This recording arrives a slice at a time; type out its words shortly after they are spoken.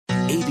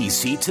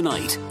ABC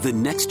Tonight, the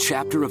next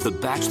chapter of the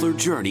Bachelor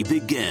journey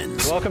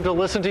begins. Welcome to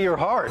Listen to Your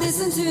Heart.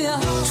 Listen to your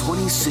heart.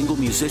 20 single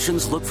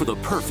musicians look for the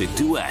perfect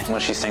duet. When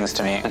she sings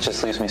to me, it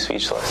just leaves me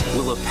speechless.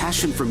 Will a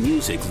passion for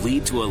music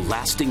lead to a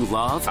lasting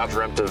love? I've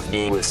dreamt of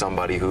being with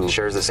somebody who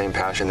shares the same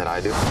passion that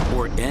I do.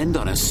 Or end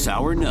on a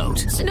sour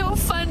note? It's no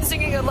fun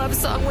singing a love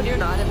song when you're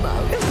not in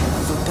love.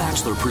 The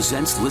Bachelor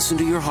presents Listen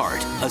to Your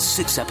Heart, a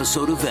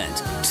 6-episode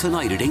event,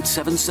 tonight at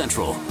 8/7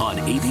 Central on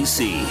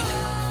ABC.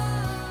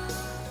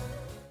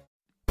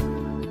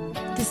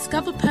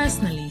 Discover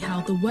personally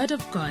how the Word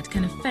of God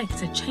can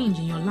affect a change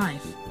in your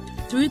life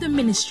through the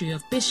ministry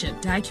of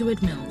Bishop Dag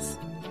Heward-Mills.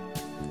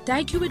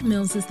 Dag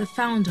Heward-Mills is the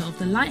founder of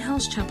the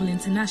Lighthouse Chapel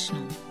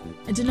International,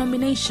 a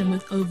denomination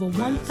with over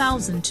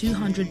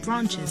 1,200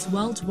 branches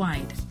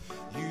worldwide.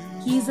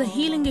 He is a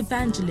healing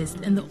evangelist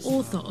and the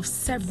author of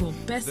several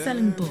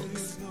best-selling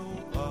books.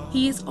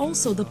 He is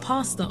also the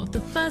pastor of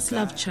the First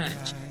Love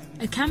Church,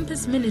 a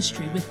campus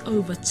ministry with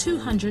over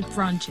 200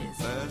 branches.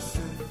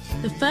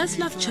 The First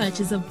Love Church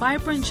is a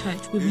vibrant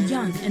church with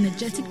young,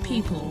 energetic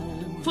people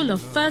full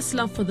of first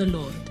love for the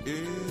Lord.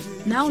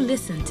 Now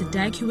listen to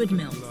Dag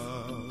Heward-Mills.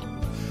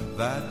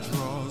 That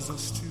draws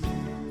us to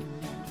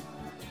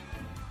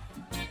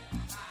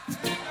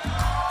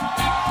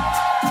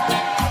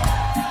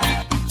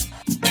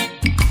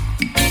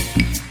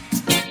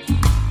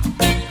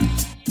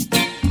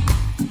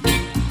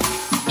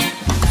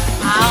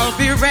I'll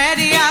be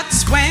ready at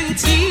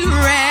 20,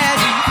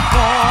 ready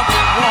for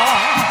the war.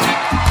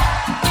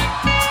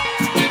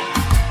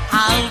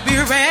 I'll be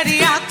ready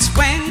at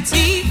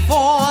 20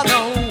 for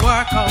the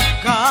work of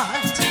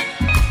God.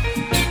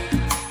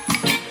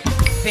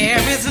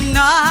 There is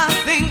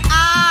nothing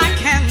I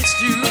can't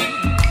do.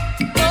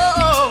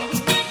 Oh,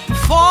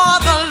 for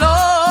the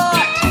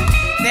Lord,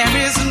 there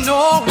is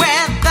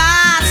nowhere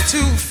that's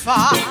too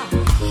far.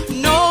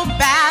 No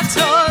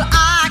battle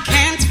I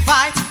can't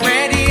fight.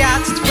 Ready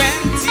at 20.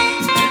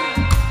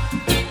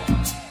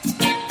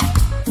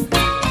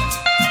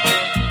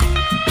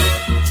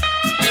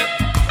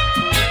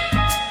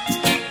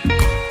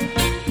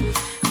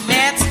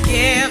 Let's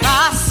give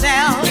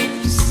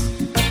ourselves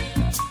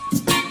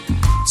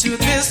to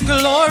this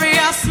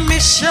glorious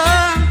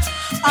mission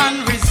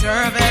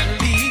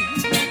unreservedly.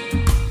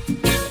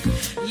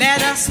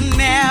 Let us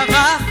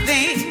never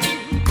think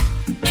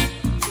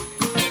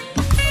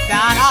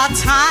that our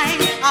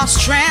time, our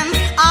strength,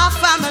 our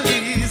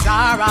families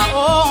are our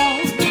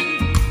own.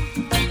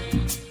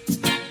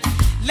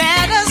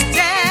 Let us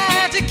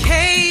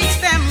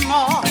dedicate them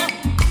all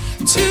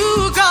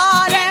to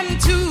God and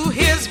to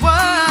His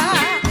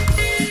Word.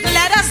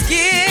 Let us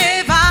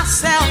give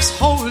ourselves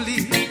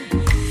wholly,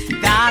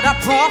 that our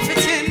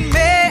profiting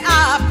may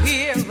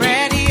appear.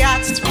 Ready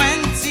at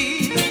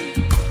 20.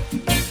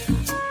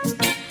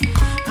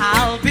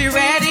 I'll be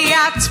ready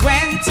at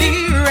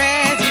 20,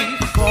 ready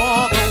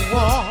for the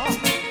war.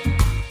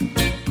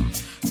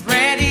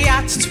 Ready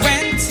at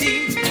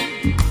 20.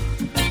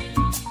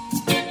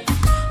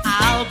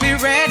 I'll be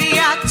ready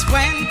at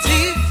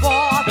 20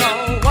 for the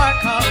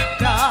work of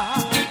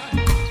God.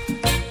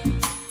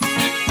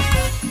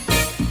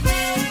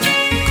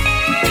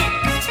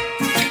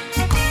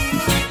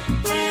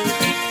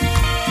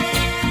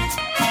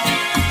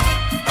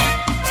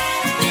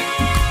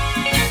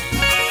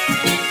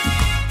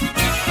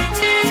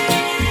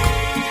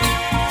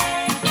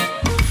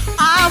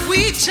 Are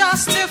we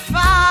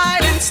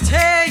justified in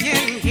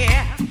staying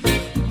here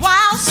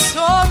while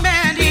so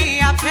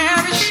many are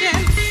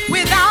perishing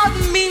without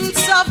means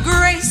of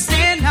grace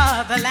in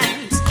other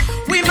lands?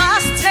 We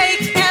must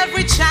take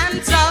every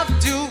chance of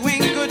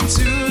doing good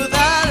to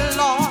the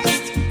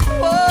lost.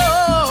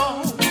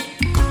 Oh,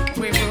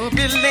 we will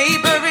be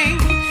laboring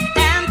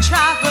and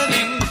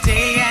traveling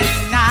day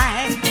and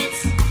night.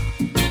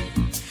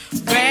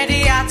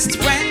 Ready at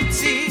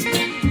 20.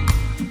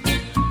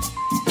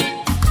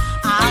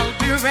 I'll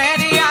be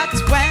ready at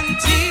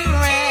 20,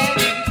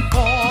 ready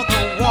for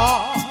the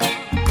war.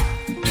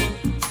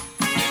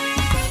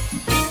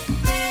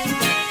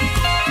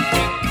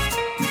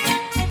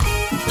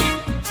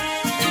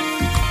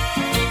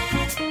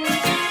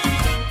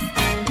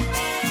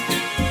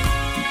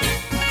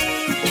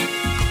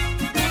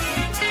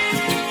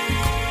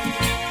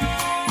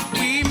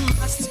 We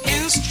must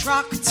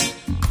instruct,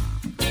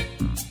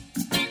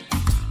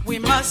 we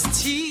must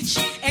teach,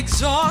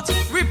 exhort,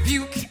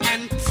 rebuke,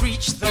 and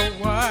preach the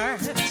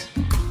word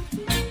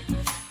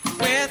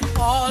with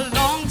all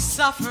long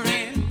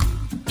suffering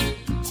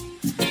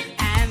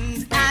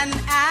and an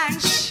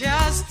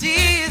anxious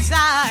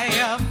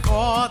desire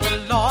for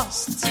the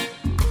lost.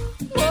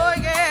 Oh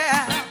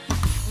yeah,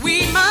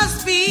 we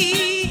must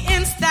be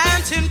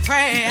instant in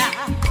prayer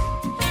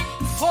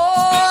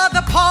for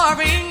the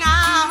pouring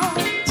out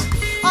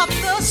of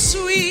the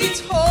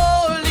sweet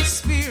Holy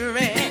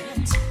Spirit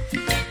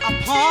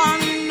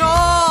upon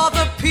all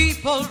the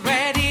people.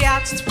 Ready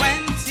at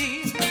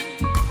 20.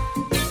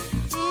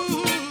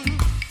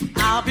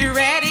 I'll be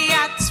ready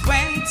at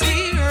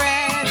 20,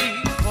 ready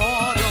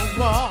for the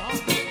war.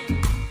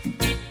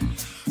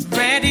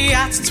 Ready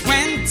at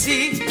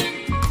 20.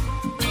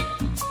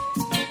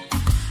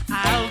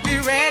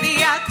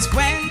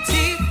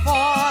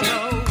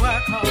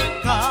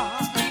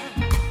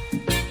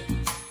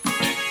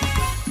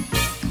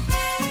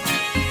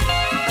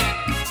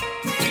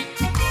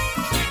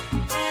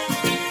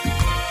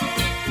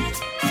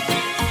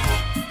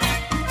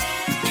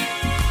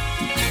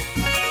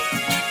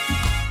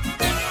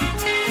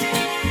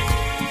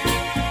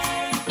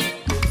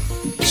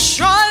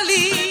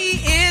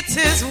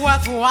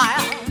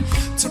 while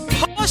to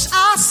push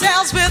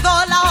ourselves with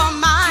all our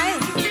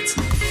might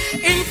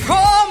in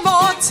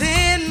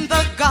promoting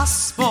the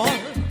gospel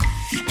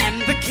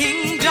and the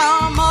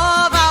kingdom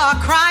of our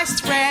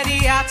Christ.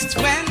 Ready at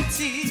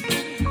 20.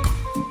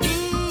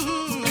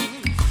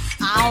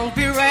 I'll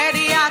be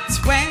ready at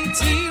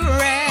 20,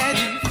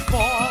 ready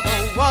for the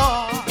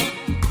war.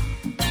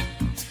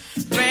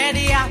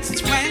 Ready at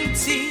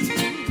 20.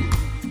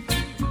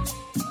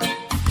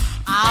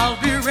 I'll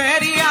be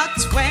ready at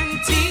 20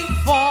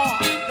 for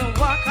the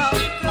work of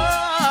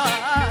God.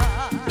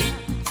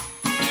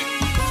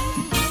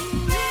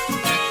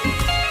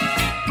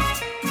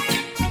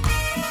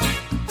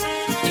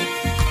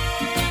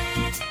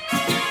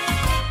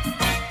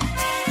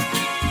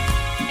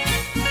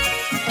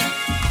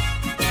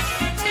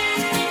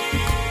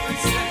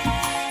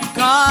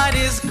 God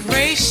is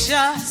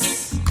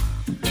gracious.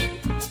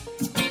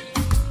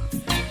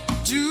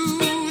 Do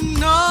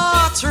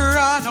not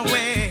run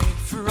away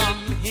from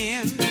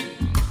him.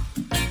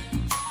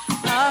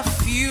 A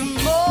few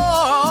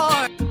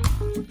more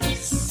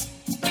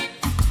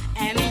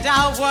and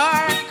our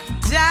work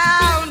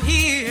down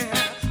here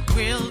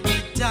will be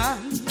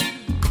done.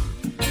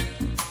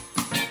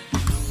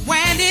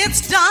 When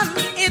it's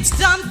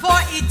done for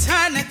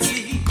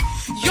eternity.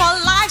 Your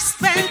life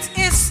spent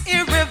is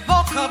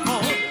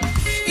irrevocable.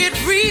 It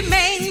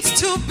remains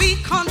to be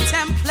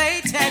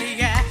contemplated,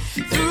 yeah,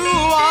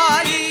 through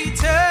all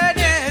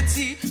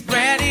eternity.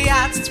 Ready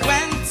at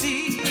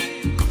 20.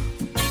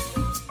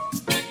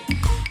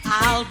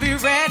 I'll be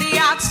ready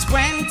at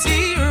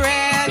 20,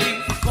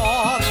 ready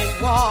for the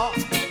war.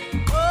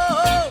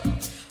 Oh,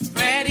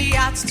 ready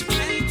at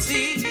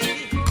 20.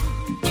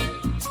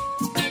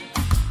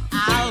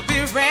 I'll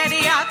be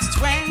ready at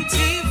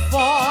 20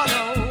 for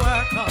the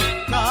work of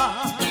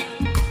God.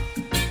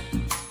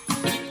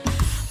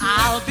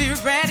 I'll be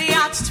ready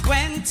at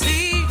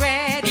 20,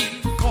 ready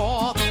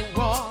for the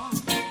war.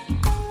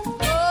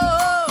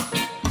 Oh,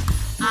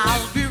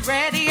 I'll be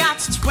ready at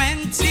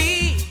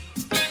 20,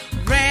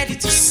 ready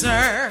to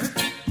serve.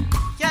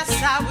 Yes,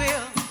 I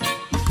will.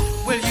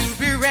 Will you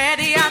be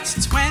ready at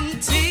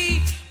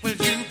 20? Will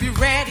you be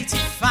ready to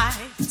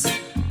fight?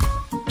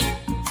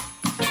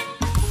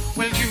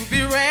 Will you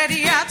be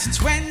ready at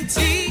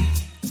 20?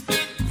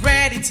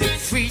 Ready to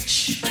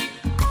preach?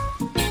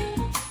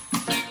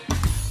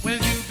 Will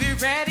you be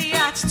ready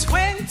at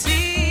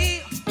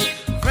 20?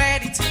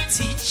 Ready to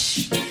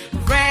teach?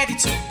 Ready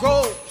to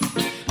go?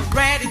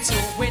 Ready to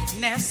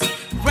witness?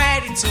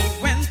 Ready to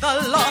win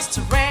the lost?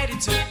 Ready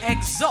to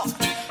exhort?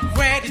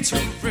 Ready to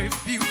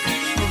rebuke?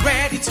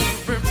 Ready to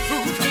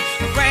reprove?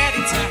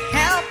 Ready to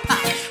help?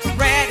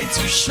 Ready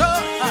to show?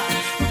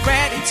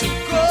 Ready to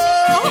go?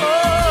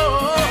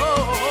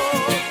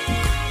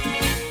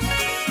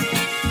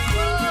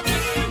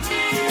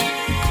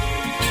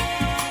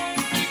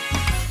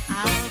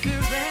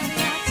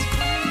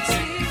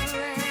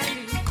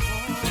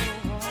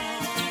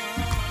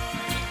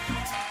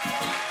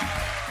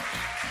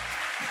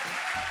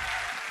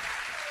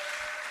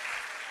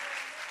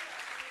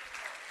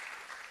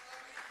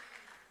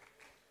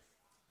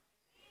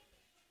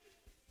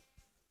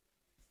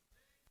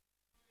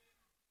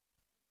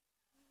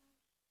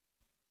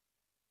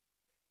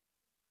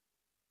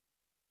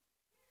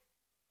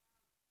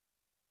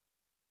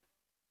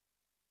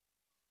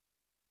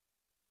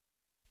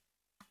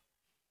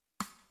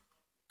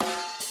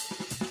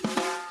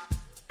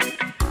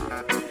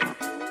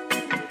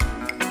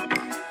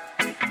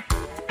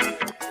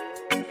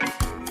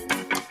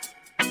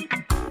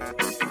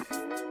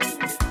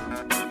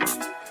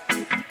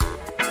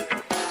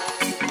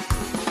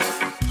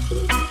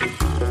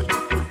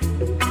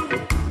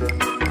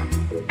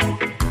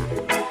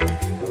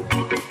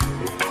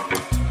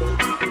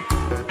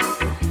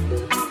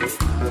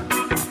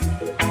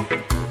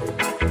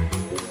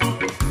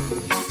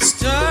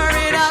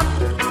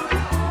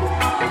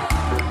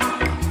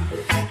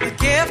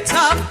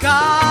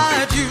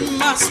 God, you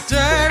must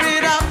stir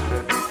it up.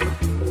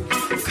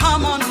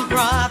 Come on,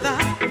 brother.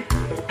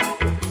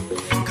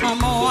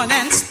 Come on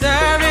and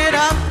stir it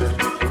up.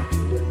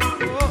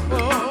 Oh,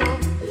 oh.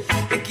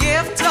 The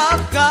gift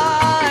of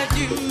God,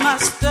 you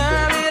must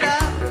stir it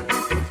up.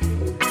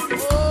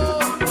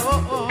 Oh,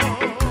 oh, oh.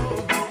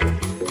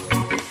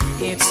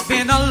 It's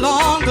been a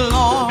long,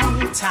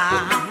 long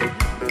time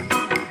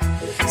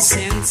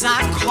since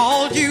I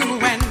called you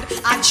and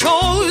I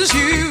chose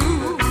you.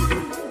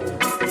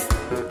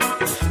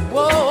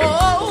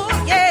 Whoa,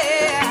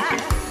 yeah.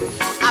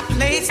 I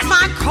placed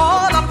my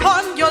call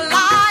upon your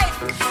life.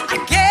 I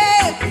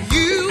gave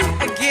you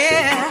a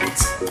gift,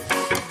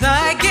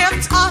 the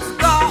gift of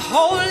the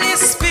Holy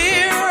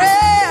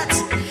Spirit.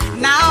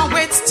 Now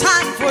it's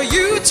time for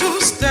you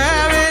to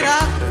stir it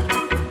up.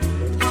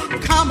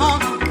 Come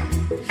on,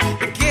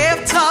 the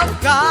gift of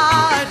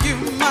God, you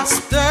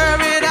must stir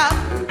it up.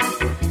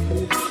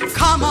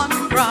 Come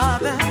on,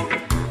 brother.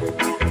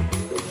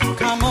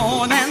 Come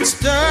on and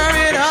stir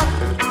it up.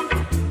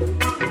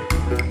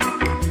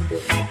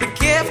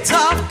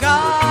 Of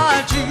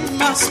God, you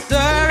must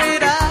stir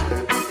it up.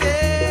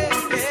 Yeah,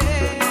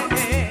 yeah,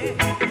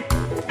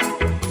 yeah.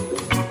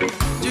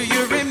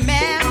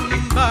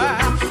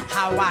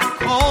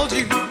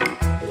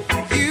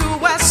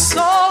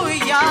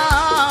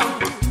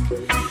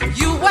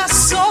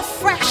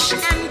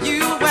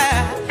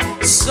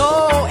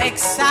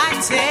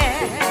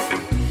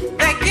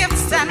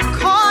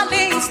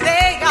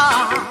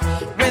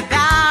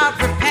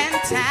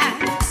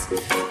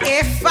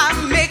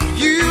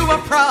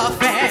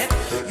 prophet.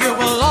 You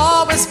will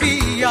always be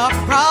a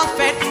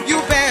prophet. You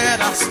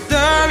better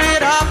stir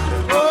it up.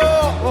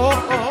 Oh,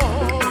 oh,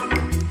 oh.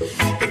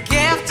 The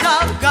gift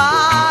of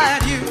God,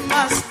 you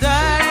must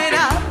stir it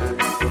up.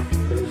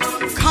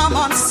 Come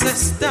on,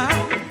 sister.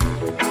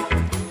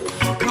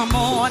 Come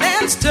on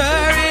and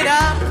stir it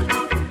up.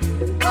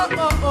 Oh,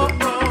 oh, oh,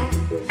 oh.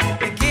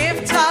 The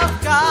gift of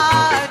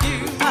God, you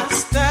must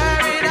stir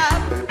it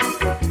up.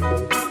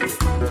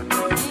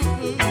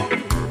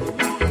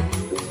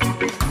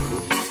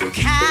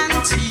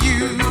 Can't you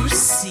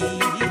see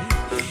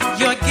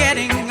you're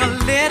getting a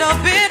little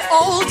bit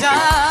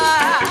older?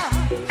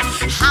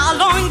 How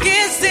long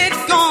is it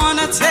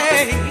gonna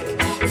take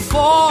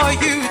for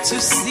you to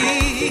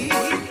see?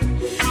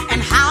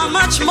 And how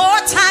much more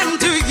time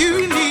do you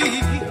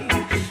need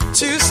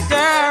to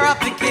stir up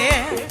the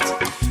gift?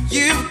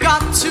 You've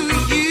got to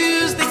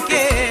use the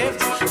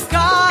gift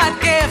God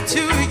gave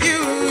to you.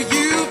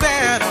 You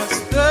better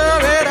stir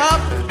it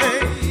up.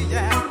 Hey,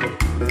 yeah.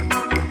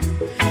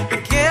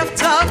 The gift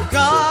of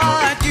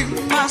God, you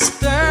must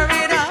stir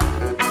it up.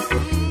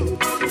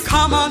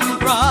 Come on,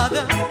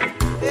 brother.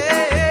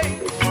 Hey,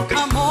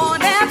 come on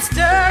and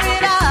stir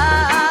it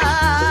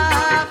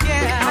up.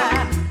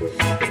 Yeah.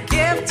 The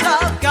gift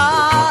of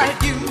God,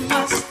 you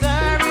must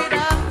stir it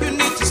up. You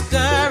need to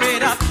stir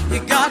it up. You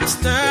gotta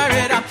stir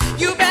it up.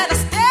 You better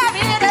stir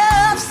it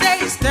up. Say,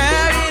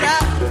 stir it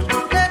up.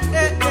 Hey,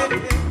 hey, hey.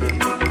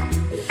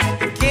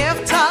 The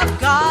gift of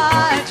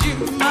God, you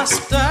must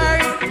stir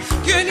it.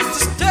 You need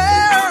to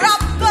stir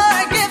up the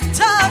gift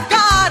of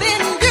God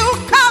in you.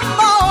 Come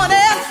on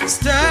and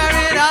stir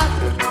it up.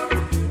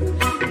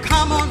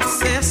 Come on,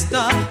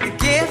 sister. The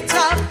gift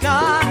of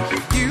God,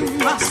 you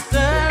must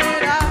stir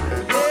it up.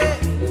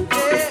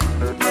 Yeah,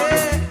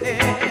 yeah,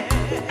 yeah.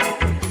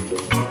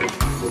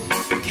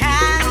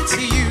 Can't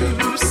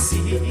you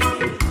see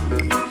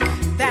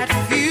that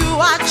few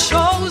are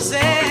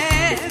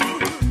chosen?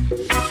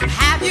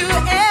 Have you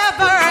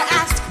ever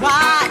asked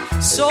why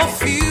so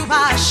few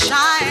are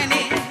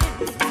shining?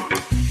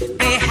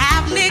 They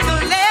have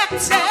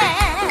neglected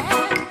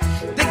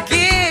the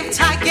gift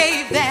I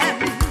gave them.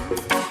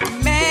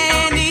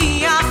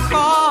 Many are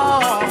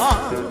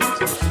called,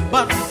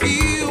 but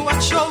few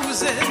are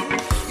chosen.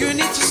 You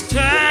need to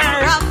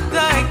stir up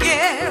the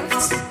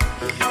gifts.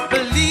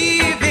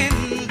 Believe in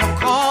the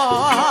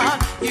call.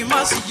 You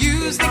must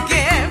use the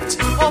gift.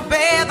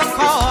 Obey the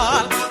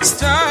call.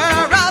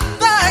 Stir up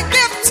the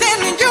gift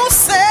and you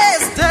say,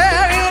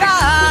 stir it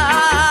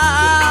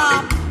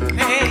up.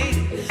 Hey,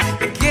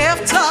 the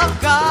gift of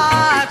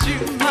God, you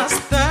must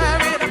stir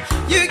it up.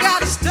 You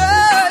gotta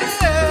stir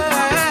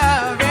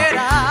it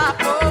up.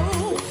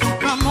 Oh,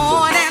 come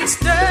on and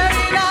stir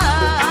it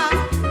up.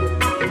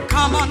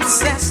 Come on,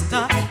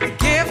 sister. The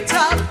gift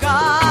of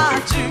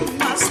God, you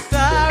must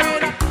stir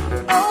it up.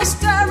 Oh,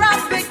 stir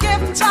up the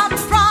gift of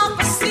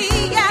prophecy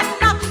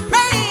and of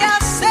prayer.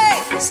 Say,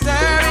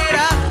 stir it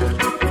up.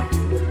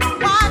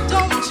 Why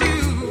don't you?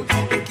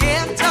 The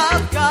gift of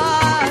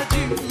God,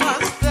 you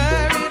must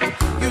stir it up.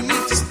 You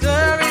need to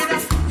stir it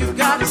up. You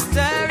gotta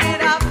stir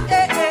it up.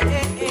 Hey, hey,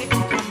 hey, hey.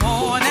 Come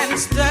on and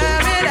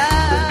stir it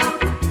up.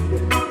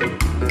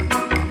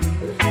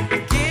 The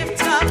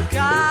gift of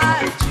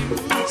God, you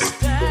must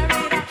stir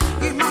it up.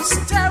 You must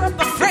stir up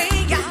the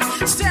prayer,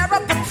 stir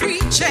up the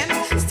preaching,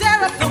 stir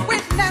up the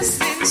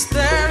witnessing,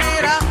 stir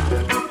it up.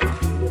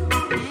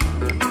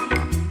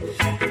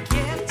 The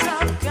gift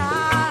of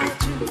God,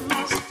 you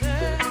must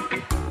stir.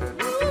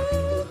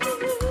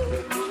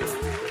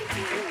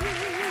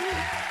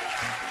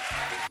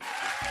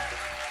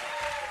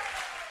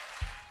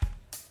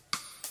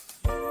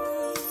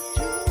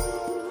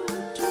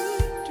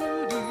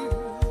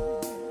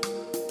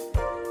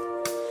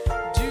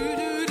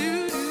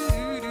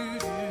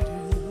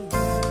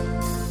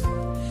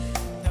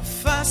 The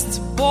first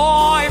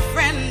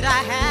boyfriend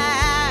I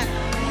had,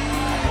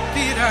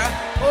 Peter,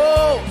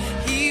 oh,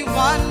 he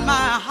won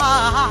my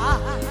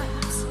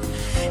heart,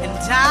 and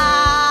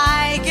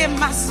I gave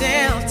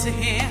myself to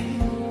him.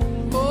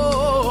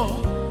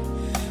 Oh,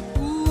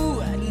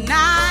 ooh,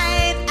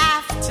 night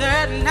after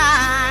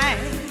night,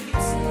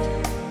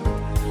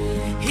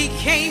 he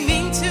came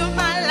into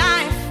my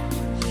life,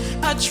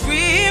 a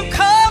dream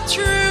come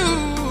true.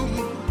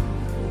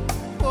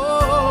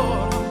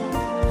 Oh,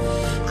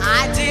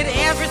 I did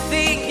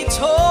everything he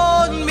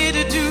told me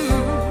to do.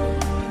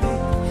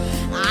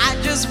 I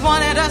just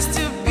wanted us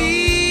to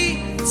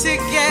be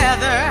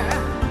together.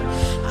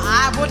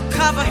 I would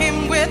cover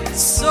him with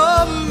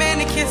so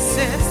many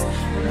kisses.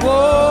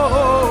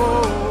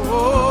 Whoa,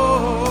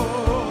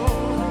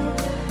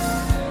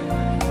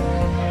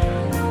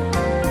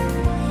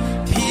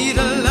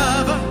 Peter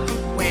lover,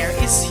 where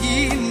is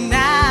he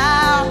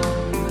now?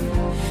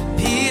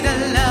 Peter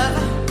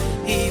lover,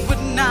 he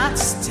would not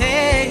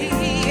stay.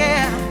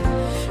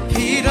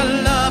 Peter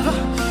lover,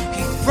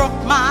 he broke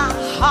my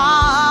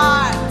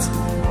heart.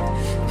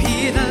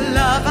 Peter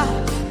lover,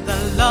 the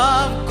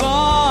love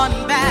gone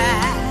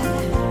bad.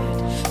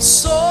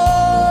 So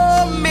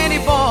many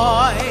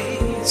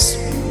boys,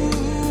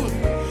 ooh,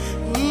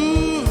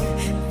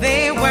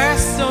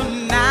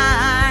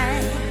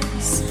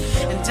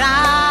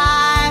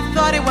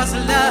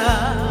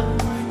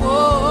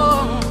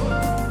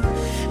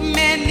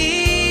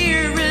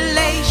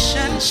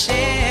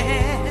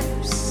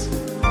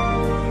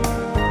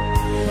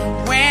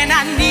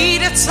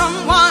 needed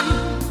someone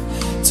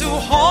to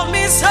hold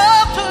me so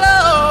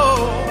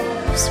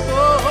close.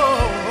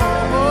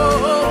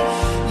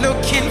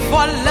 Looking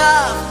for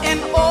love in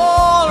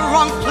all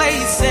wrong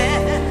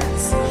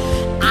places.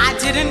 I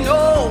didn't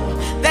know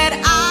that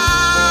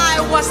I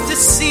was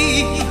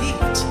deceived.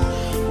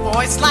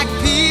 Boys like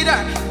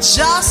Peter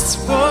just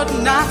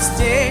would not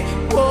stay.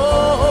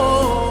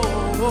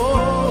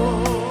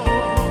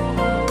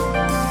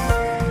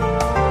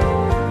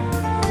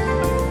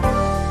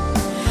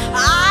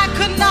 I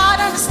could not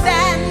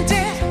understand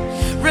it.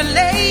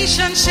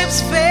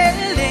 Relationships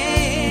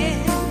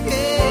failing,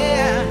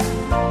 yeah.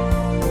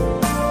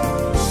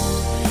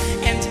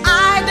 And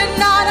I did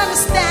not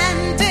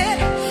understand it.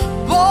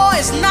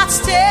 Boys not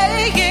staying.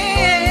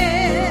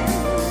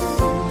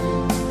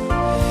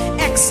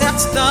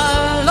 Except the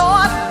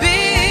Lord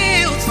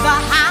builds the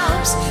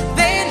house,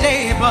 they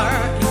labor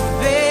in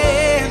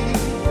vain.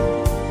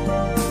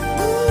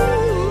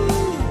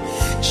 Ooh.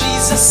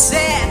 Jesus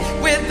said,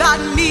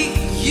 without me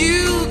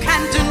you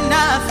can do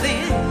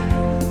nothing.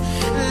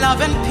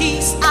 Love and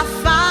peace I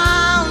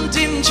found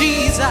in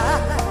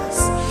Jesus.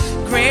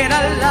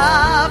 Greater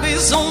love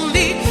is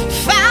only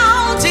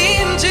found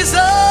in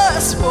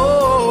Jesus.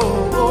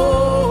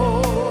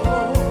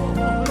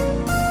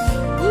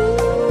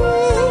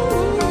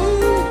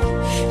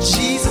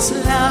 Jesus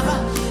lover,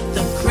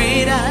 the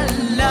greater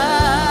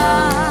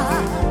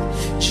love.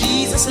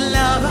 Jesus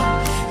lover,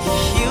 he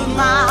healed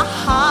my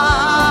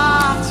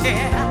heart,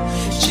 yeah.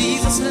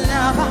 Jesus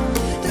lover,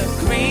 the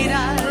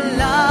greater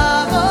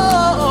love.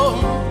 Oh,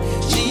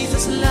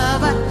 Jesus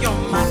lover,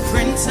 you're my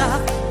Prince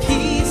of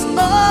Peace.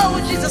 Oh,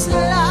 Jesus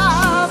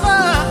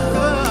lover,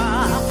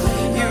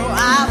 you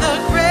are the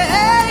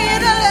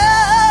greater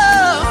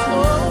love.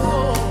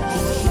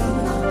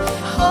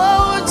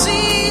 Oh,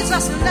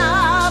 Jesus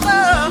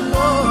lover,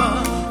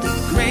 the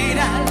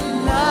greater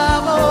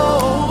love.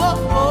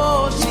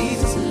 Oh,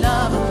 Jesus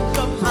lover,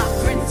 you're my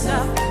Prince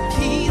of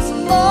Peace.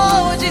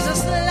 Oh,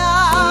 Jesus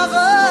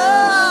lover.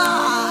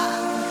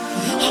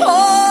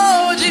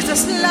 Oh,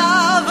 Jesus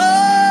lover.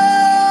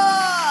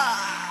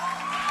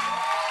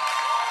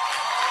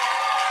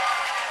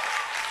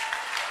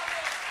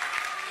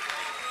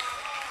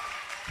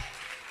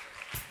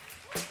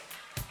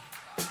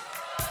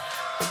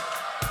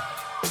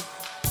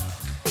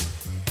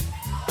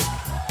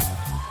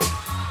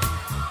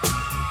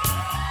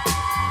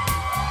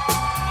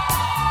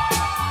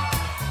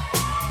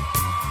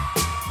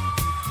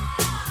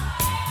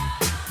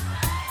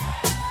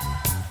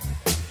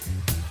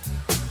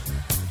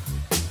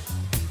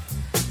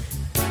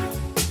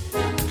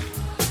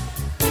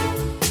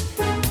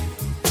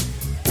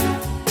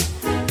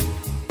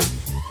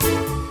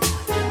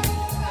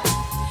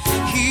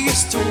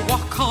 To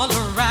walk all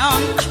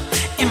around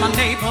in my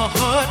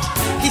neighborhood.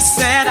 He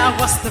said I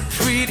was the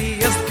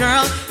prettiest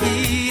girl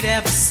he'd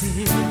ever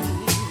seen.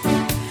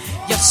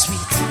 You're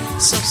sweet,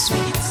 so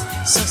sweet,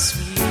 so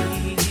sweet.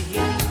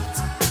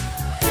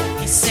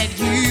 He said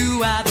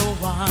you are the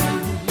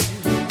one.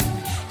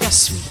 You're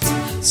sweet,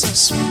 so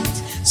sweet,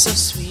 so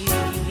sweet.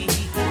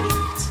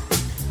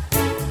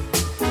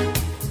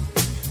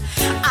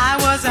 I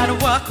was at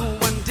work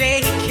one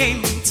day, he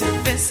came to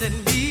visit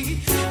me.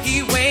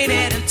 He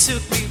waited and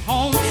took me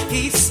home.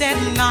 He said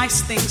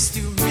nice things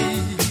to me.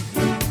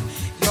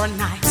 You're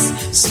nice,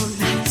 so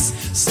nice,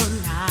 so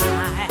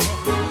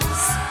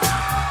nice.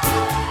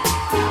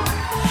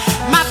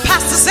 My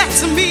pastor said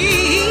to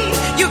me,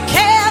 you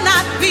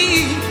cannot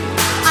be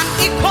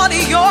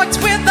unequally yoked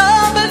with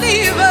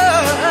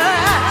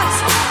unbelievers.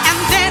 And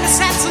then he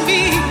said to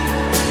me,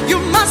 you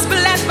must be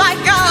led by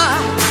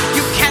God.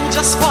 You can't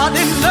just fall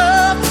in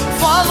love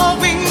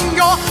following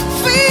your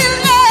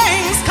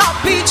feelings.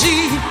 Copy G,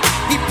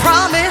 he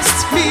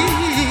promised me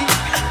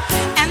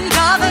and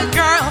other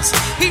girls,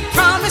 he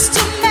promised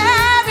to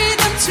marry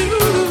them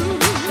too.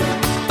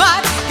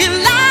 But he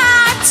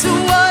lied to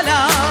all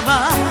of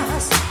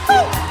us.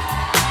 Woo!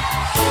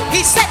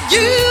 He said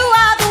you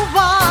are the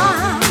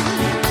one,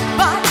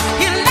 but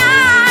he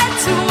lied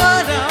to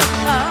all of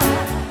us.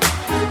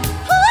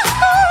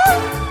 Woo-hoo!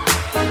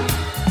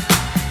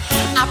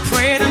 I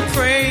prayed and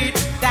prayed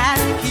that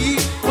he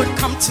would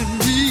come to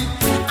me.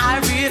 I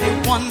really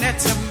wanted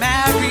to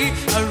marry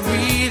a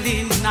really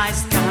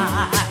nice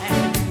guy.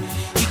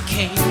 He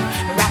came,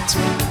 wrapped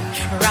me.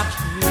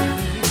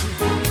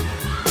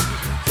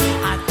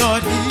 I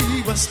thought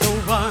he was the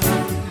one,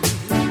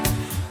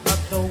 but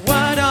the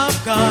word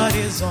of God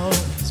is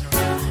always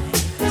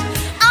right.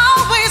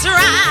 Always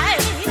right.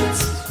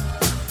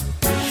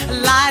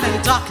 Light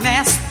and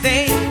darkness,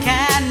 they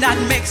cannot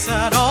mix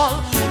at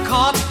all.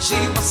 G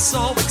was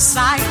so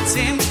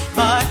exciting,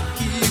 but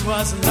he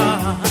was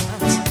not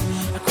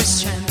a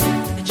Christian,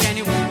 a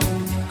genuine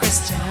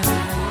Christian.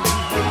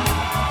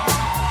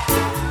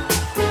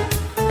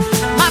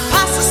 My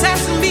pastor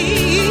says to me,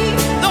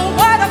 the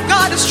word of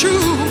God is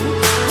true.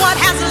 What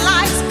has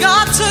light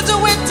got to do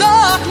with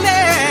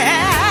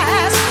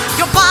darkness?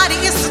 Your body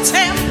is the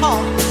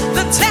temple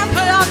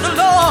of the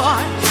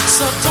Lord.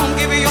 So don't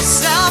give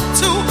yourself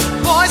to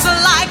boys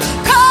like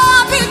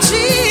Copy G.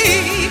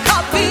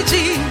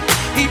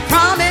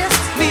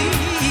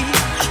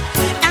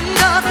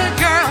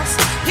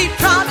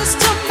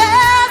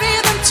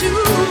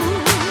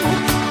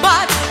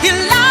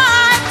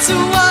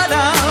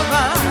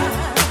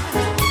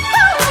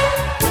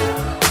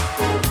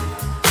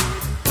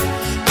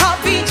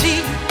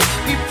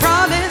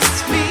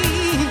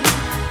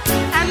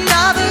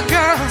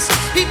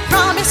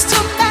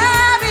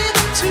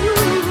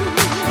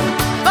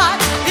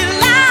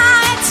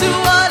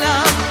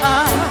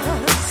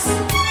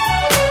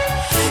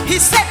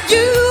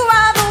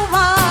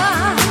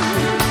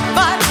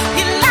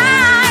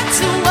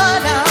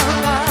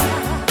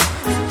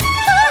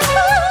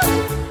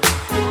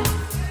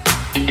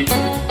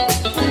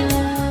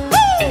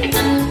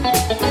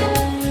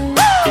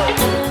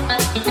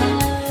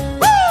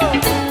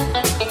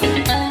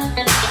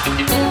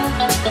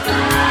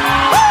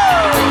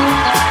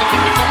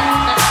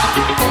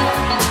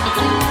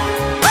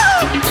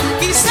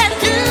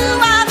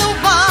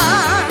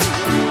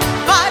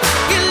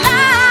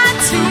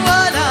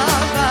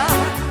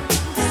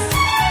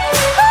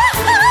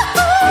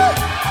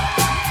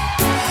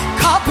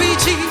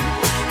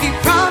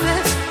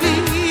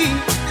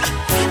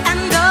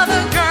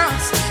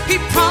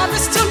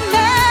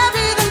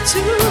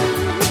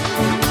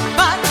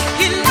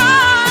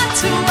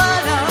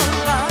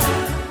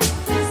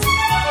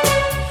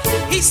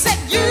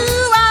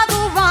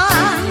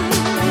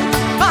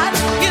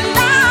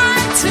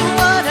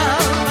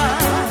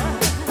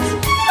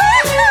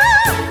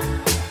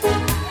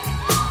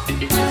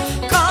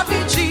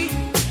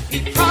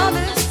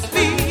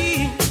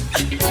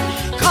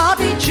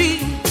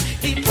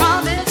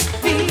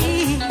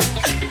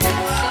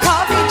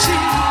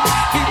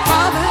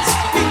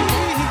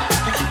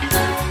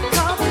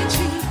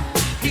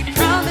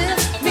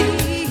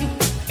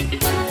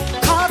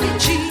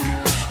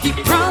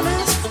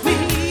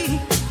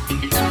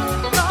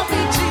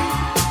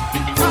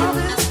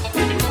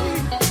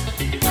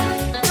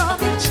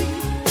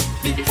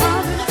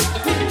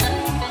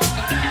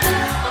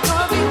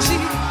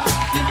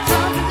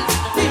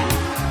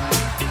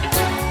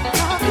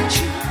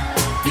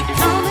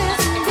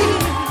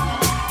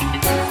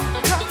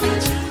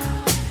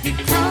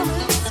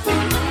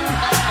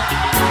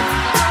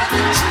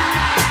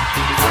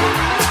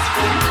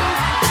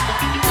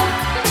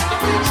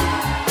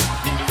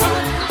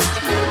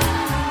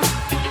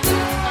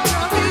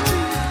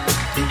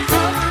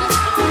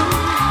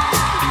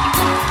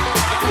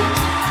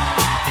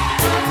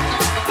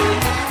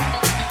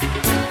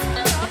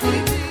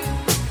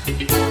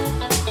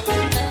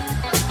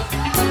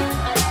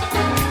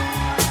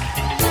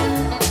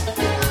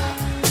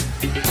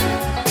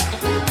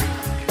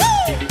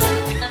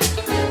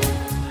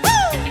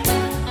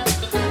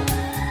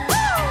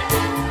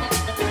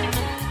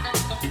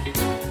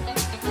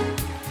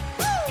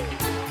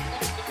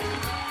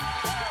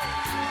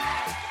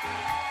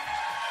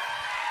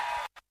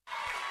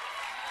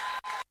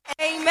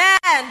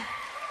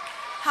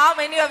 How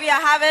many of you are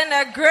having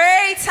a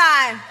great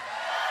time?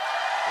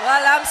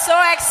 Well, I'm so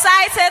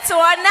excited to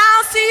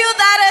announce to you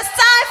that it's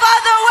time for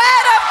the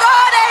Word of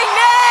God.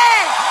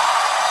 Amen.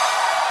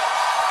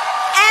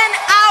 And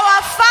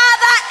our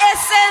Father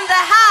is in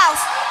the house.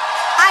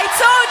 I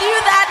told you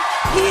that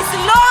He's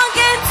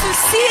longing to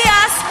see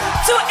us,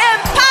 to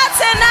impart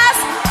in us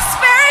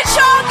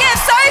spiritual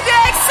gifts. So if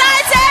you're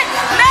excited,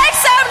 make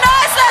some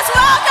noise. Let's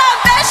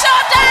welcome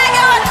Bishop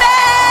Daniel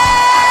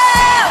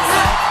Mills.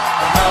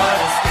 The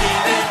Lord is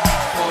giving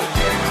for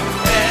you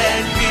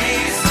and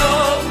me, so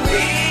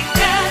we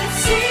can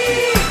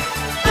see.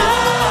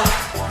 Oh,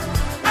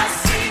 I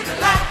see the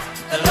light.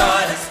 The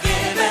Lord is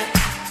giving.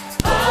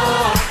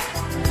 Oh,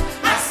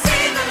 I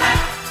see the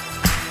light.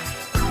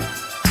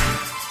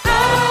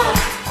 Oh,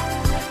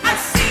 I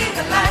see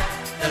the light.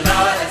 The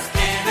Lord is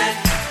giving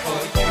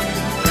for you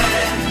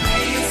and me,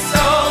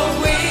 so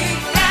we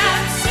can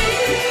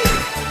see.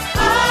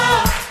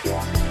 Oh,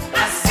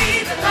 I see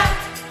the light.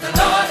 The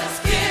Lord is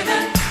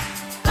giving.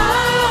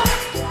 Oh,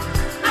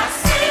 I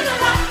see the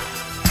light.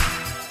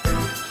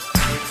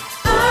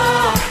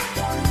 Oh,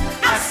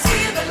 I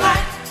see the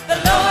light. The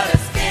Lord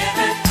is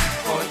giving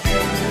for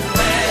you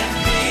and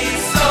me,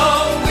 so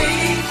we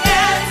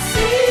can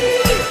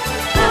see.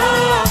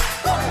 Oh,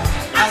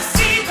 I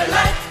see the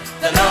light.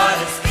 The Lord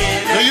is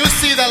giving. Do you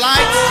see the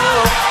light?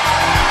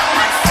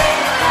 I see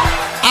the light.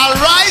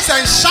 Arise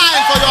and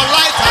shine, for your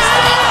light has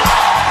come.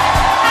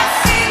 I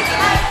see the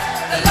light.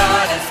 The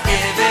Lord is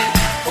giving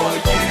for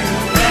you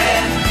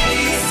and me,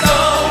 so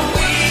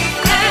we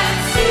can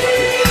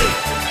see.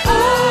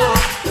 Oh,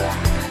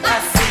 I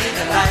see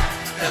the light.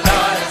 The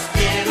Lord is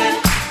giving.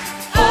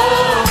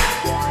 Oh,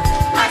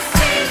 I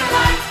see the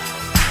light.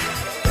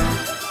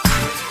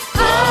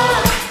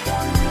 Oh,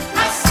 I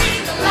see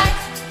the light.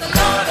 The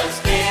Lord is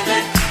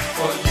giving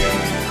for you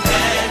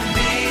and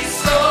me,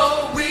 so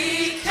we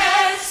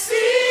can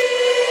see.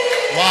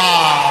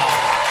 Wow.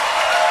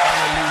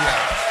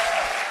 Hallelujah.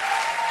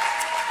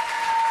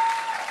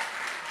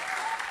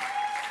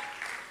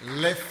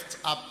 Lift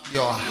up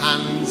your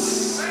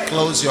hands,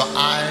 close your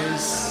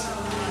eyes,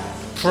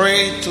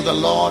 pray to the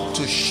Lord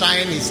to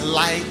shine His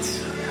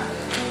light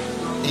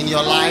in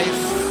your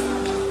life.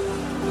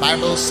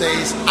 Bible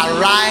says,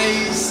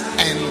 arise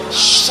and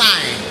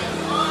shine,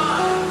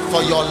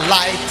 for your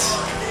light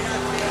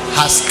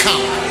has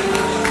come.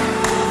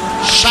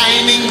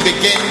 Shining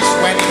begins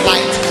when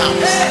light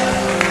comes.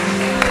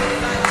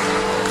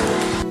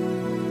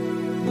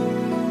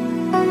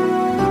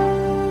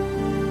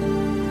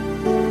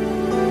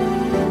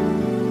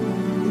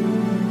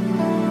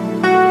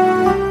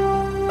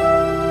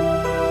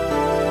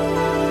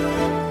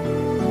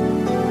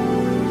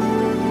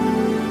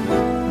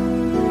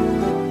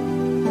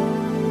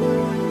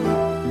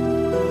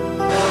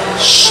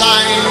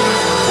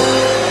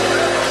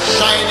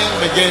 Shining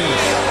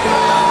begins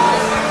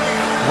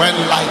when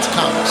light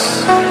comes.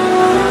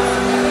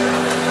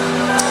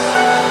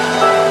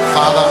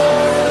 Father,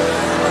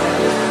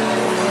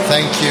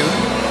 thank you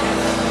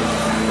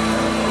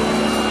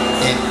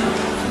in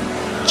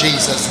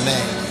Jesus'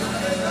 name.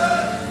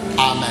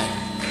 Amen.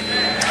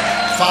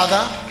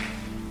 Father,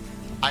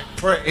 I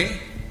pray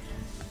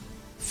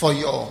for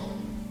your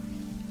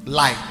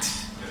light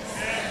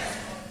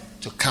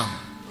to come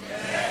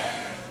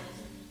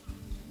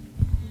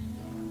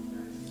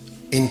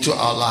into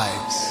our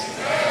lives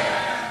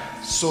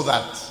so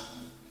that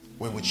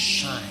we would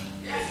shine.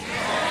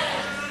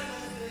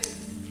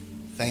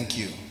 Thank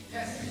you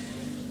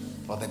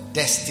for the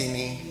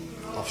destiny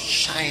of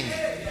shining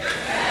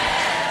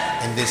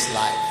in this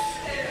life.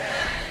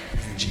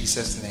 In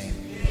Jesus' name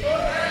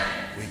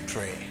we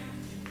pray.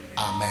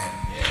 Amen.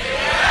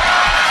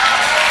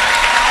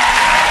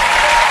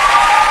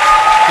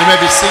 You may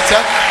be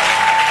seated.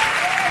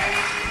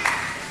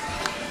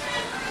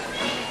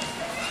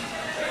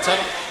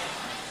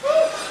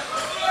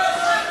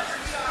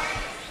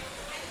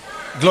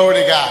 Glory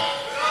to God.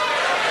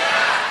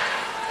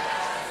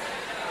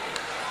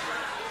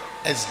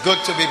 It's good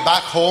to be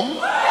back home.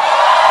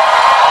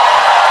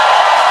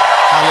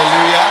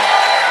 Hallelujah.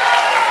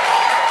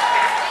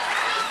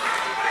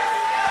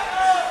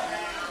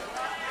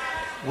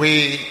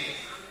 We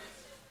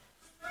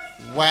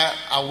were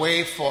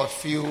away for a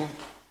few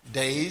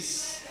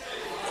days.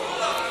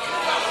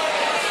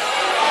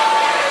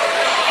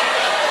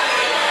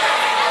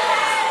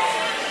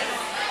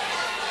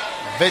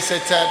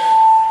 Visited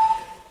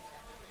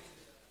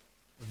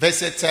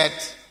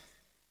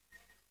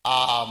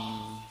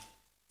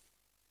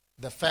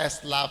the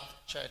First Love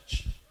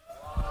Church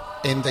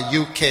in the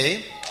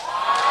UK.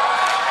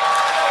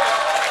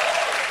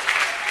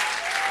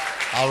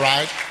 All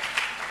right.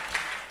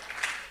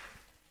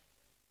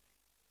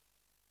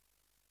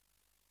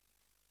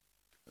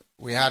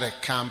 We had a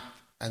camp,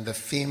 and the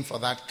theme for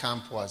that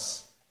camp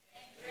was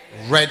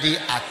Ready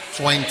at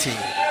 20.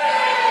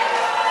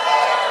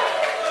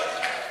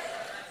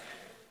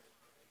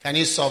 Can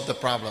you solve the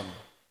problem,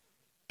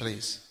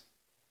 please?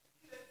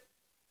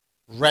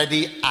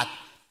 Ready at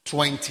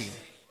 20.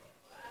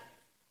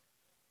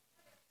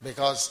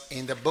 Because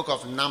in the book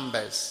of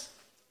Numbers,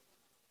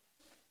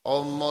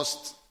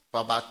 almost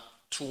for about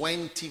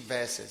 20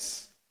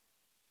 verses,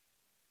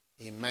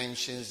 he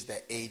mentions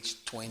the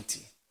age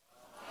 20.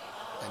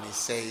 And he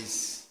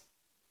says,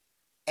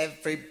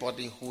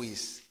 everybody who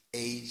is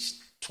aged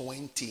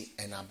 20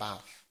 and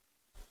above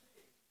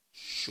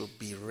should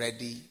be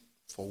ready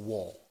for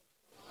war.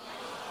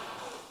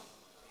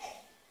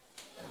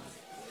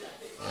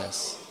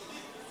 Yes.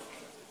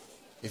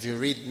 If you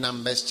read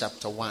Numbers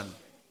chapter 1,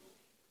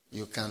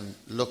 you can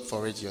look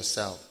for it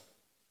yourself.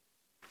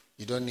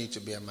 You don't need to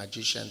be a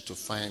magician to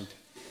find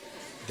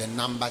the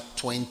number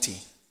 20.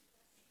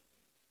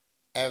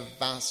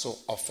 Ever so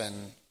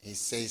often, he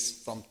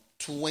says from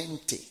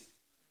 20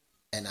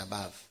 and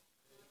above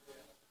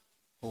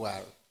who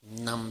are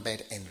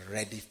numbered and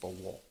ready for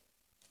war.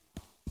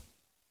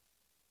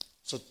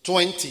 So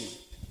 20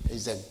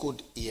 is a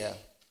good year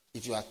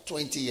if you are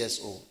 20 years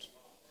old.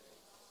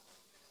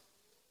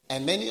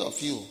 And many of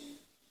you,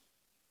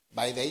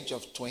 by the age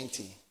of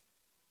 20,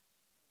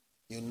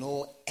 you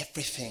know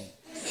everything.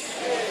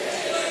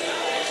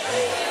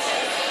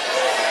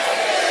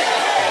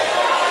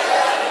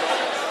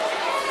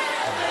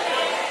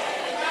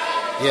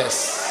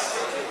 Yes,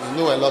 you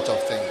know a lot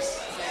of things.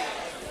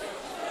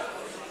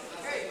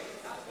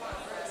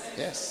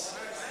 Yes.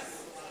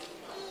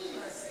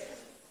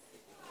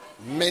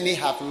 Many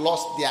have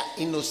lost their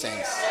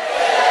innocence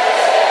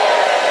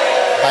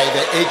by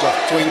the age of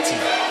 20.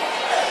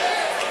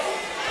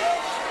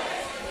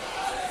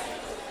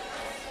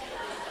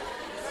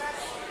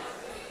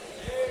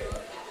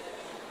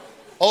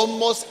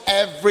 Almost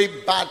every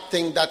bad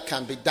thing that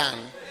can be done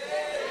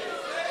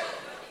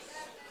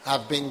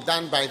have been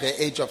done by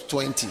the age of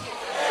 20.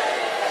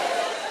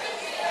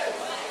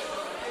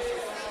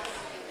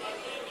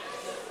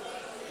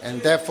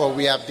 And therefore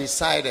we have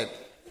decided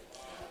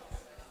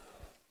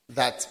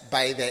that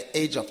by the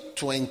age of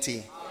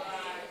 20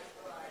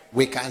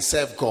 we can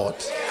serve God.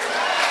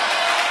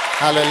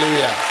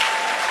 Hallelujah.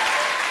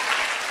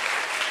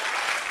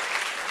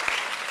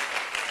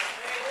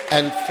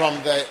 And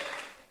from the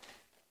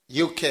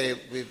UK,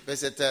 we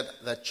visited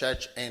the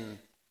church in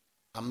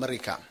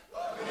America.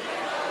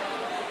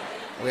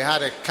 We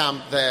had a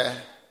camp there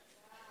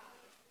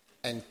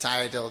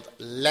entitled,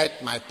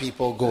 Let My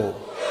People Go.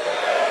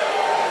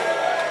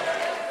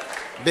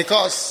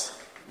 Because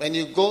when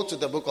you go to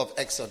the book of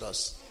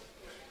Exodus,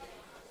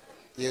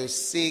 you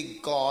see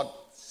God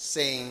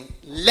saying,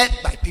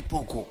 let my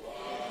people go,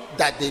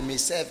 that they may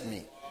serve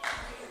me.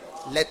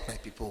 Let my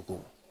people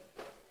go,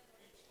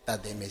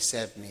 that they may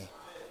serve me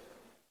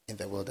in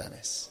the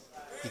wilderness.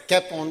 He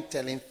kept on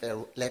telling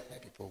Pharaoh, let my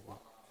people go.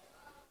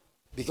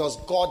 Because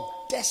God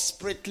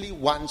desperately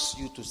wants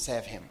you to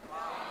serve him.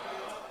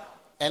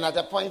 And at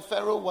the point,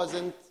 Pharaoh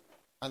wasn't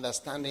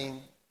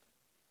understanding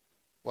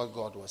what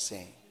God was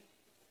saying.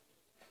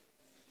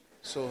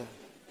 So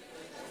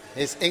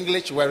his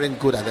English weren't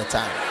good at the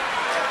time.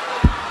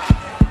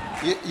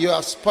 You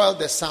have spoiled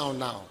the sound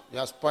now. You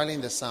are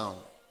spoiling the sound.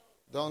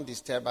 Don't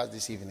disturb us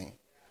this evening.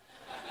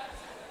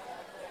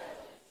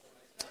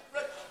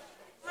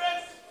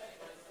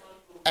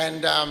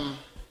 And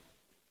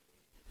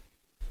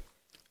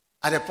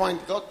at a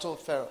point, God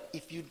told Pharaoh,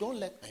 if you don't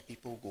let my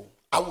people go,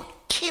 I will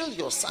kill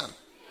your son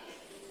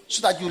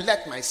so that you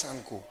let my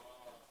son go.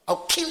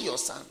 I'll kill your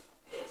son.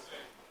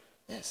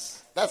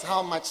 Yes, that's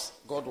how much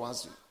God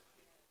wants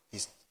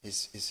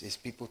his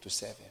people to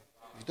serve him.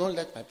 If you don't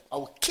let I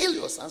will kill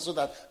your son so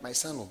that my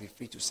son will be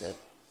free to serve.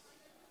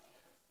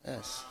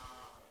 Yes.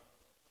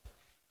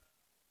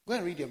 Go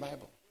and read your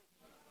Bible.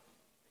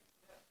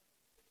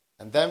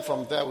 And then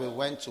from there we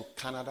went to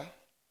Canada.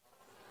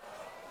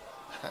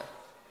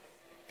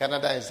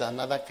 Canada is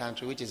another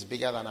country which is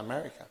bigger than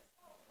America.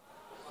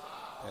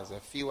 There's a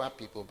fewer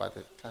people, but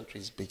the country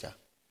is bigger.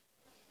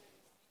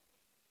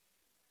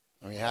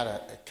 And we had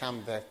a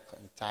camp there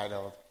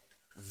entitled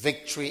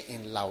Victory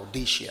in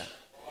Laodicea.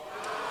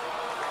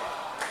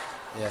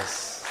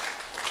 Yes.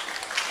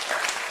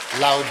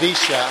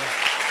 Laodicea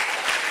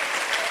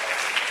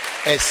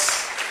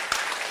is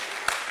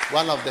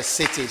one of the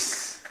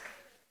cities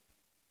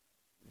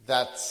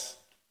that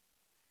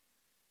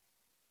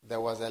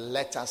there was a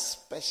letter,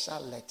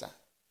 special letter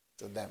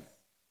to them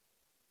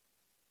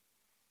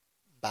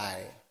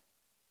by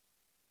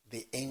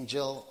the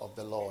angel of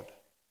the Lord.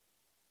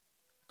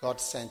 God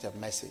sent a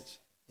message.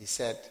 He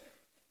said,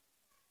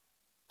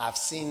 I've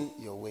seen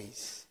your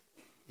ways.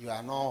 You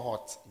are not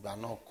hot, you are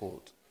not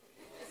cold.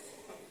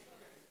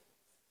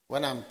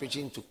 When I'm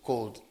preaching to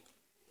cold,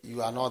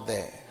 you are not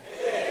there.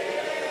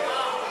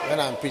 When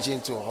I'm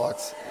preaching to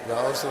hot, you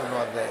are also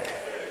not there.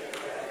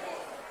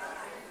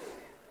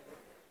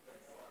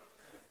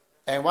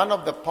 And one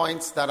of the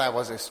points that I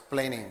was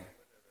explaining,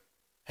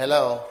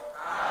 hello,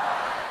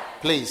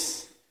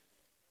 please,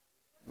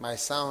 my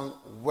sound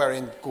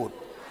weren't good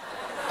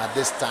at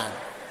this time.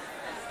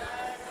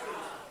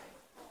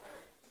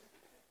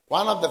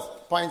 One of the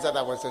points that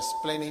I was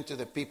explaining to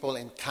the people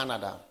in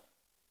Canada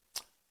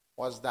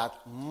was that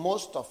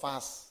most of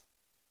us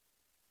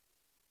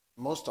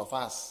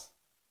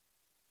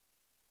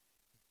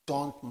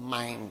don't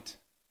mind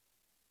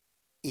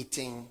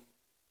eating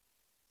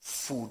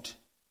food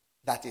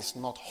that is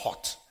not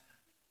hot.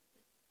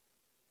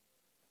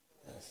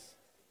 Yes.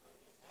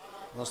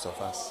 Most of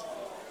us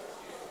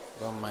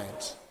don't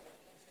mind.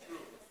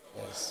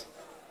 Yes.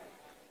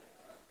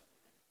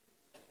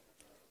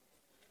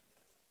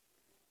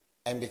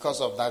 And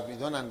because of that, we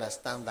don't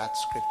understand that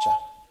scripture.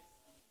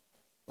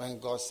 When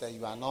God said,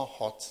 you are not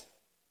hot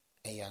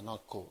and you are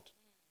not cold.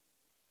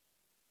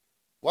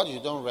 What you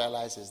don't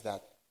realize is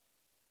that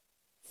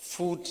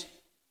food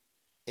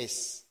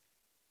is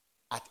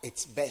at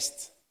its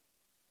best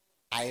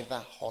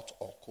either hot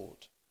or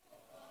cold.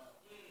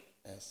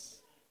 Yes.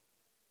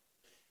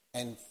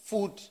 And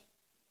food,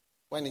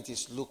 when it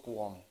is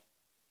lukewarm,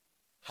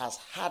 has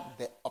had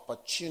the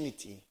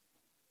opportunity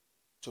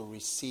to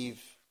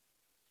receive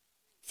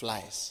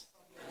flies.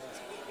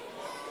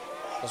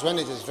 Because when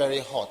it is very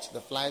hot,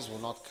 the flies will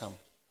not come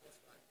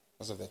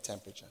because of the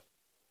temperature.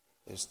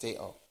 They'll stay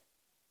off.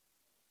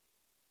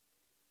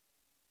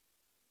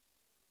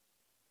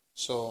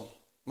 So,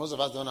 most of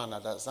us don't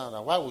understand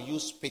that. Why will you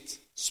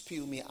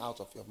spew me out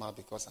of your mouth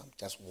because I'm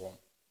just warm?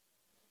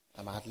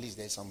 At least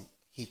there's some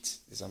heat,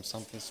 there's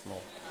something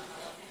small.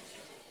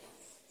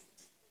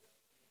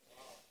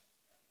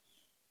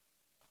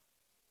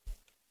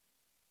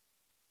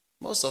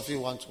 Most of you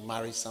want to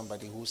marry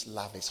somebody whose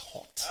love is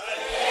hot.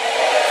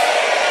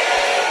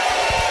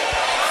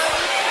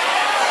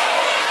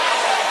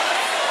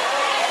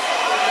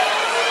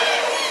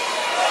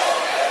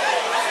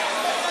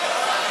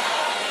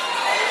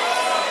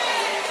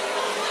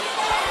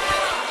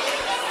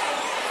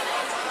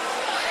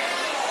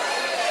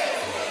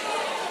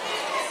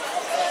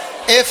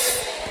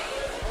 If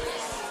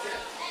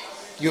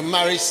you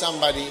marry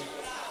somebody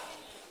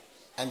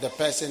and the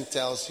person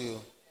tells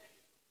you,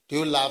 do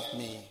you love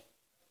me?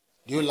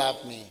 Do you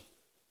love me?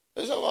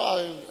 You say,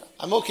 well,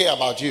 I'm okay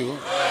about you.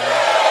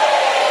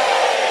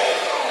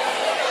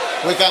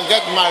 We can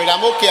get married.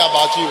 I'm okay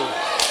about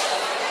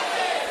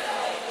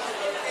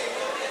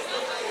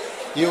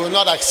you. You will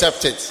not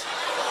accept it.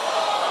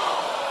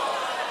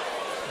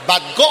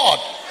 But God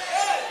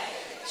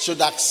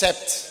should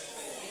accept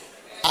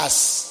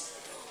us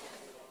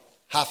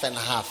half and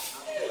half.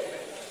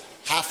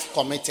 Half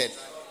committed,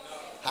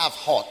 half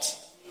hot,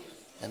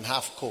 and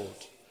half cold.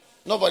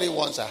 Nobody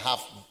wants a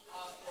half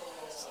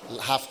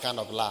kind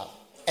of love.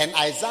 And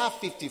Isaiah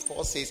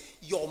 54 says,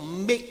 your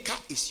maker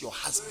is your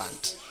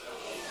husband.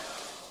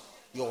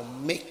 Your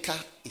maker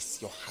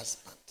is your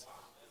husband.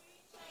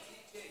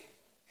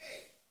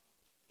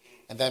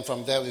 And then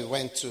from there we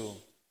went to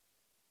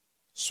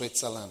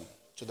Switzerland,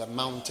 to the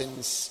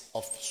mountains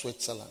of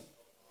Switzerland,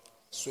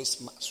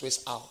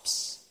 Swiss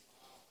Alps.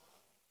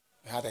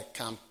 We had a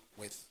camp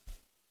with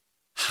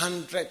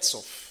hundreds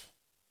of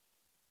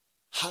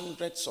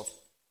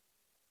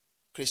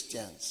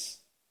Christians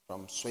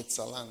from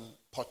Switzerland,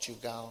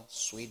 Portugal,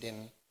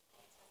 Sweden,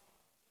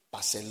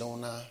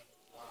 Barcelona,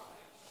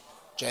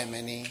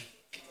 Germany,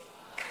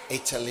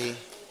 Italy.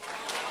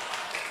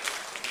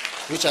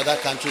 Which other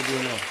country do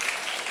you know?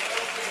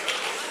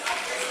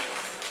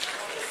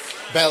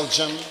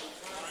 Belgium,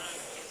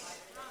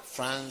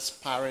 France,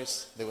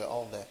 Paris, they were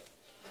all there.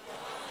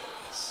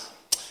 Yes.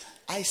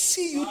 I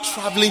see you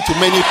traveling to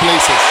many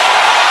places.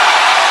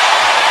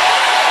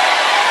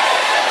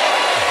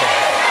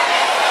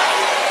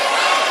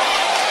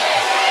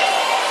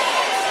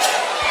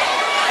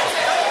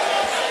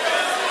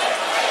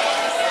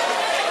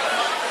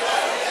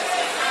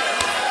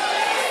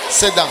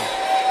 Sit down.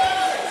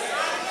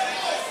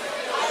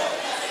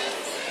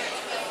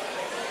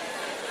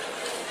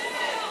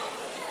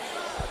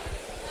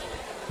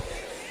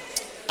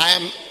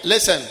 I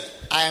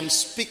am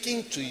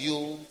speaking to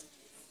you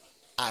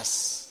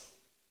as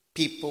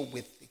people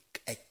with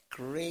a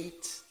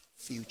great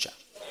future.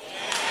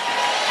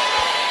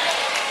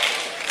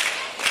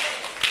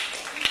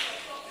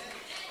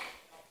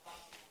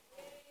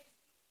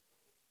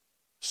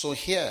 So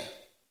here,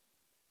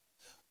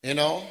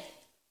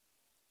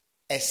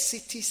 a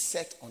city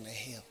set on a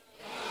hill.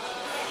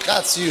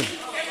 That's you.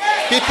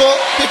 People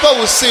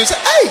will see you say,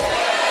 hey,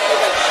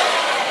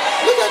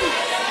 look at it.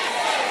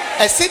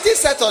 A city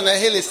set on a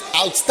hill is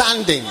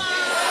outstanding.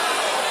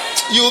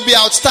 You will be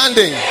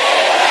outstanding.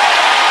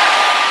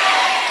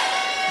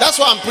 That's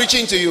why I'm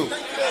preaching to you.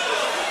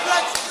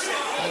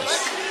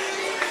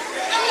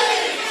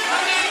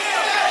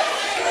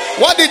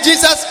 What did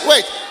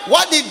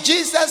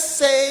Jesus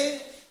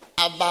say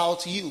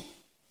about you?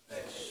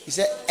 He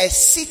said, a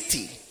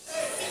city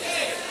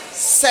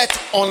set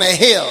on a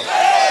hill.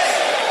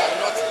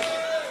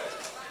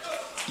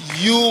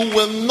 You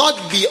will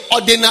not be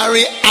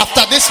ordinary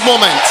after this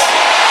moment.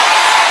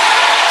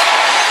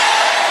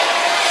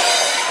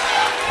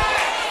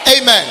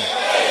 Amen.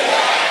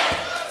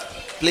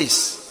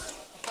 Please.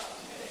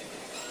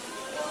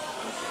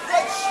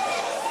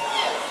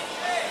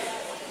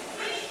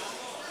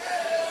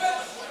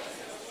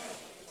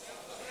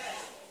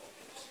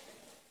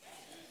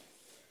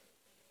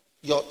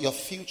 Your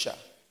future.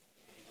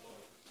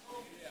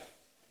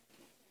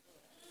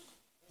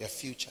 Your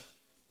future.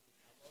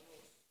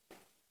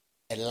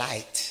 A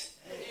light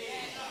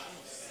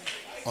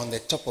on the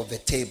top of the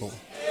table.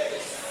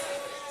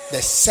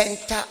 The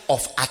center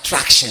of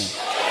attraction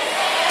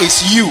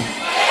is you.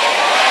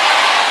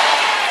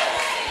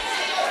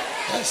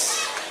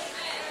 Yes.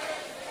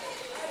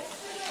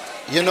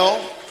 You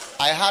know,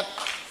 I had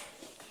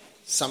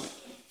some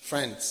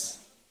friends.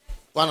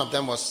 One of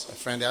them was a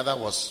friend, the other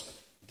was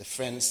the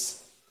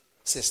friend's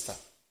sister.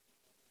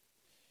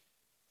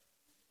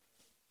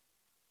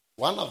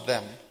 One of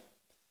them,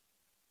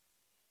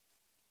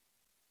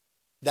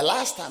 the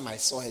last time I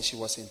saw her, she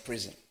was in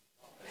prison.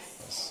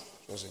 Yes,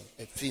 she was in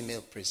a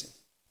female prison.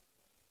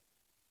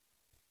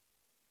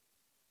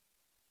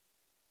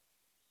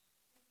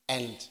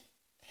 And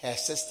her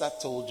sister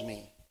told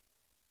me,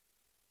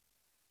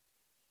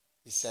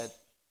 he said,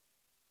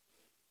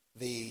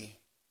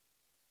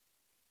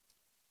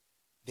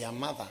 their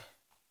mother,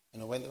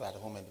 when they were at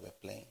home and they were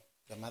playing,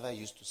 the mother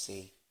used to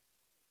say,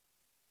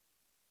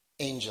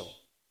 Angel,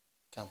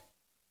 come.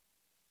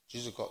 She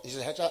used to call,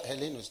 her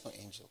name is not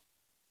Angel.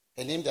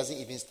 Her name doesn't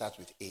even start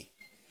with A.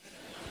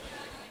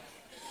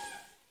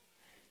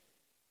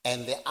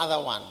 And the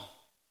other one,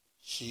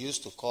 she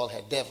used to call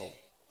her devil.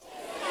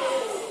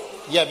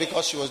 Yeah,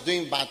 because she was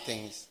doing bad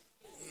things.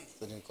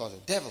 So they called her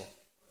devil,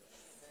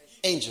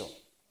 angel,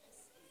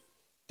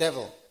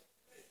 devil,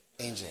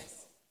 angel.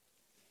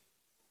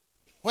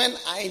 When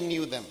I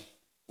knew them,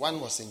 one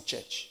was in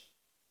church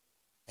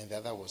and the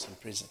other was in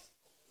prison.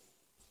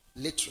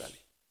 Literally.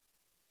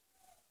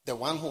 The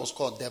one who was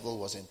called devil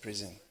was in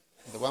prison.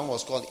 The one who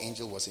was called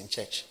angel was in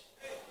church.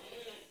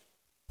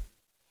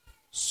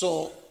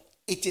 So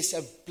it is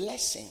a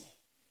blessing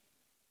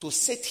to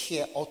sit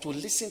here or to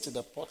listen to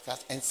the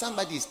podcast and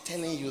somebody is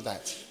telling you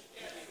that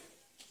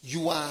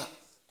you are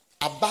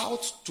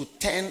about to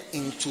turn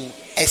into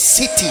a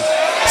city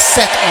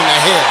set on a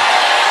hill.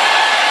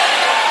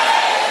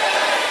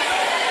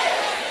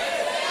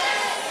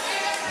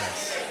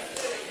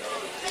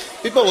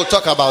 Yes. People will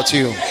talk about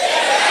you.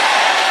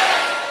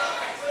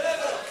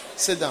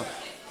 Sit down.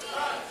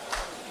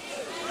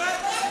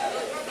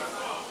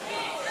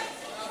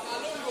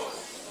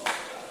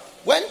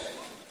 When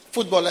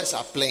footballers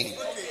are playing,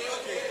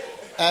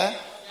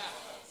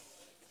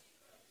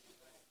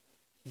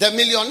 the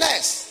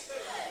millionaires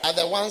are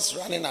the ones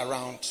running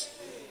around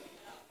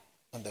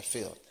on the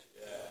field.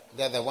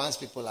 They're the ones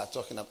people are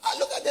talking about.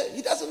 Look at that.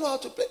 He doesn't know how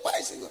to play. Why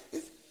is he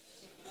going?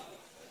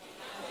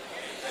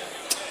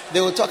 They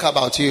will talk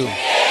about you.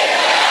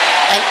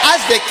 And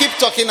as they keep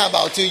talking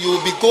about you, you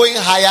will be going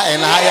higher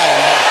and higher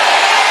and higher.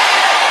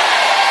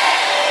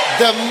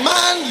 The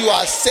man you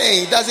are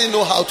saying doesn't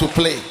know how to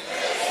play.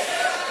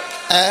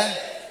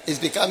 Is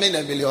becoming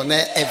a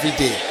millionaire every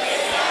day.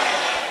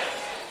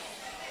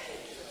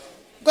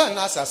 Go and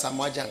ask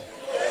Asamoah Gyan.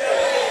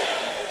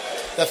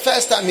 The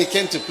first time he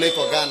came to play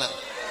for Ghana,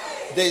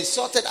 they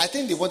sorted, I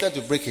think they wanted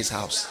to break his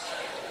house.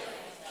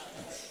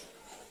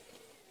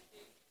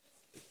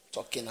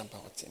 Talking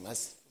about him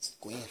as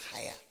going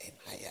higher and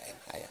higher and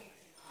higher.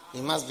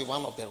 He must be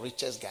one of the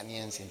richest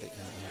Ghanaians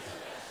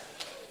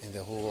in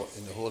the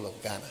whole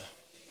of Ghana.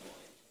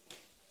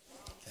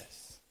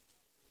 Yes.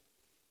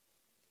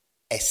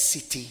 A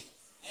city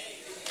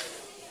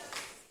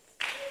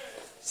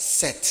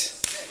set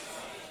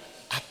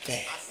up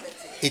there.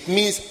 It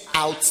means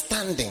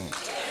outstanding.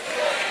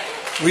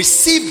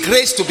 Receive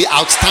grace to be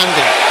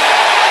outstanding.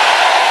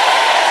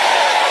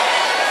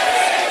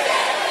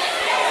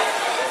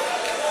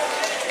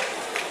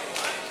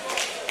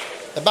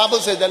 The Bible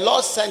says the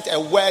Lord sent a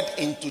word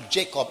into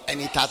Jacob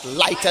and it had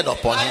lighted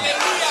upon him.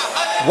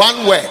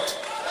 One word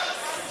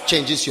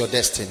changes your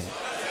destiny.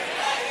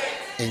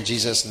 In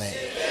Jesus' name.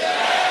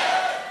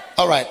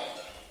 All right.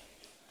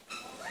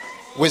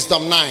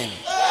 Wisdom 9.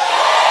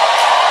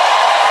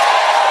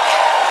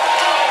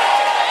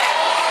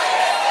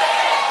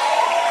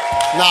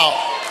 Now,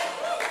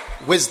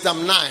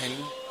 wisdom 9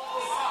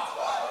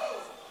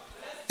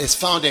 is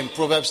found in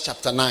Proverbs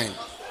chapter 9.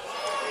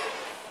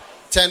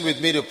 Turn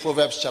with me to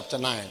Proverbs chapter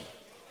 9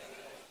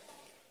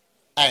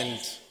 and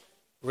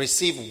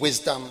receive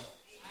wisdom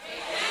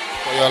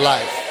for your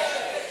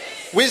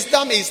life.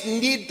 Wisdom is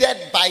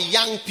needed by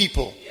young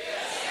people.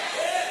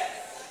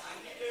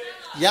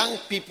 Young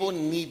people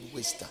need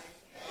wisdom.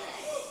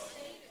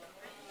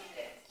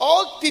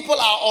 Old people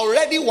are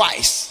already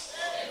wise.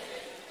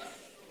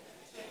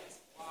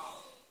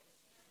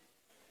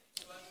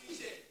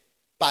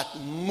 But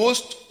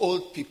most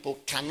old people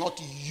cannot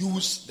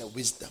use the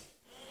wisdom.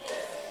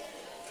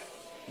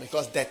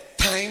 Because the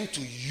time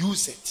to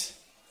use it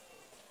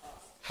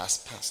has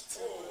passed.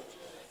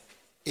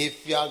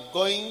 If you are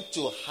going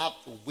to have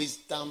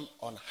wisdom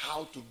on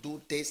how to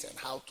do this and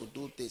how to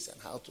do this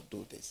and how to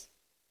do this,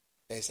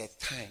 there's a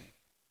time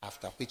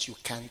after which you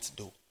can't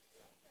do.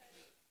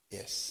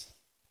 Yes.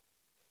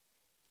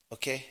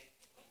 Okay?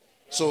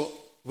 So,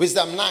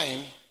 wisdom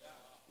 9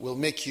 will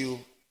make you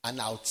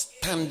an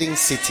outstanding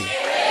city.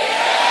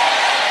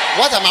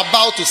 What I'm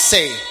about to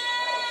say,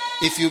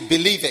 if you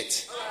believe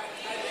it,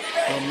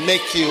 will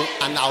make you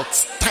an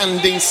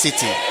outstanding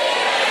city.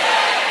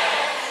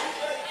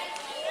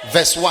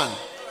 Verse 1.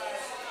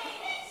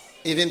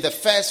 Even the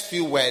first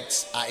few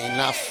words are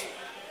enough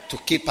to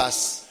keep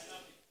us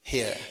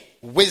here.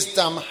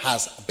 Wisdom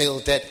has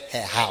builded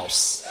her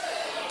house.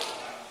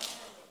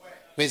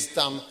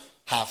 Wisdom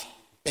have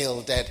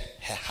builded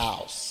her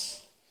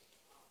house.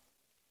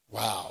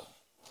 Wow.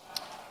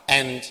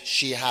 And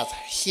she has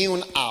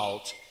hewn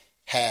out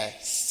her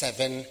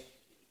 7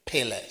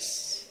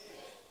 pillars.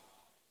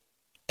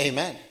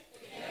 Amen.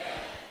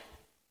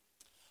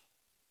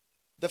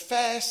 The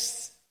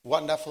first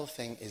wonderful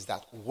thing is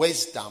that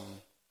wisdom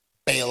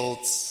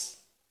builds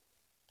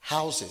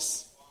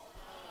houses.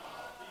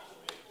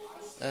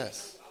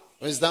 Yes.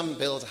 Wisdom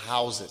builds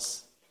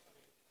houses.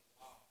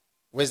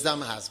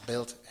 Wisdom has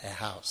built a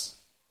house.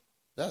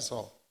 That's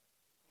all.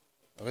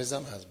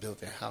 Wisdom has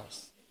built a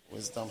house.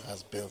 Wisdom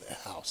has built a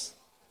house.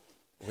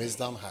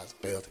 Wisdom has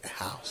built a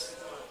house.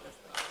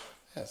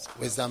 Yes,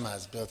 wisdom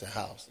has built a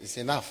house. It's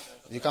enough.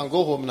 You can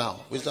go home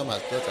now. Wisdom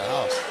has built a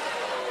house.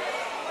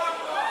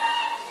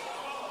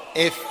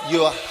 If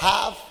you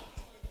have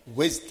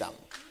wisdom,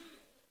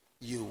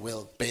 you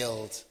will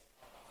build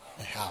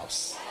a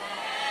house.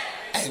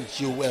 And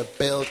you will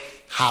build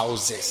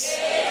houses.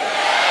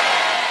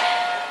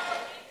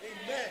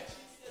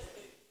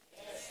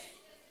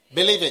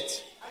 Believe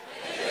it.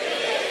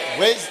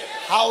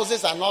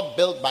 Houses are not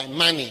built by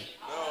money.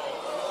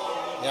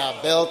 They are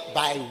built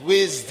by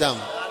wisdom.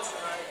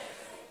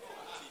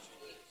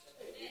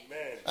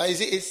 You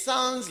see, it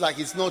sounds like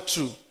it's not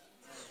true.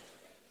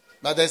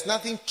 But there's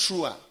nothing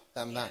truer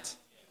than that.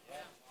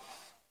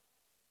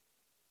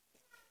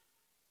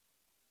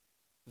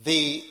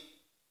 The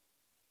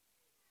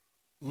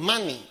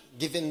money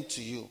given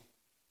to you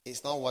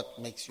is not what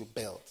makes you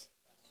build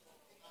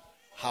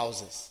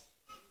houses.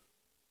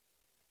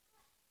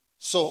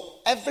 So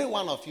every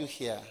one of you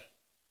here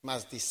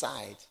must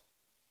decide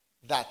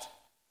that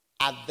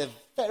at the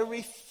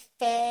very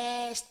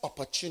first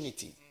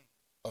opportunity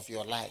of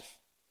your life,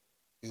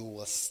 you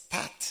will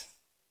start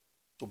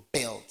to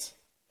build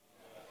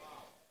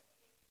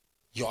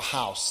your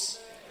house.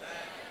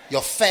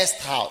 Your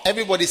first house.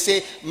 Everybody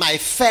say, my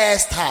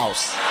first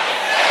house.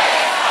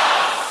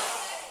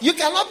 You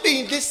cannot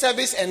be in this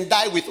service and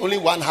die with only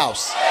one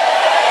house.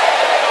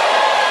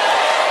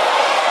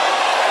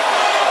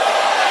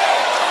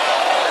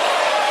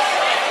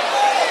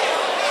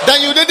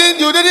 Then you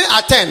didn't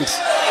attend.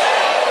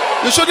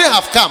 You shouldn't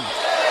have come.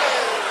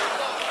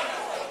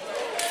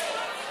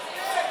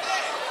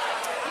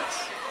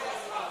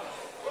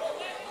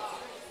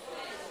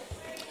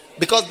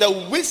 Because the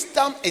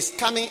wisdom is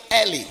coming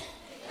early.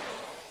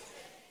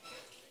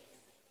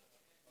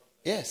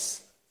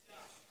 Yes.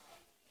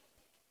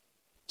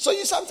 So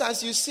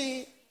sometimes you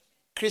see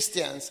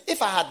Christians,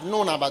 if I had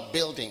known about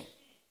building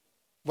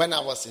when I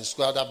was in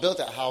school, I would have built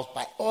a house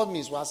by all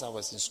means whilst I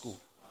was in school.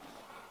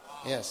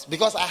 Yes,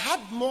 because I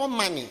had more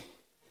money,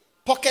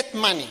 pocket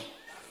money.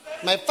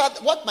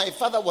 What my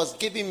father was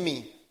giving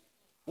me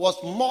was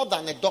more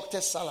than a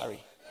doctor's salary.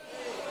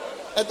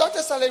 A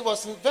doctor's salary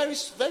was very,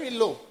 very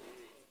low.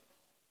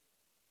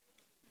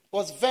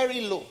 Was very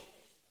low.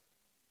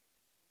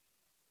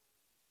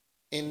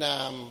 In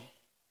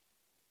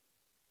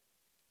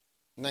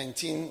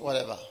 19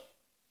 whatever.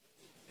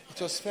 It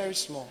was very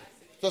small.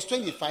 It was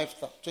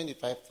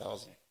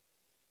 25,000.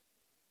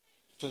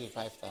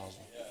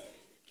 25,000.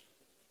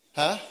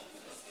 Huh?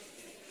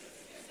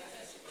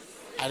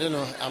 I don't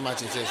know how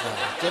much it is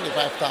now.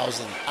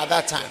 25,000 at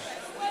that time.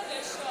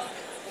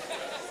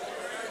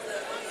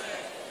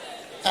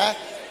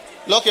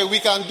 Okay,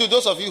 we can do,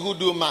 those of you who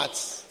do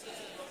maths,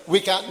 we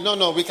can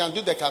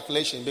do the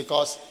calculation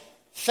because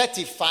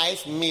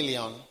 35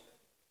 million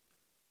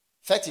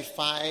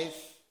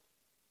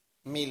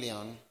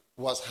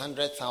was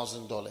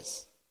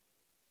 $100,000.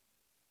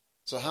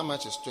 So how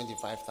much is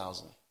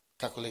 25,000?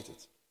 Calculate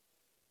it.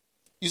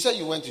 You said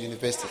you went to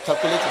university.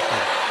 Calculate it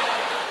now.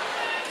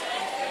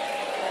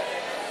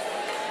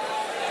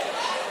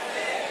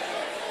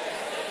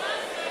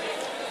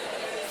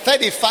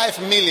 $35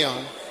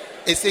 million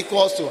is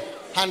equals to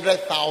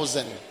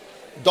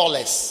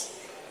 $100,000.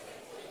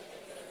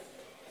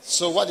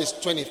 So what is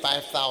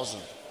 25,000?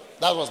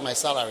 That was my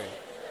salary.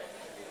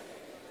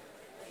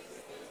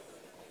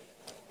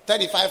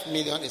 35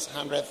 million is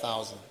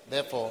 100,000.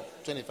 Therefore,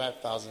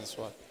 25,000 is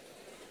what?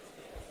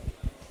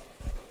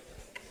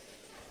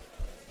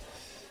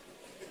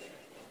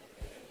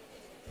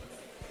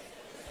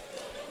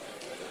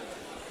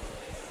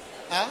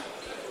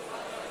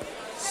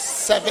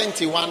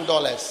 $71.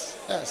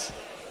 Yes.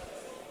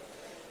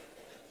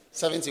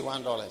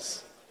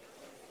 $71.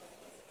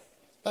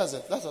 That's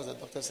it. That was the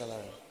doctor's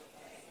salary.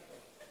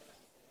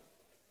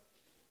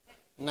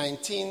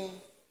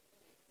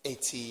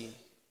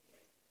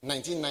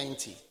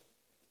 1990,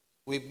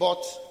 we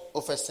bought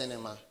Ofer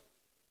Cinema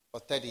for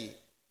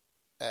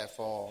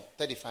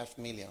 35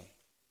 million.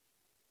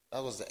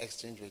 That was the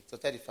exchange rate. So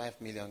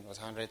 35 million was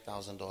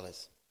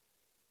 $100,000.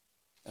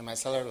 And my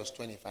salary was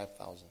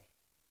 25,000.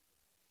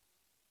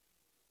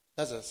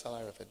 That's the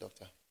salary of a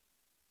doctor.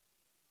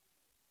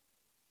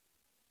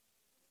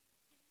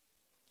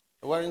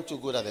 We weren't too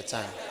good at the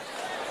time.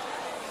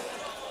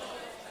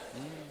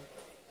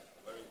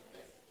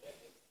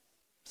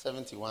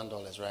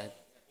 $71, right?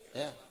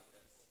 Yeah.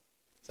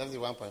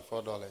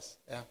 $71.4.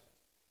 Yeah.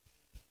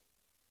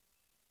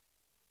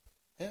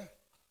 Yeah.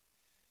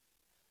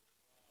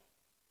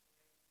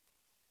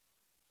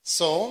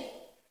 So,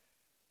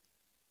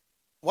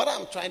 what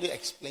I'm trying to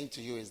explain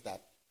to you is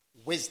that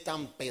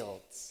wisdom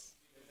builds.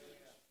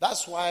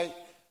 That's why.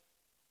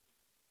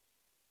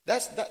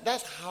 That's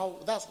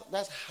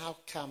how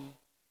come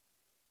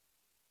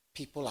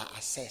people are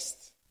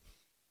assessed.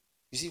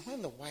 You see,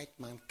 when the white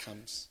man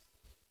comes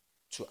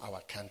to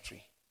our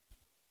country,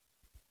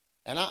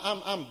 and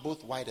I'm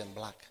both white and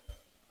black.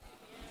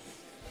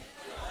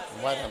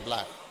 I'm white and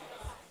black.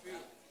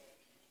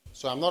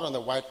 So I'm not on the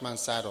white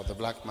man's side or the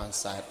black man's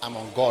side. I'm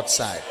on God's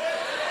side.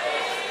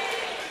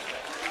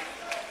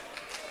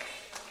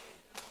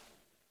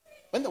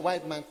 When the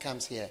white man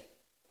comes here,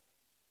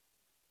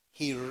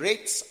 he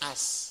rates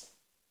us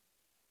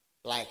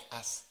like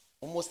as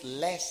almost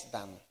less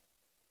than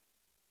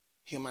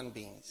human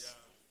beings.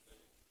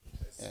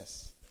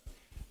 Yes.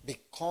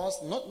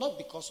 Because, not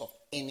because of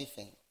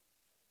anything,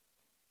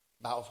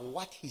 but of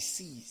what he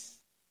sees,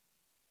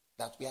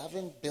 that we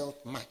haven't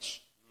built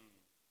much.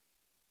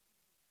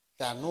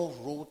 There are no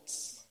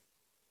roads.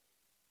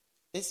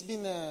 It's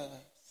been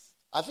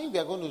I think we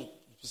are going to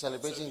be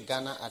celebrating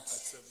Ghana at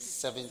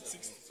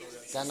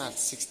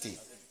 60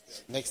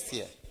 next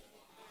year.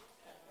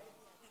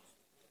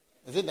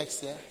 Is it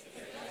next year?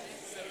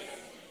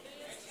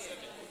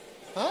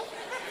 Huh?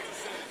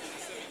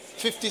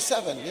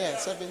 57, yeah,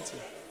 70.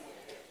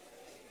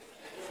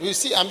 You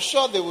see, I'm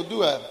sure they will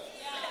do a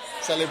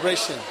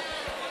celebration.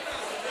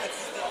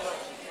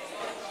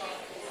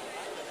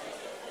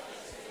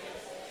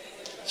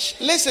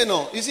 Listen,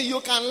 you see, you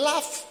can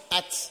laugh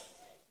at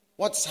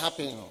what's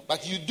happening,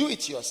 but you do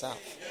it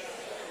yourself.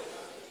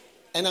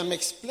 And I'm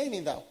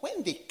explaining that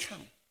when they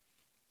come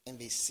and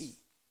they see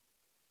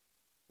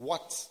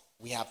what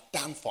we have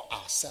done for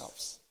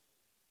ourselves,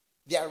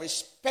 their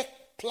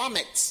respect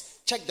plummets.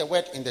 Check the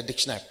word in the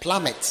dictionary,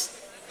 plummets.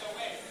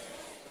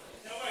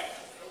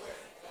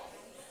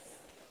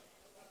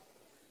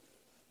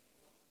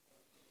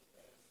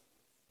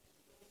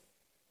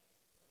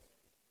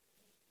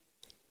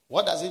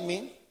 What does it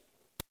mean?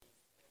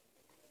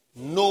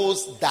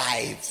 Nose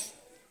dive.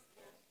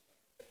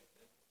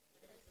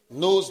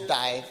 Nose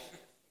dive.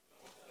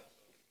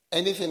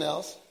 Anything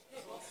else?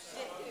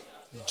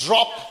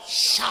 Drop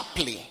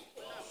sharply.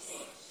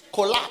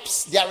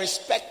 Collapse. Their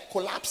respect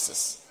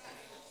collapses.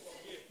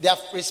 Their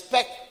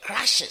respect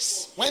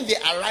crashes. When they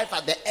arrive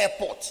at the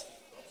airport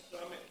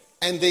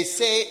and they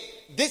say,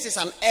 this is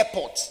an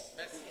airport,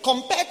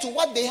 compared to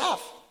what they have.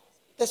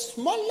 The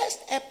smallest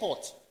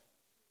airport.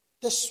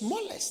 The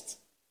smallest.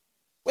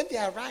 When they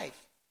arrive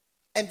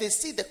and they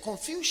see the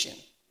confusion.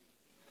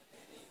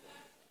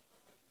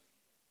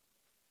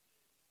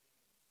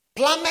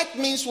 Plummet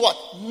means what?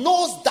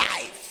 Nose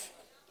dive.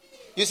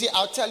 You see,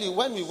 I'll tell you,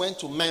 when we went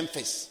to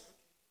Memphis,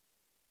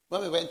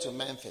 we went to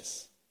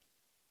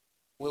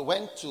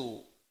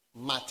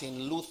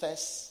Martin Luther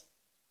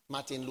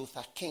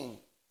King,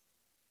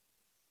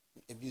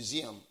 a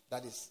museum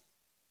that is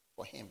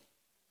for him,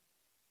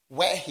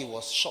 where he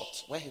was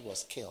shot, where he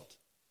was killed.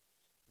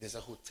 There's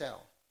a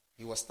hotel.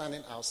 He was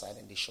standing outside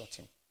and they shot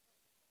him.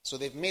 So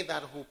they've made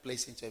that whole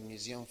place into a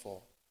museum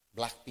for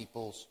black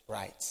people's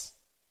rights.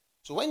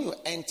 So when you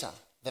enter,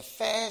 the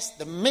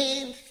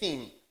main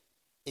thing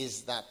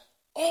is that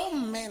all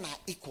men are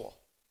equal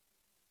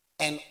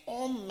and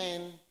all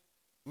men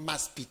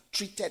must be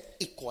treated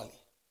equally,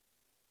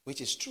 which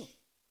is true.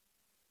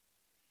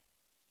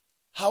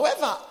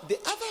 However, the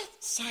other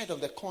side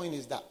of the coin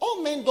is that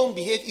all men don't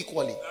behave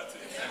equally.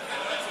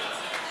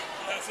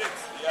 That's it.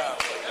 Yeah.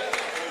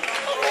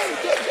 All men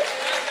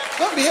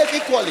don't behave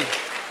equally.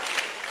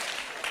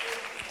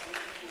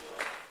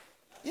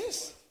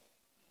 Yes.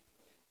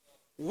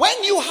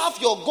 When you have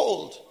your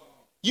gold,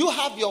 you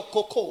have your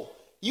cocoa,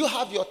 you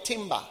have your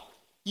timber,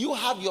 you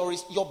have your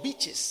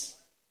beaches,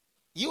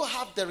 you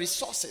have the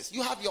resources,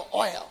 you have your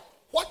oil.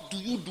 What do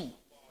you do?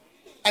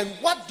 And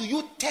what do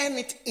you turn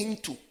it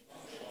into?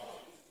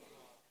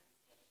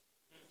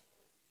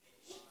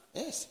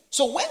 Yes.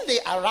 So when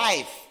they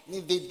arrive,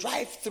 they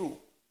drive through,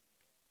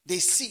 they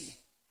see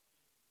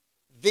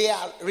their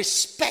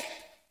respect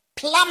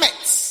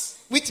plummets,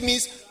 which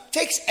means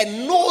takes a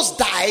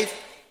nosedive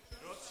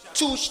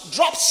to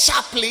drop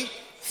sharply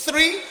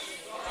 3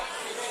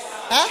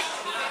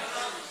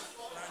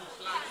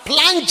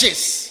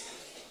 plunges,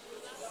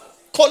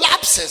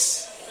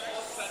 collapses,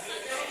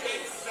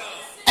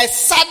 a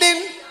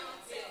sudden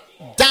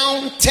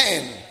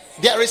downturn.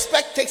 Their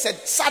respect takes a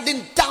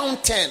sudden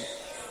downturn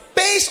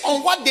based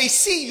on what they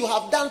see you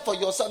have done for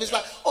yourself. It's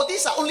like, oh,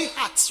 these are only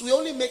huts. We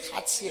only make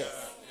huts here.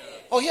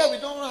 Oh, here we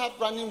don't have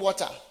running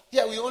water.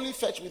 Here we only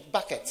fetch with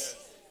buckets.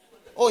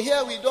 Oh,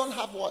 here we don't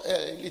have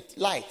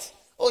light.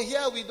 Oh,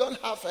 here we don't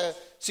have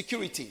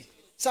security.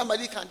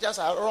 Somebody can just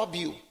rob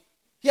you.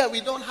 Here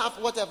we don't have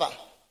whatever.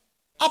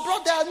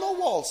 Abroad there are no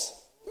walls.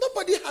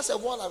 Nobody has a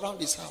wall around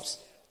his house.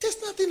 There's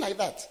nothing like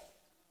that.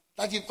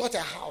 That you've got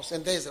a house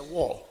and there's a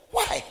wall.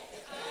 Why?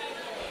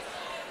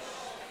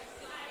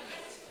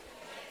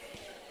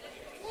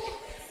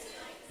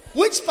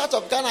 Which part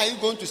of Ghana are you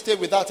going to stay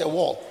without a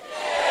wall?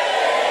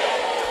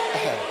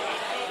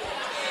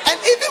 And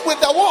even with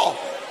the wall,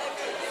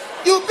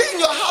 you'll be in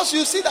your house,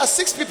 you see that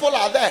 6 people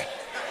are there.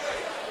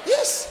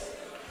 Yes.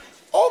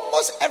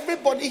 Almost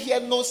everybody here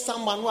knows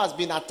someone who has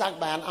been attacked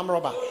by an armed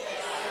robber.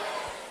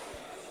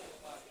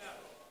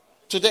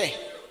 Today.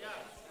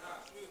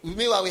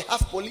 Meanwhile, we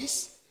have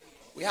police,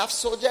 we have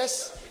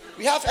soldiers,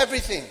 we have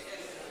everything.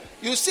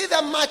 You see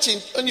them marching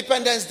on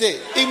Independence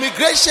Day.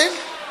 Immigration,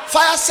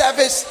 fire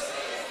service,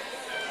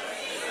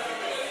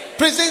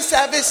 prison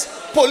service,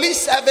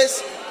 police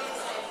service,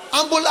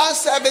 ambulance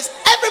service,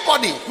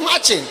 everybody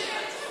marching.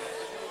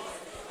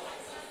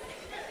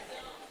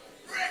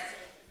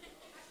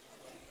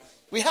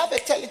 We have a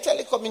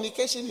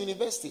telecommunication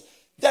university.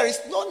 There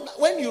is no,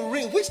 when you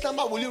ring, which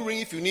number will you ring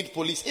if you need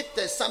police? If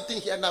there's something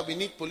here now we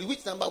need police,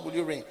 which number will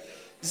you ring?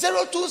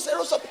 020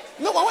 something.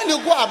 No, but when you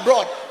go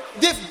abroad,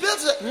 they've built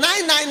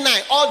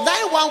 999 or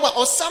 911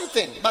 or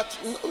something. But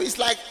it's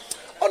like,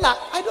 oh no,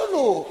 I don't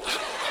know.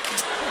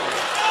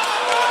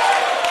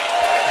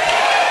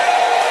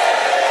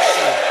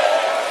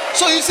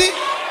 So you see,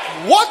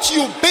 what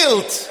you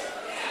built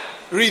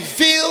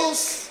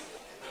reveals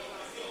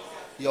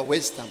your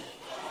wisdom.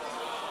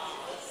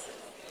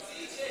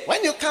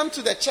 When you come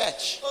to the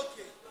church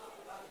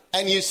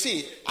and you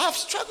see, I've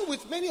struggled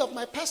with many of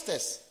my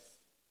pastors,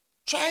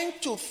 trying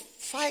to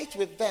fight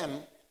with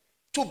them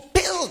to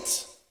build.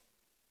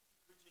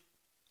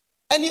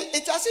 And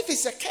it's as if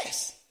it's a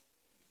curse.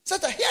 So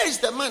that here is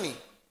the money.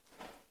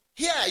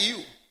 Here are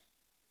you.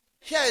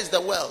 Here is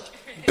the world.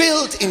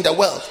 Build in the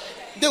world.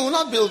 They will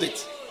not build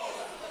it.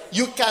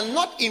 You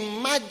cannot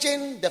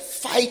imagine the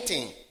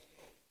fighting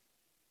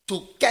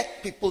to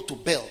get people to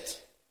build.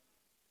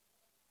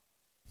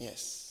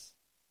 Yes.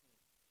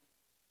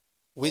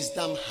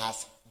 Wisdom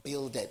has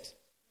builded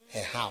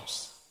her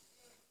house.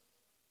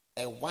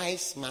 A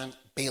wise man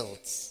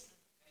builds.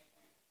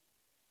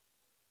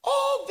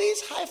 All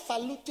these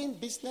highfalutin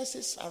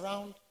businesses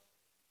around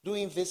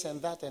doing this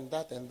and that and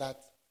that and that,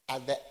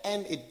 at the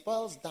end it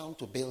boils down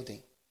to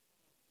building.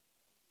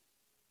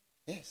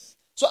 Yes.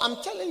 So I'm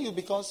telling you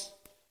because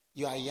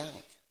you are young.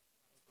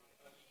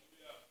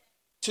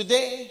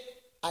 Today,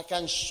 I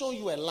can show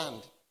you a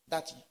land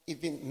that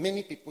even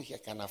many people here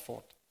can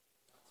afford.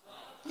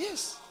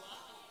 Yes.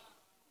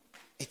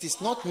 It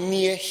is not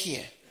near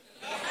here.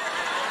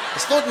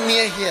 It's not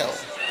near here.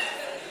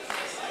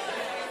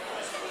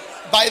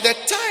 By the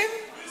time,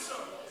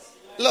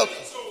 look,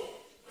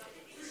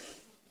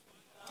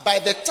 by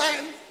the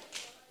time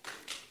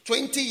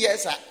 20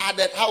 years are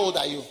added, how old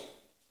are you?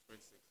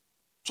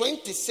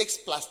 26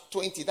 plus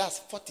 20, that's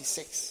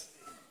 46.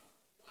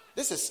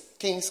 This is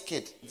King's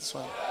kid, this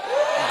one.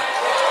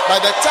 By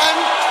the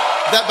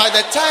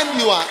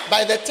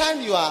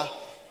time you are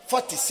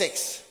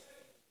 46,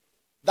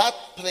 that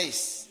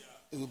place,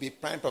 it will be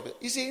prime property.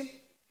 You see,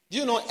 do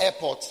you know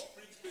airport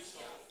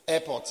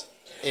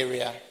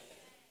area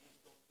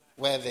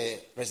where the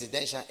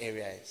residential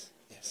area is?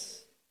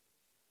 Yes.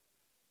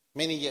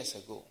 Many years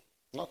ago,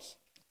 not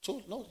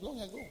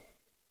long ago.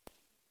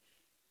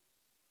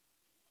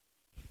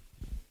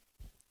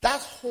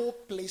 That whole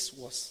place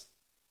was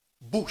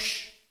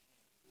bush.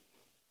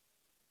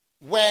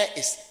 Where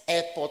is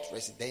airport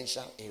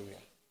residential area?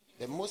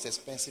 The most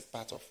expensive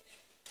part of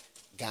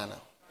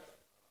Ghana.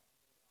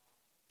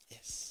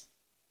 Yes.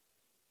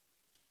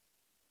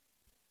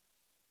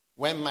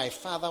 When my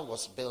father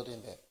was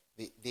building there,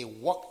 they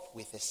walked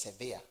with a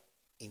surveyor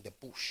in the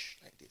bush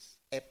like this.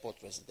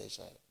 Airport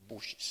residential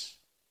bushes.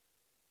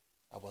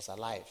 I was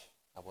alive.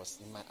 I was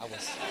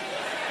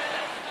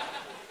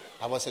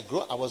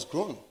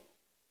grown.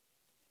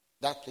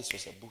 That place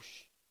was a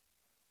bush.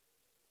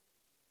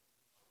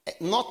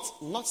 Not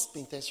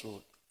Spintex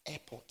Road,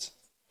 airport.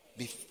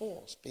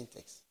 Before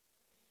Spintex.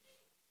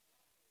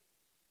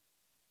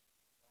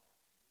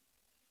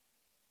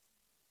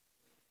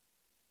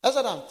 That's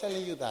what I'm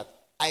telling you, that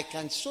I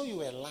can show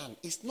you a land.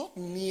 It's not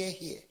near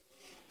here.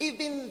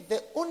 Even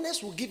the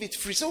owners will give it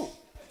free. So,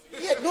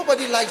 yeah,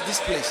 nobody likes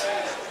this place.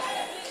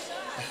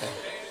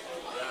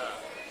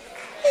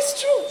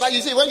 It's true. But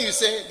you see, when you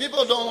say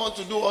people don't want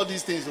to do all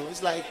these things,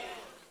 it's like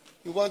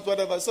you want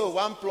whatever. So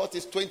one plot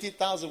is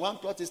 20,000, one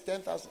plot is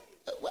 10,000.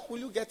 Where will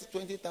you get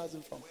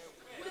 20,000 from?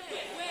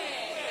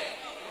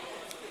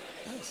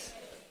 Yes.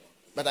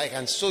 But I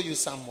can show you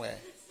somewhere.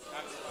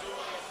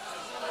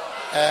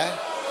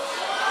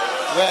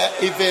 Where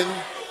even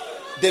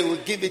they will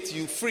give it to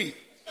you free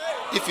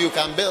if you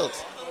can build.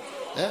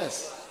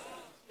 Yes.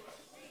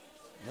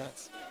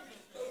 Yes.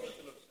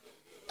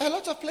 A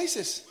lot of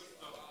places.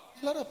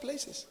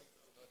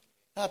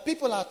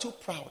 People are too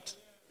proud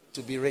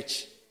to be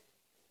rich.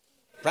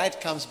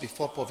 Pride comes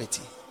before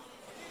poverty.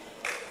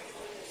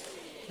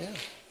 Yeah.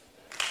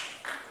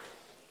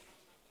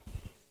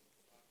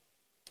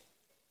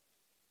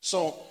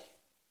 So,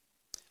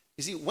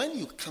 you see, when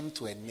you come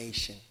to a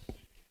nation,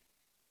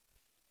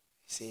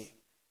 see,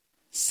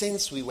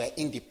 since we were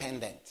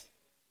independent,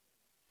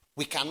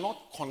 we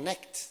cannot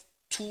connect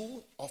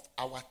two of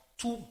our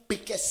two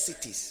biggest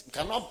cities. We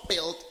cannot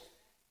build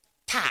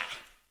tar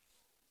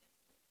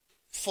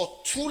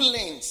for 2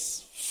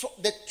 lanes, for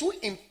the 2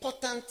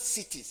 important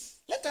cities.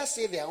 Let us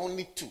say there are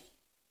only 2.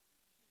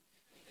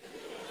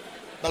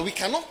 But we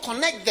cannot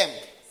connect them.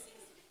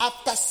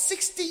 After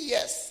 60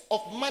 years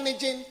of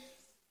managing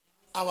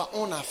our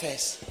own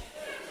affairs,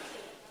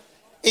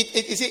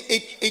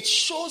 it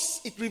shows,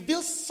 it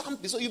reveals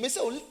something. So you may say,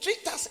 oh,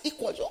 treat us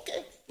equally.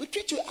 Okay, we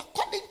treat you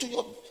according to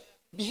your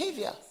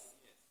behavior.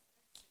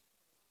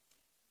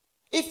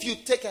 If you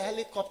take a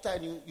helicopter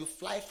and you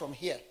fly from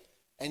here,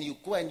 and you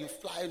go and you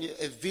fly in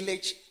a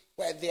village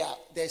where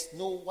there's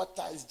no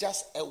water, it's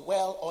just a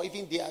well, or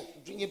even they are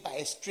drinking by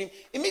a stream,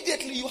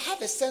 immediately you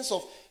have a sense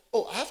of,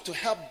 oh, I have to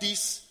help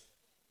these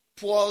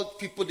poor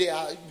people.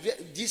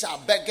 These are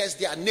beggars,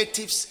 they are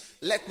natives.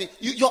 Let me.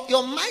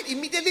 Your mind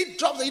immediately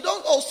drops. You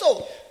don't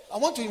also. I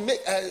want to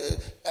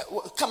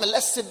come and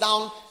let's sit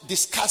down,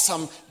 discuss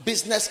some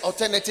business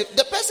alternative.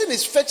 The person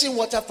is fetching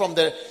water from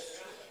the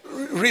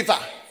river,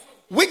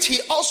 which he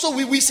also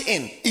weaves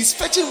in. He's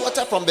fetching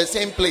water from the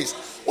same place.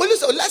 Well,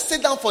 let's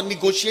sit down for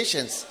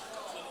negotiations.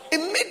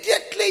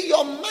 Immediately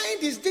your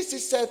mind is, this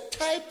is a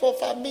type of,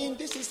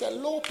 this is a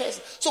low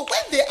person. So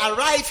when they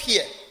arrive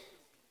here,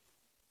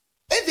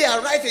 when they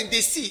arrive and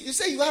they see, you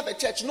say you have a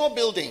church, no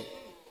building.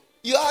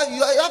 You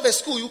have a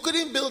school, you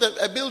couldn't build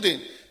a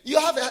building. You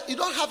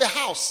don't have a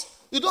house.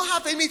 You don't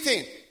have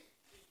anything.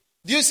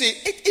 Do you see?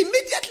 It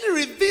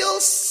immediately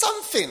reveals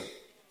something.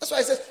 That's why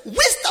it says,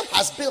 wisdom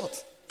has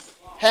built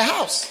her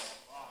house.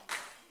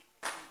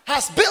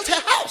 Has built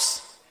her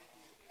house.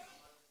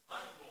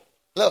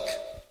 Look.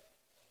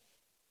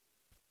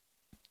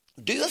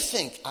 Do you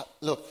think,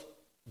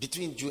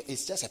 between you,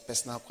 it's just a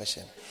personal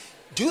question.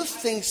 Do you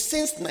think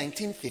since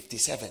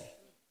 1957,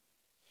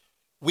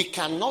 we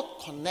cannot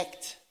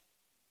connect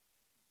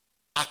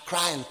Accra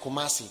and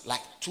Kumasi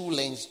like 2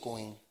 lanes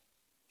going,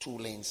 2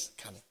 lanes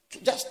coming?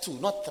 Just 2,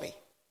 not 3.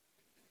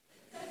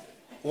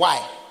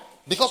 Why?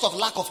 Because of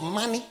lack of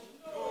money?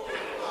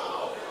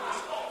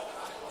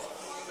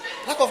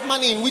 Lack of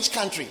money in which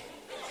country?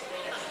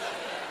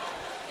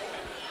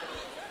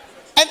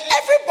 And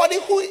everybody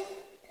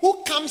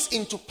who comes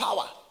into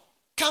power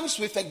comes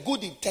with a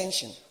good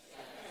intention.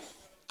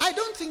 I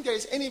don't think there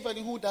is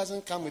anybody who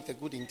doesn't come with a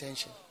good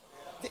intention.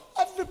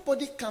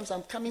 Everybody comes,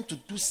 I'm coming to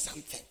do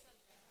something.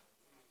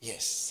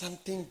 Yes,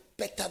 something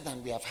better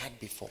than we have had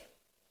before.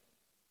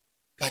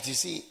 But you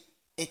see,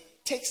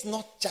 it takes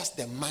not just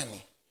the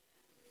money.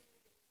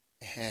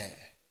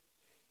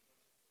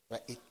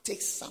 But it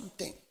takes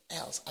something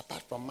else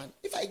apart from money.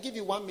 If I give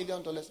you $1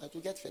 million, it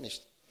will get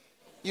finished.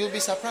 You'll be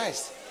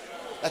surprised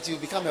that you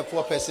become a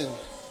poor person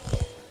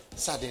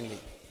suddenly.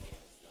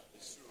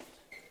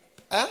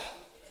 Huh?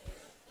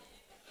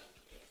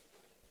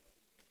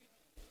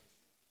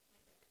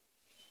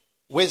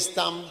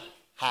 Wisdom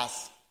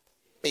has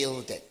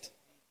builded.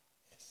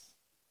 Yes.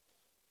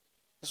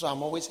 That's why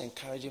I'm always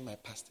encouraging my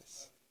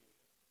pastors.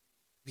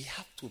 We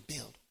have to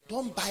build.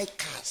 Don't buy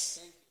cars.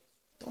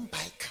 Don't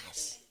buy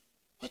cars.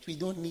 What we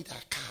don't need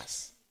are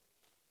cars.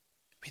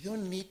 We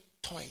don't need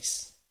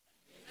toys.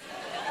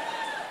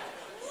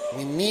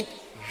 We need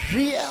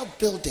real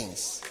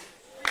buildings.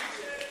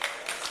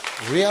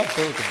 Real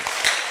buildings.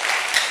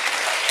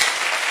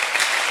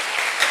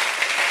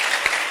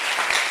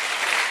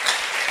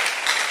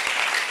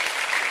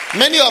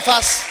 Many of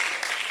us,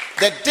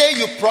 the day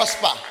you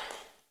prosper,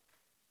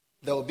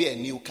 there will be a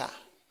new car.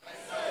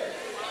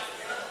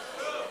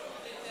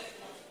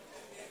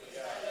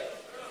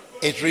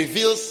 It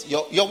reveals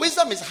your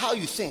wisdom is how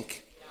you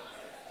think.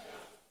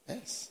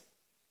 Yes.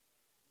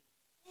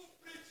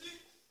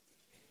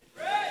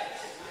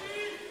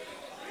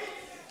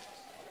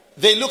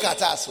 They look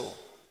at us. So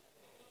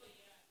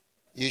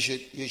you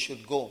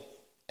should go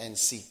and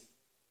see.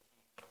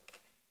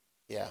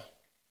 Yeah.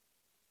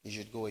 You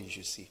should go and you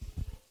should see.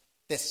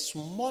 The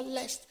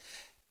smallest,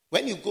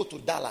 when you go to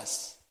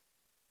Dallas,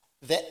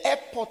 the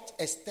airport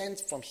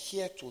extends from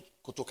here to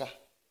Kotoka.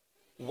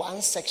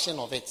 One section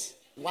of it.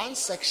 One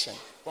section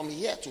from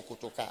here to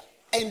Kotoka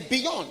and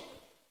beyond.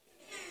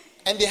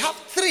 And they have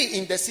 3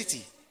 in the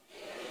city.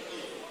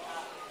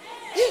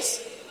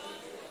 Yes.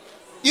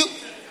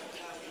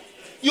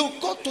 You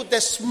go to the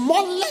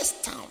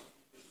smallest town,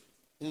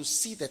 you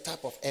see the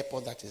type of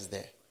airport that is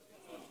there.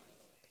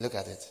 Look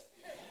at it.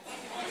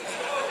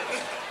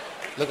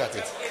 Look at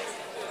it.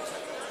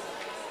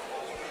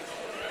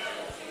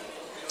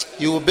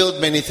 You will build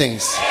many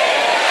things.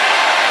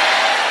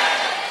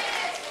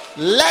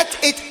 Let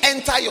it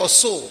enter your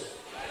soul.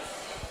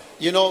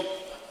 You know,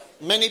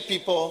 many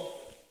people,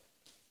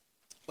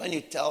 when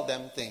you tell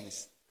them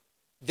things,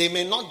 they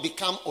may not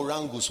become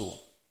oranguso,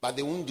 but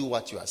they won't do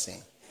what you are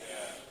saying.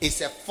 It's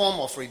a form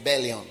of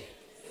rebellion.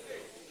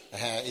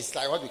 It's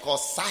like what we call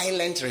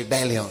silent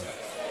rebellion.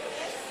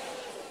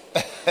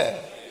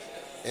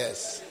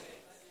 Yes.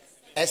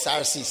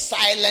 SRC,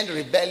 Silent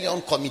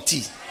Rebellion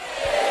Committee.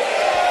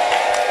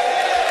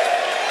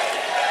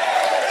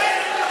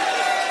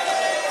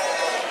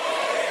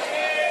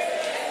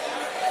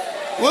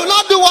 We will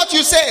not do what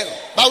you say,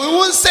 but we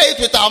won't say it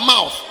with our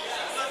mouth.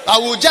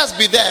 But we'll just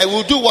be there and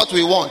we'll do what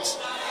we want.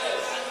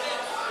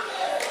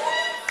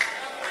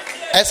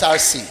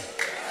 SRC.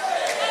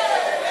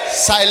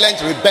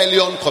 Silent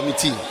Rebellion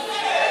Committee.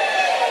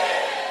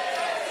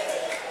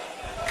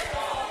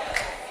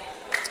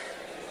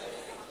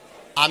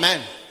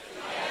 Amen.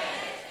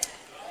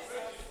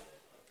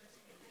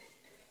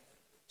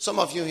 Some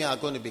of you here are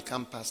going to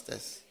become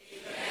pastors.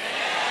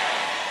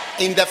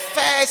 In the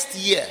first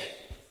year,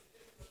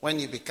 when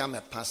you become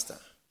a pastor,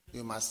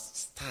 you must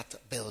start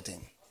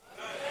building.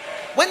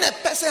 When a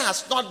person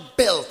has not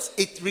built,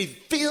 it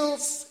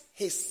reveals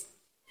his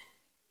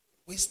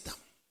wisdom.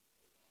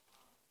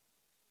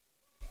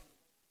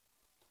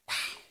 Wow.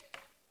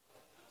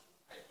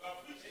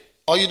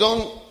 Or you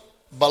don't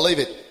believe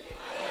it?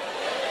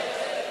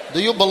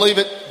 Do you believe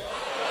it?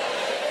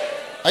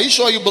 Are you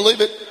sure you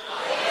believe it?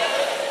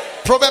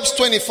 Proverbs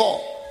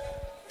 24,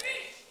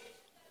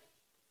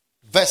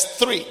 verse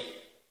 3.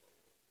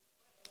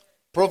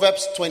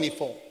 Proverbs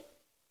 24.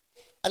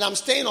 And I'm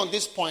staying on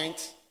this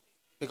point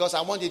because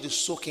I want you to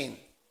soak in.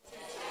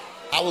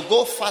 I will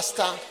go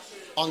faster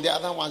on the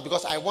other ones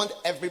because I want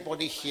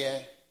everybody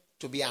here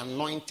to be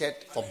anointed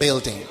for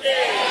building.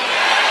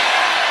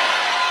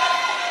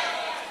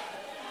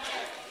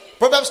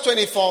 Proverbs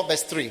 24,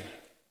 verse 3.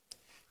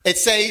 It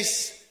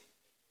says,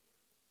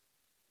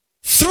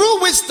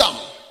 through wisdom,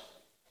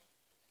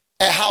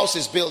 a house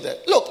is built.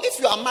 Look, if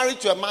you are married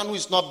to a man who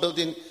is not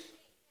building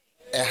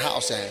a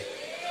house,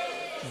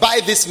 buy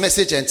this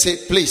message and say,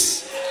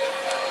 please,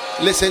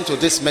 listen to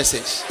this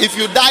message. If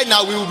you die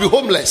now, we will be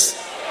homeless.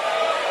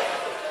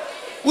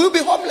 We will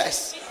be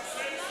homeless.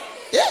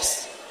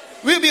 Yes.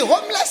 We will be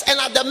homeless and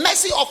at the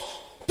mercy of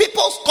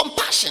people's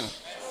compassion.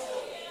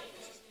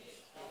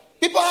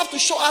 People have to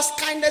show us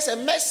kindness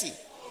and mercy.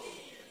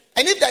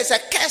 And if there is a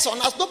curse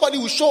on us, nobody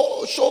will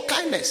show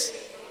kindness.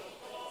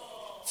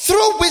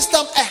 Through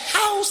wisdom, a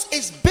house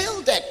is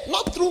builded,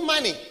 not through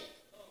money,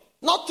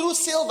 not through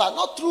silver,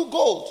 not through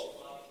gold.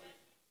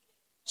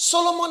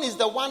 Solomon is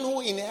the one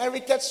who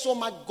inherited so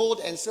much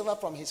gold and silver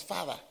from his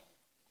father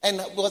and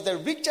was the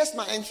richest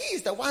man. And he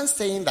is the one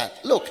saying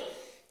that, look,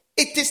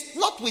 it is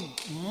not with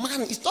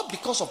money, it's not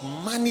because of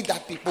money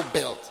that people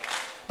build,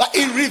 but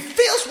it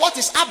reveals what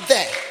is up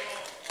there.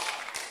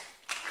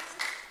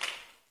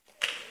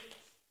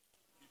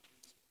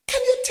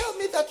 Can you tell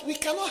me that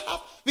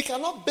we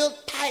cannot build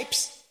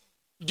pipes?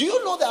 Do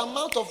you know the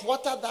amount of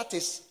water that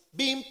is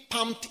being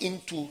pumped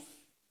into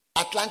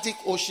Atlantic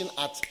Ocean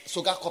at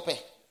Sogakope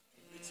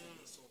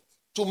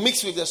to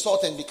mix with the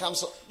salt and become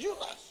salt? You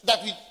know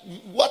that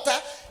water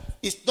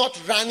is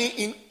not running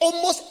in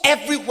almost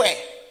everywhere.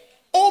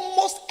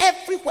 Almost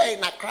everywhere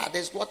in Accra,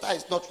 there's water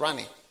is not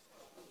running.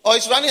 Or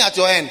it's running at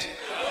your end.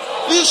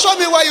 You show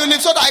me where you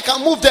live so that I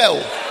can move there.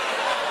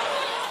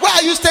 Where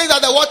are you staying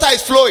that the water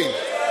is flowing?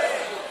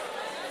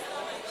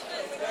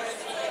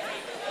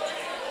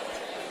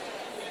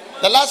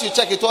 The last you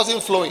checked, it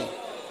wasn't flowing.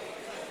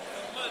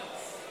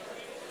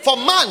 For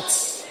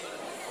months.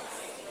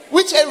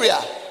 Which area?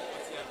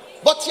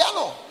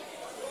 Botiano.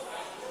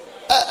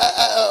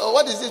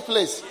 What is this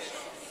place?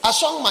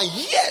 Ashongman,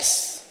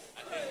 yes.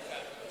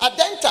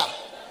 Adenta.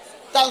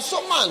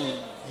 Tansoman,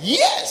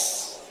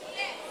 yes.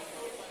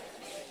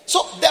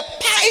 So the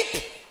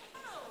pipe,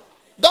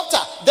 doctor,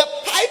 the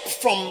pipe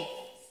from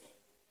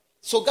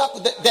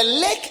Sogaku, the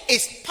lake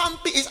is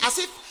pumping, it's as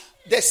if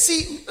the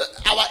sea,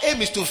 our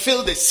aim is to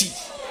fill the sea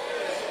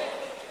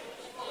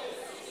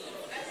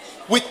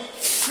with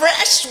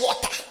fresh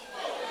water.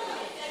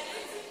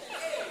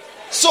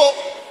 So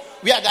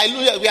we are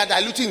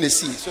diluting the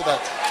sea so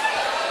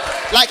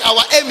that, like,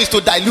 our aim is to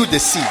dilute the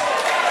sea.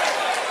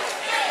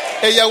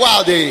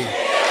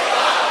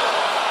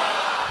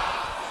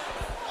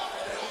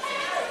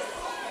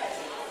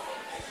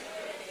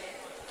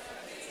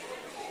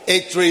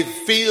 It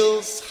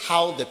reveals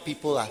how the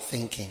people are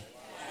thinking.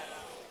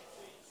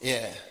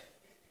 Yeah.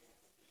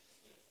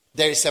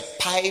 There is a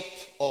pipe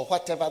or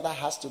whatever that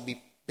has to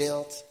be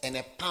built and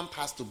a pump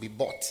has to be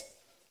bought.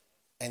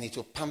 And it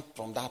will pump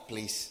from that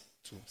place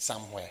to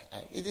somewhere.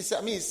 It is,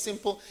 it's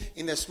simple.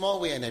 In a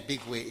small way and a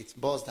big way, it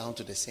boils down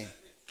to the same.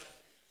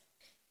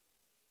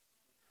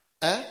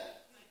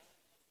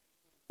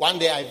 One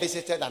day I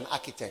visited an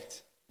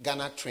architect,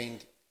 Ghana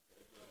trained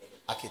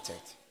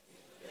architect.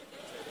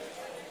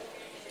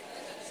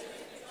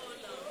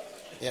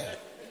 Yeah.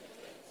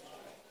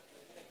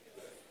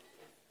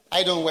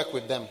 I don't work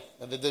with them.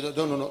 They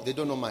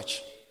don't know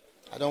much.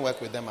 I don't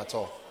work with them at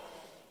all.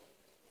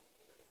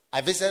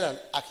 I visited an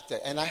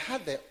architect and I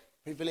had the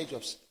privilege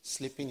of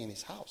sleeping in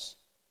his house.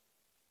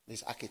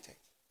 This architect.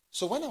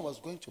 So when I was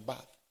going to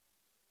bath,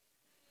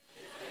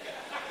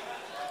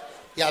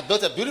 he had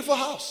built a beautiful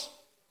house.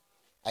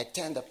 I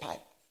turned the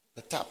pipe,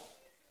 the tap.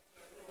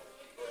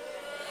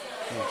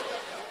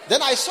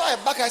 Then I saw a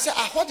bucket. I said,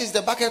 what is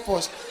the bucket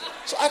for?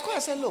 So I called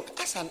and said, look,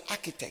 as an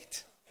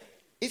architect,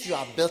 if you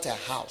have built a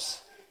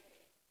house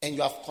and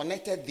you have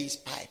connected these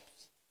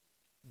pipes,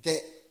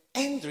 the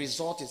end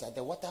result is that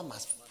the water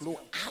must flow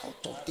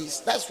out of this.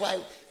 That's why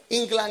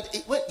England,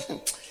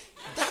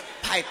 that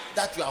pipe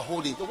that you are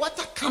holding, the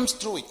water comes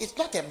through it. It's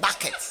not a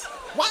bucket.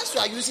 Once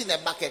you are using a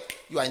bucket,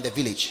 you are in the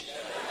village.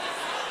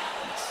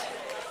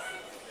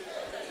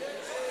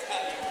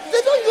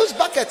 use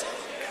bucket.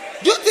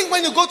 Do you think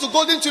when you go to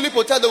Golden Tulip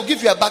Hotel, they'll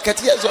give you a bucket?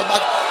 Here's your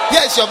bucket.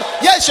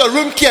 Here's your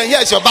room key, and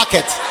here's your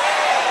bucket.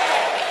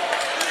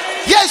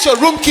 Here's your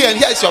room key, and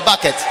here's your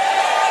bucket.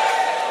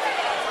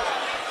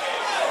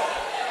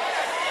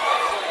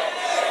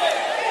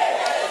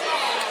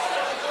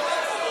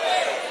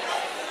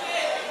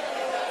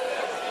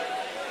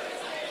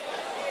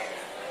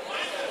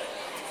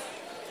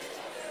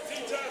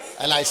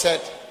 And I said,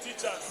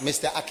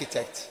 Mr.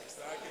 Architect,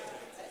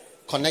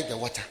 connect the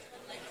water.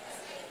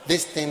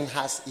 This thing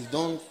has, you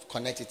don't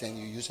connect it and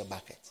you use a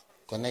bucket.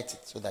 Connect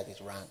it so that it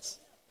runs.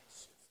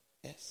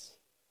 Yes.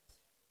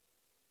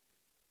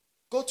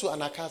 Go to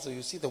Anakazo,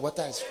 you see the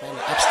water is running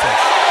upstairs.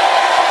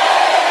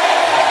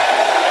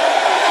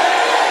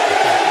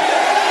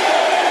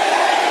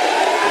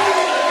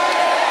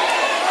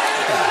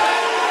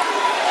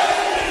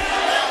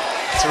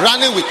 It's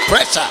running with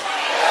pressure.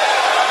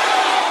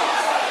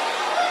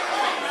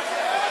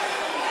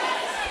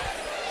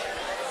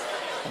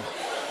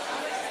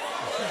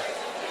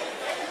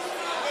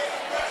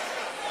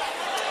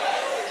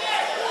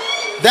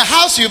 The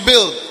house you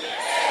build,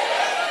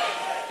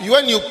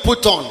 when you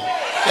put on,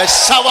 the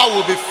shower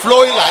will be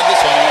flowing like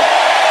this on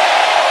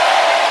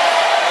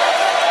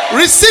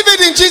you. Receive it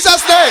in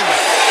Jesus' name.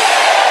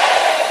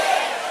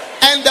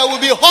 And there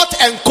will be hot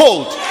and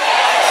cold.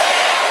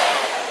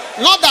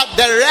 Not that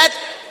the red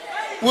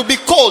will be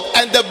cold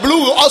and the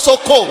blue will also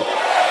cold.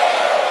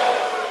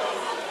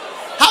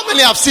 How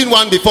many have seen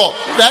one before?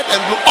 Red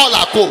and blue, all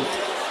are cold.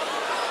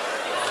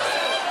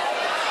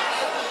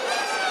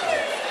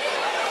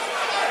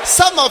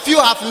 Some of you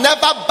have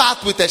never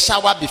bathed with a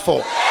shower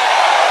before.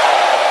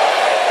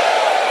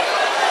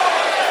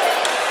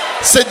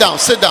 Sit down,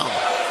 sit down.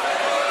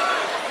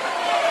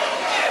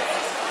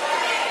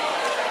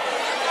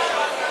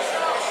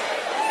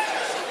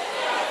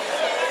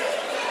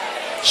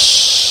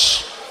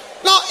 Shh.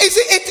 No,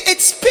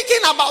 it's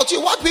speaking about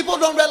you. What people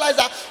don't realize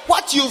that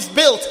what you've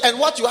built and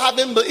what you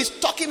haven't built is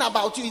talking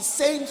about you. It's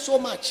saying so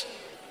much.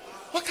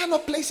 What kind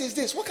of place is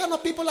this? What kind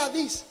of people are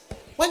these?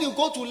 When you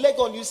go to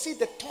Legon, you see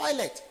the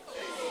toilet.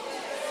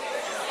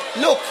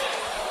 Look,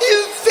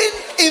 even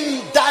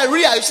in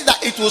diarrhea, you see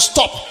that it will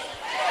stop.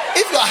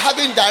 If you are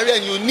having diarrhea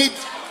and you need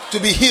to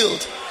be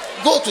healed,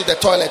 go to the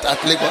toilet at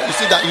Legon. You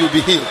see that you'll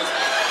be healed.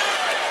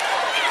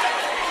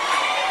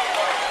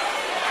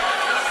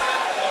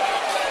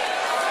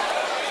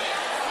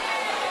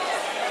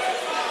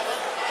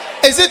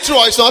 Is it true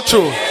or it's not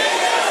true?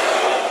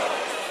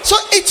 So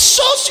it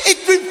shows, it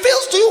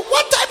reveals to you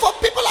what type of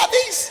people are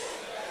these.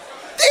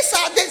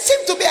 They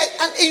seem to be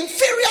an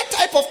inferior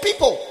type of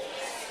people.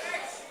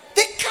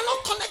 They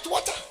cannot connect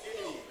water.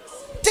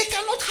 They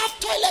cannot have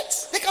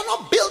toilets. They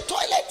cannot build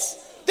toilets.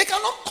 They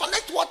cannot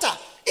connect water.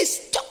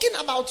 It's talking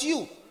about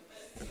you.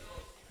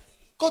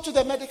 Go to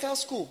the medical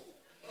school.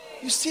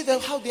 You see them,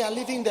 how they are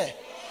living there.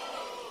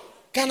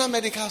 Ghana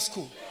Medical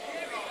School.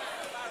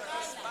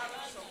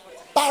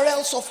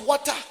 Barrels of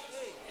water.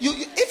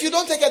 If you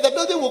don't take it, the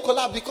building will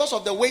collapse because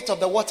of the weight of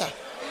the water.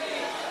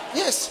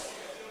 Yes.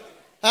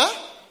 Huh?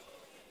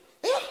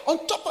 Yeah.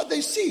 On top of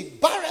the sea,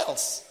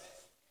 barrels.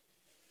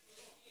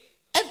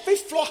 Every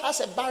floor has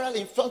a barrel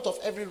in front of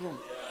every room.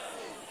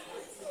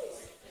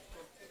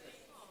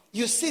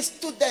 You see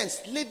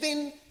students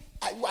living.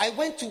 I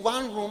went to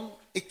one room.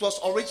 It was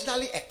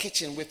originally a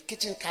kitchen with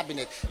kitchen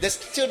cabinet. The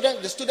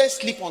students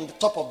sleep on the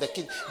top of the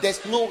kitchen.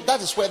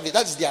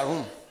 That is their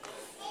room.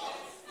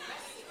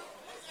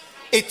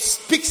 It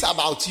speaks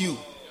about you.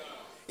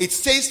 It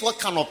says what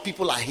kind of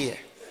people are here.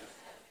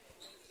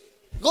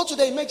 Go to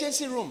the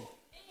emergency room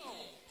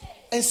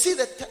and see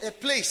the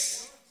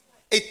place.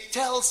 It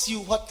tells you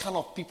what kind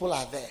of people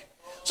are there.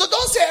 So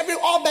don't say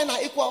all men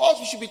are equal, all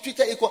should be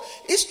treated equal.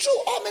 It's true,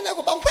 all men are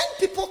equal. But when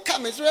people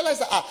come and realize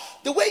that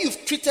the way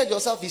you've treated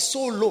yourself is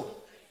so low.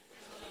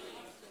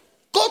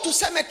 Go to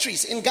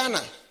cemeteries in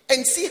Ghana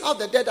and see how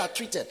the dead are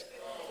treated.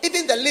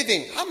 Even the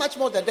living, how much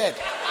more the dead?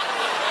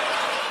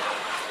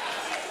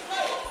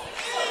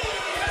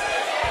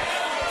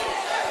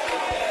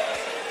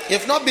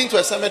 You've not been to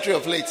a cemetery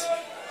of late.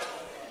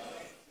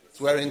 It's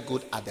wearing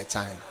good at the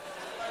time.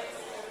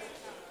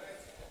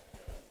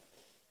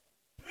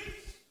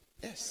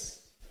 Yes.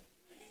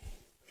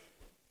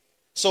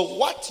 So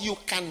what you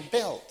can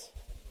build,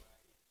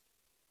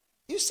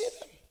 you see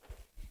them.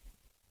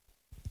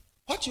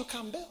 What you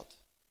can build.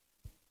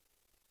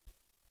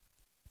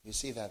 You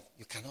see that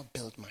you cannot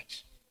build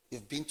much.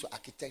 You've been to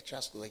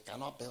architectural school, you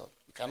cannot build.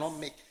 You cannot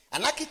make.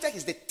 An architect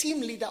is the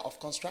team leader of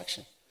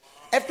construction.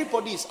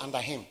 Everybody is under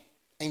him.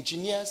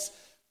 Engineers,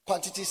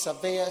 quantity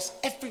surveyors,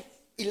 every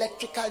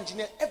electrical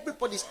engineer,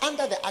 everybody is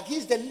under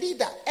he's the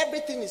leader.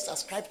 Everything is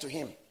ascribed to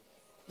him.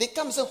 They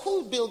come and say,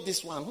 who built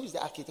this one? Who's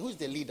the architect? Who's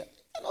the leader?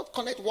 You cannot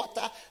connect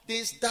water,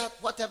 this, that,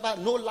 whatever,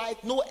 no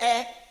light, no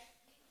air.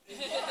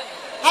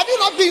 Have you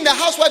not been in the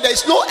house where there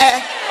is no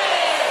air?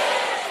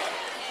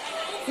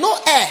 No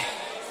air.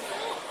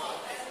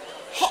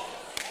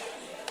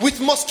 With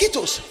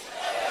mosquitoes.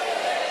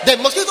 The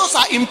mosquitoes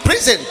are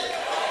imprisoned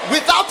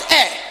without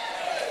air.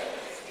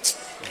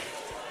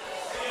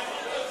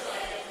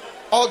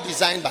 All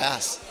designed by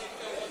us.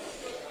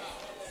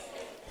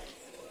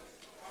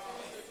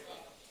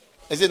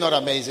 Is it not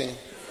amazing?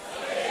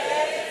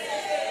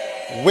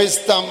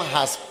 Wisdom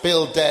has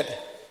builded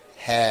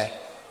her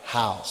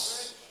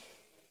house.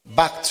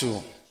 Back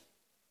to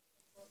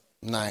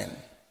 9.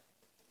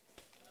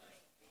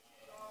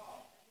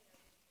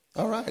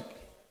 All right.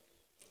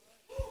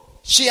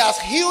 She has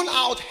hewn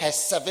out her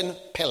 7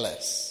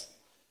 pillars.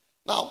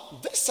 Now,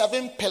 these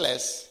 7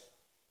 pillars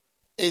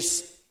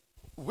is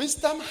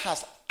wisdom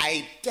has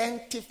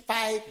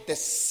identified the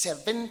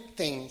 7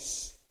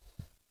 things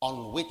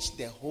on which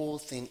the whole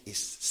thing is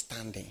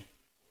standing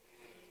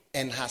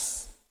and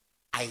has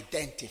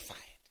identified.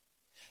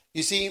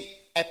 You see,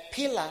 a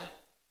pillar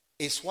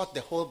is what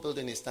the whole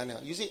building is standing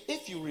on. You see,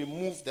 if you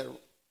remove the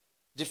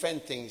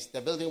different things,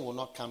 the building will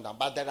not come down.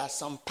 But there are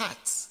some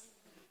parts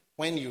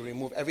when you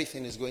remove,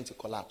 everything is going to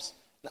collapse.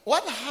 Now,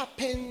 what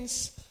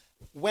happens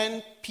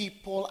when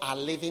people are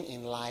living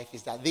in life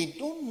is that they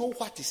don't know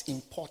what is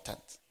important.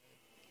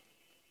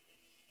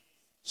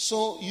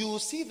 So you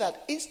see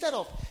that instead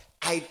of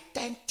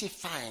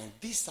identifying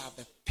these are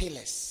the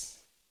pillars,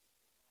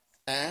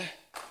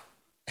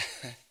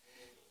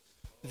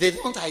 they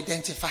don't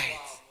identify it.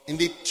 And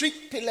they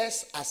treat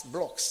pillars as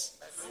blocks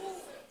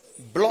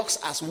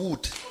as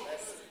wood.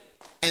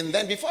 And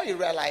then before you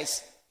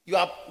realize, you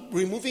are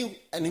removing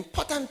an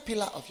important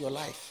pillar of your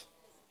life.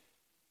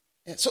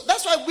 Yeah, so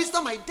that's why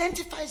wisdom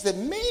identifies the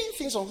main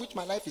things on which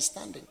my life is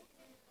standing.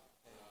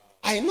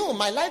 I know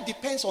my life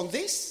depends on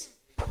this,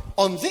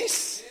 on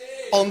this,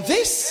 on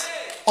this,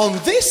 on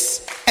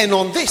this, and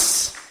on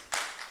this.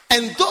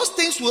 And those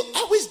things will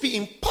always be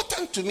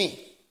important to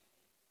me.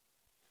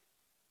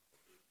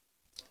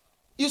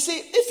 You see,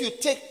 if you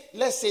take,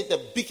 let's say, the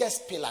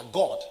biggest pillar,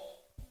 God,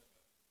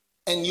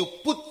 and you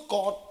put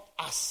God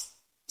as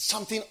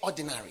something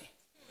ordinary,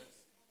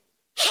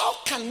 how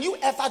can you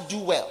ever do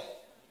well?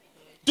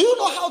 Do you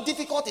know how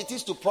difficult it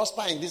is to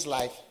prosper in this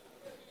life?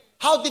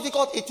 How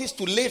difficult it is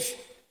to live?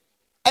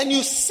 And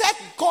you set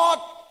God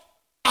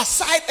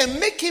aside and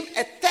make him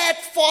a 3rd,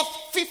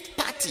 4th, 5th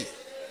party.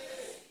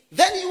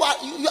 Then you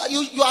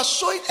are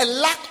showing a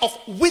lack of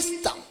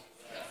wisdom.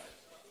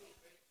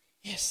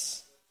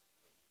 Yes.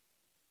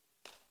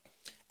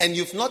 And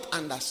you've not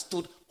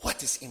understood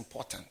what is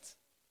important.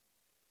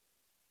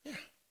 Yeah.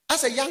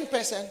 As a young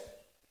person,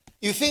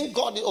 you think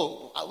God,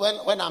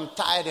 when I'm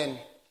tired and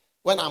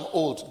when I'm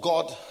old,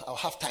 God, I'll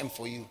have time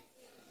for you.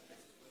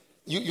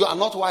 You are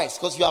not wise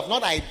because you have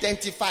not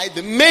identified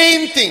the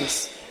main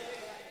things.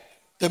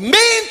 The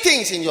main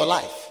things in your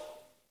life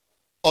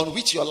on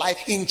which your life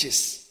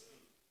hinges.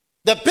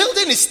 The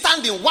building is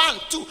standing 1,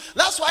 2.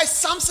 That's why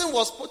Samson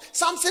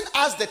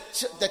asked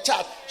the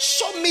child,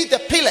 show me the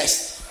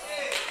pillars.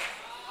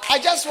 I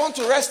just want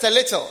to rest a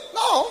little.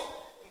 No,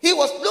 he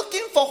was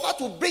looking for what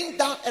would bring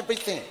down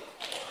everything.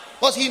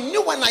 Because he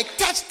knew when I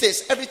touch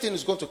this, everything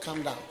is going to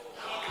come down.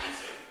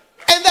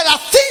 And there are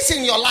things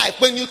in your life,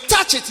 when you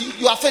touch it,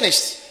 you are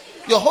finished.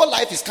 Your whole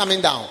life is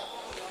coming down.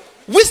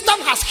 Wisdom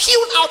has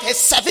hewn out her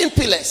 7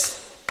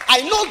 pillars.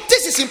 I know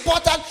this is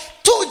important.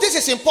 2, this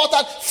is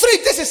important. 3,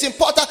 this is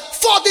important.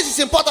 4, this is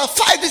important.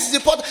 5, this is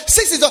important.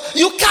 6 is important.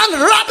 You can't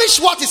rubbish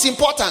what is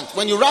important.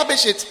 When you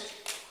rubbish it,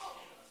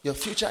 your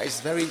future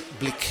is very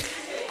bleak.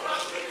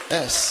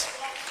 Yes.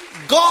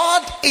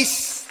 God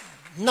is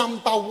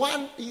number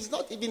 1. He's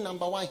not even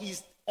number 1.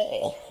 He's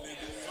all.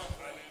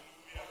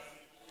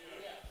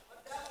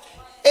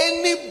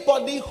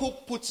 Anybody who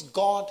puts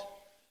God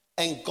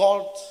and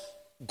God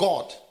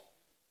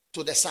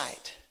to the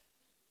side,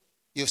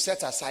 you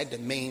set aside the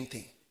main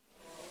thing.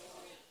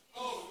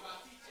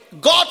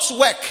 God's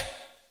work,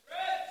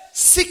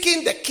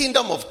 seeking the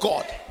kingdom of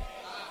God,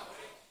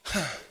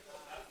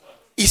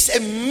 is a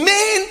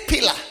main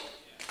pillar.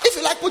 If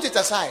you like, put it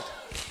aside.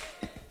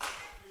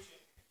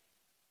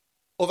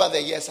 Over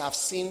the years, I've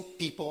seen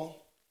people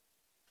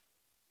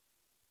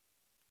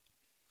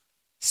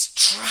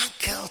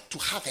struggle to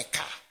have a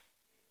car.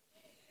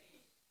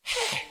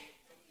 Hey.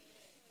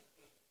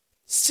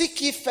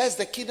 Seek ye first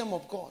the kingdom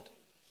of God.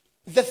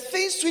 The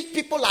things which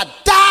people are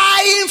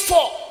dying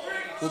for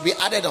will be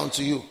added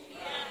unto you.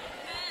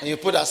 And you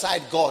put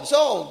aside God.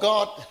 So,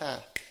 God,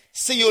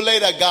 see you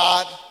later,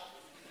 God.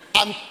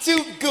 I'm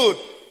too good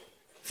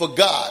for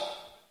God.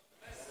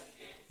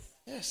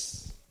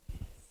 Yes.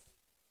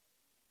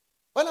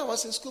 When I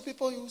was in school,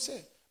 people would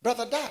say,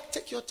 Brother Dad,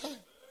 take your time.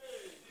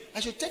 I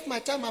should take my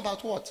time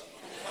about what?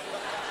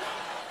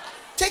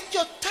 Take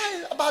your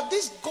time about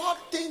this God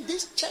thing.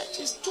 This church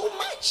is too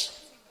much.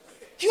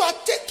 You are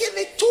taking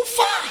it too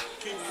far.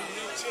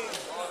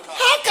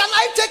 How can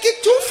I take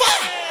it too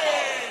far?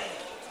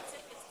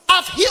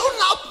 I've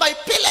hewn out my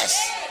pillars.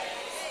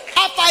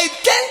 I've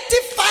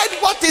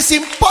identified what is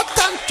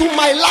important to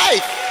my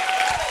life.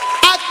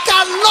 I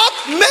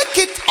cannot make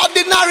it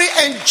ordinary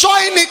and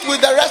join it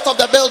with the rest of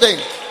the building.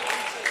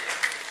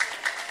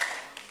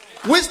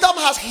 Wisdom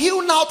has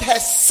hewn out her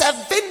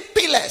 7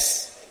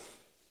 pillars.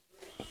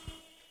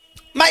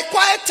 My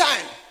quiet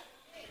time.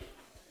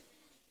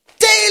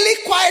 Daily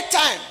quiet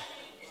time.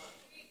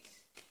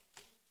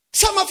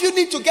 Some of you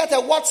need to get a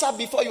WhatsApp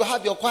before you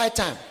have your quiet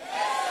time.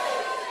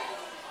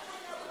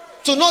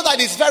 To know that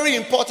it's very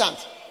important.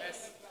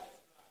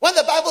 When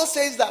the Bible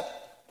says that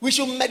we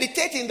should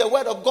meditate in the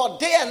word of God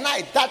day and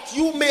night, that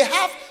you may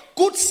have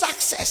good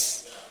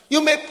success.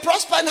 You may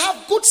prosper and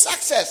have good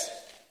success.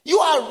 You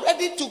are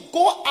ready to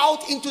go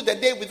out into the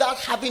day without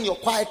having your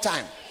quiet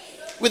time,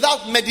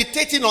 without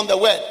meditating on the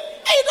word.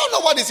 And you don't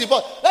know what is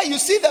important. Like you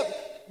see them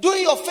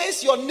doing your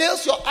face, your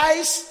nails, your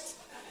eyes,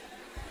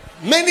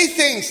 many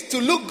things to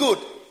look good.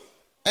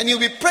 And you'll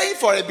be praying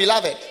for a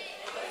beloved.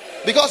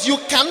 Because you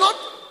cannot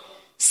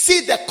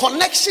see the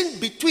connection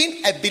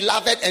between a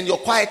beloved and your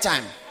quiet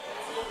time.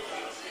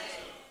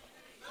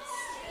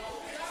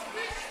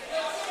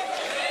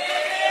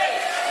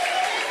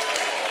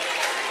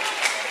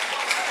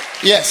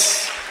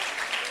 Yes.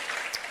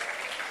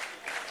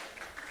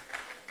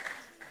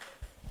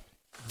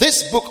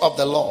 This book of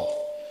the law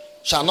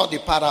shall not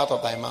depart out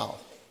of thy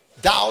mouth.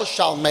 Thou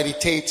shalt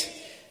meditate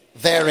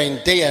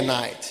therein day and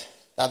night,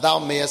 that thou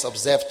mayest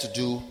observe to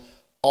do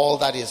all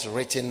that is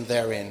written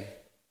therein.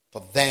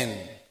 For then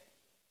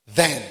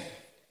thou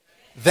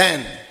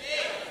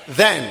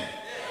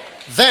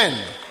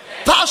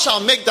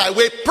shalt make thy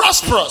way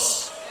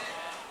prosperous.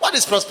 What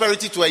is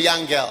prosperity to a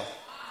young girl?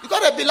 You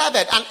got a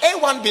beloved, an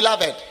A1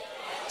 beloved.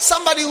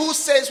 Somebody who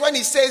says, when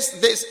he says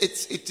this,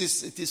 it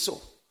is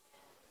so.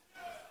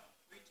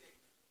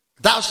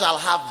 Thou shalt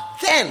have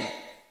then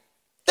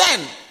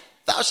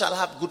thou shalt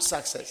have good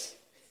success.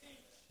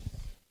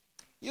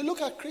 You look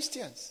at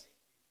Christians.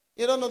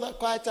 You don't know that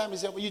quiet time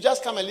is here. You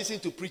just come and listen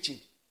to preaching.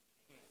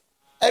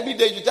 Every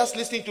day you just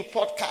listening to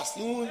podcasts.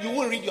 You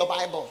won't read your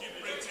Bible.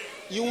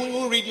 You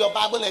won't read your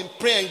Bible and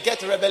pray and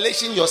get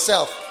revelation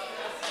yourself.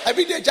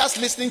 Every day just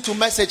listening to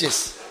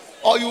messages.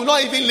 Or you will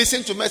not even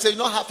listen to messages. You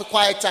don't have a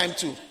quiet time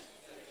too.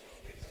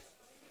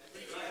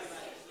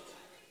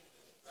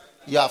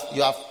 You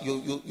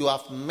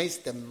have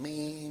missed the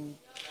main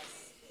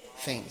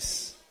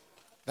things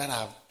that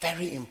are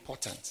very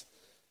important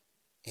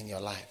in your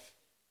life.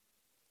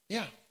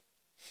 Yeah.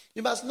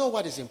 You must know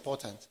what is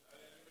important.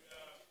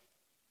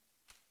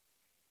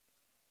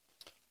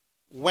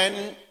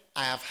 When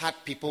I have had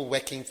people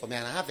working for me,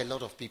 and I have a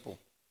lot of people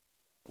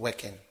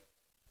working,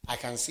 I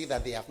can see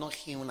that they have not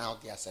hewn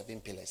out their 7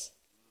 pillars.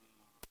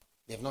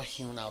 They have not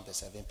hewn out the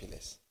 7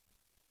 pillars.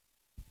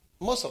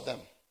 Most of them.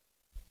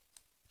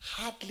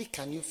 Hardly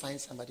can you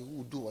find somebody who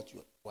will do what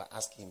you were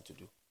asking him to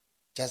do.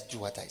 Just do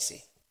what I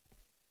say.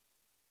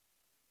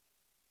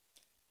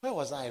 Where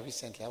was I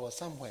recently? I was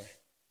somewhere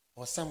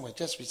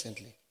just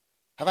recently.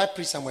 Have I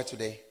preached somewhere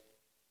today?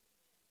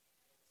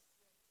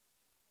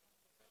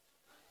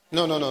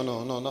 No,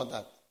 not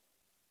that.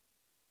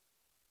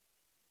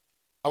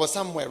 I was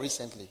somewhere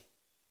recently.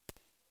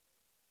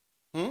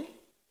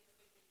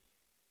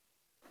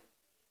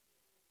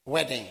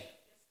 Wedding.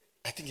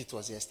 I think it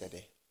was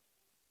yesterday.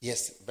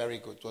 Yes, very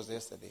good. It was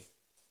yesterday.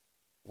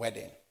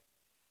 Wedding.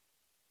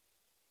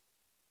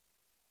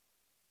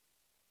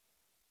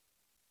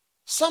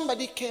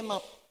 Somebody came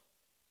up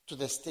to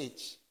the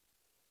stage.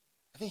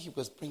 I think he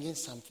was bringing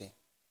something.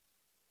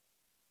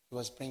 He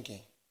was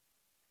bringing.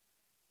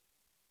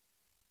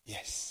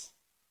 Yes.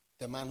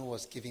 The man who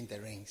was giving the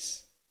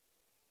rings.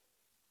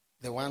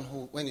 The one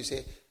who, when you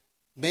say,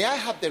 may I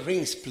have the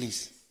rings,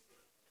 please?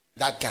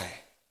 That guy.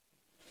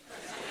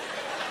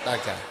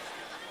 That guy.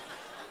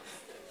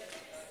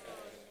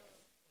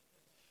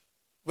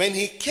 When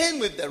he came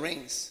with the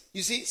rings,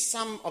 you see,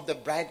 some of the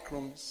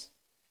bridegrooms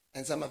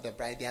and some of the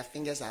bride, their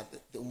fingers are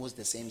almost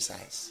the same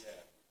size.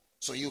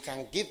 So you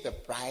can give the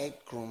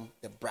bridegroom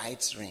the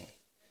bride's ring,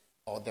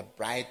 or the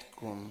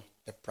bridegroom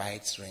the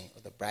bride's ring,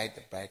 or the bride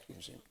the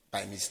bridegroom's ring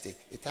by mistake.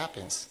 It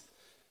happens.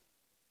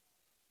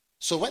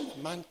 So when the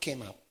man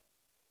came up,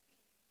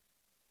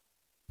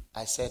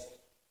 I said,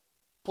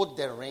 put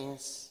the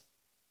rings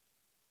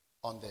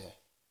on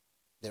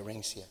the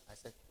rings here. I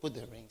said, put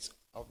the rings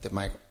of the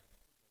microphone.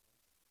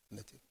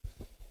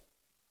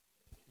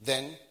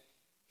 Then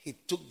he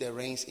took the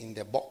reins in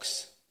the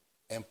box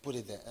and put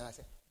it there. And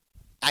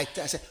I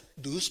said,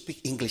 do you speak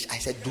English? I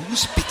said, do you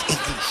speak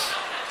English?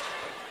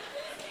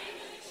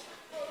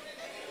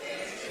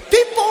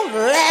 People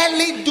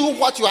rarely do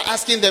what you are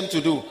asking them to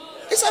do.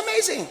 It's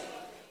amazing.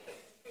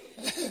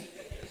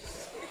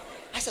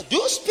 I said, do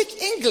you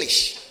speak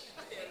English?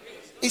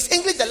 Is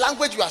English the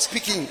language you are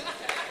speaking?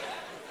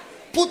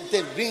 Put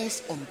the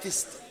rings on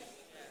this.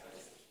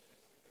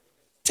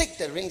 Take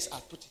the rings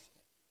and put it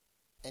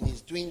here. And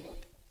he's doing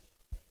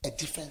a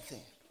different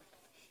thing.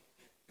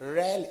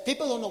 Rarely.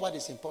 People don't know what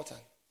is important.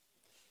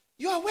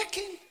 You are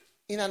working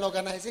in an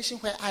organization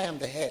where I am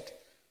the head.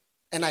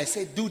 And I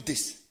say, do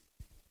this.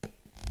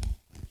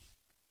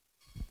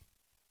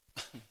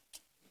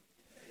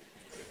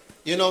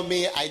 You know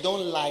me, I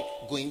don't like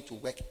going to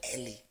work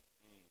early.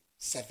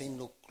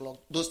 7 o'clock.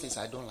 Those things,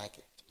 I don't like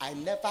it. I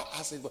never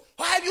ask it,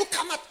 why have you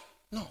come out?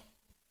 No.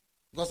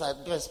 Because I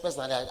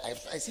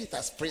see it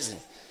as prison.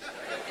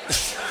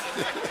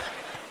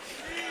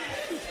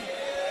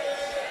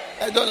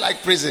 I don't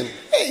like prison.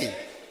 Hey.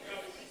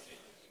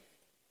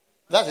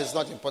 That is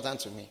not important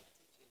to me.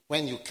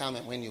 When you come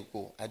and when you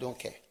go, I don't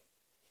care.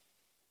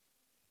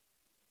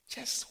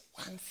 Just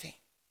one thing.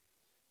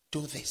 Do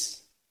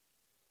this.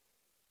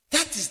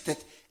 That is that.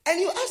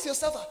 And you ask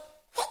yourself,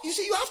 what? You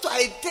see, you have to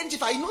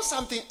identify. You know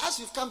something, as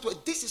you've come to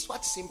it, this is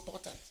what is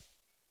important.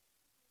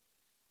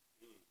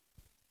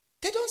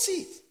 They don't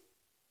see it.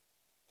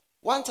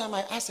 One time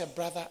I asked a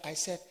brother, I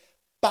said,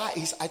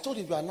 I told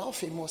him, you are now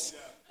famous.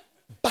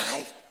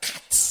 Buy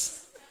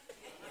cats.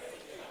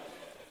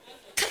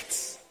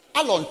 Cats.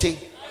 Alonte.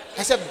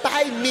 I said,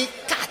 buy me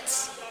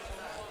cats.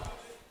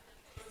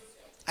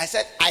 I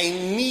said, I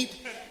need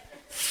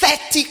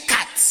 30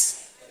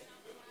 cats.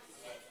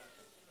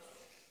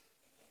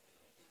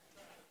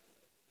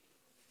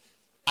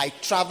 I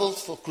traveled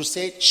for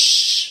crusade.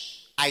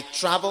 I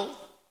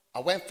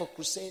went for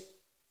crusade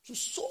to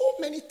so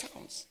many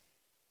towns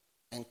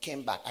and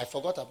came back. I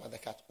forgot about the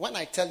cat. When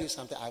I tell you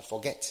something, I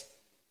forget.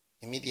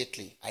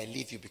 Immediately, I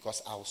leave you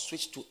because I'll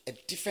switch to a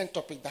different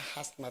topic that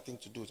has nothing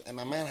to do. And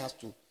my mind has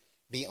to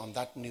be on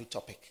that new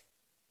topic.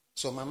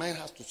 So my mind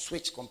has to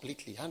switch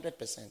completely,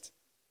 100%.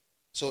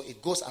 So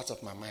it goes out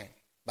of my mind.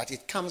 But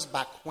it comes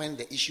back when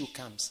the issue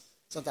comes.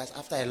 Sometimes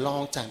after a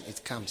long time,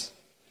 it comes.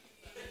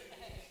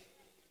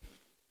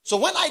 So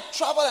when I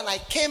traveled and I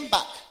came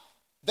back,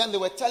 then they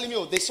were telling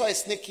me, they saw a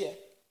snake here.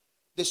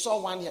 They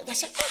saw one here. They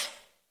said,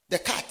 the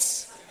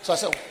cats. So I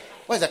said,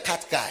 where's the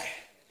cat guy?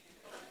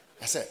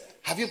 I said,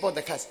 have you bought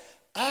the cats?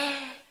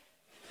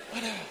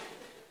 Whatever.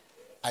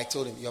 I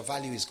told him, your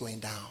value is going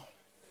down.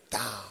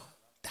 Down.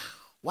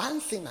 One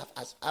thing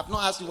I've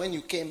not asked you when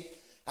you came.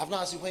 I've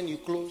not asked you when you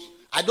close.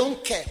 I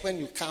don't care when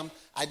you come.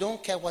 I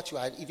don't care what you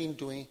are even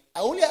doing.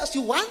 I only ask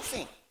you one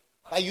thing.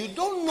 But you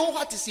don't know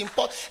what is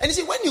important. And you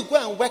see, when you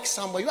go and work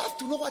somewhere, you have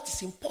to know what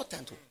is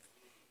important.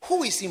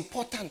 Who is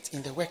important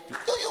in the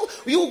workplace?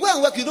 You go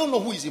and work, you don't know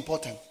who is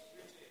important.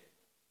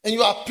 And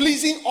you are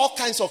pleasing all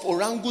kinds of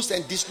orangus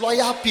and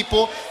disloyal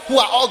people who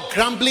are all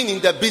grumbling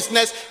in the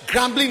business,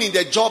 grumbling in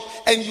the job,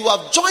 and you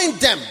have joined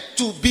them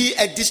to be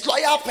a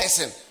disloyal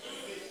person.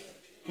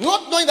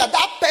 Not knowing that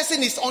that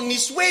person is on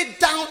his way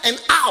down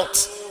and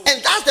out.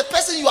 And that's the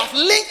person you have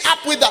linked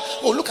up with.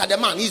 Look at the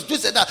man. He's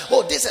this and that.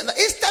 This and that.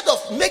 Instead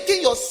of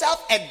making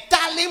yourself a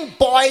darling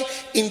boy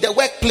in the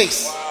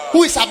workplace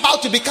who is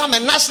about to become a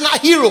national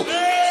hero.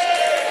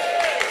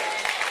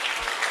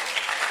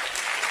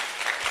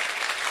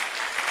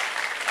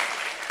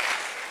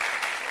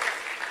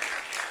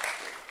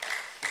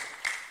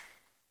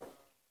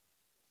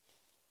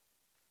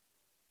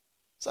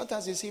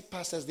 Sometimes you see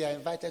pastors, they are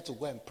invited to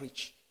go and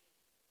preach.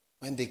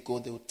 When they go,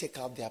 they will take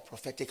out their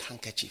prophetic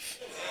handkerchief.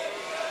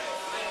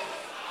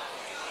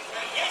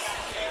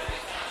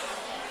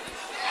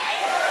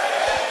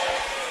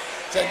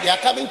 So they are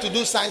coming to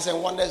do signs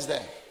and wonders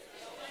there.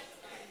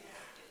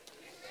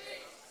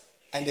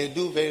 And they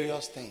do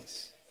various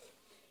things.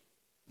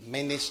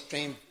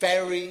 Ministering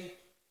very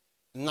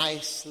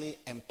nicely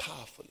and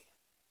powerfully.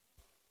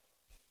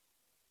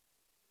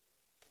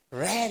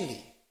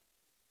 Rarely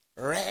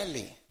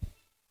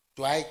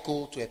do I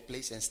go to a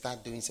place and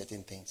start doing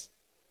certain things.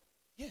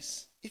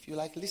 Yes, if you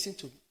like, listen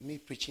to me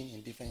preaching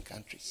in different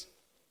countries.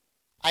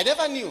 I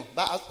never knew,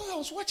 but I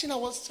was watching, I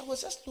was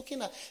just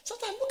looking at,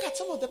 sometimes I look at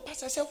some of the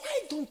pastors, I say, why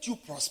don't you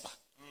prosper?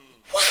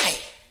 Why?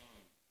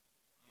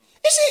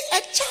 You see,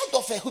 a child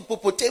of a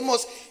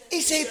hippopotamus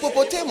is a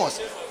hippopotamus.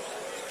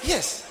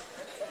 Yes.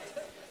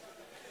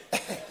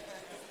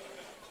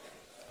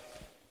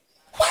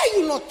 Why are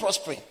you not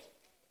prospering?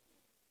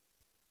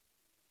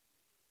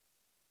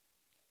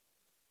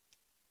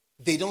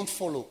 They don't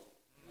follow.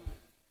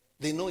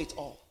 They know it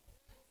all.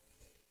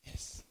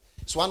 Yes.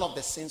 It's one of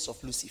the sins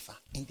of Lucifer,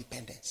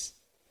 independence.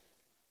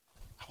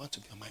 I want to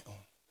be on my own.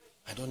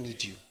 I don't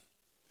need you.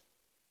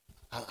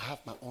 I have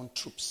my own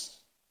troops.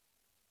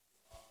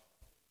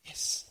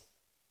 Yes.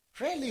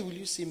 Rarely will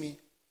you see me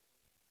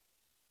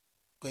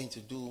going to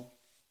do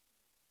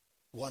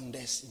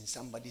wonders in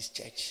somebody's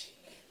church.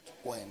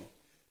 When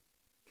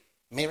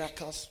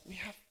miracles, we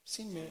have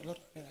seen a lot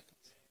of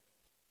miracles.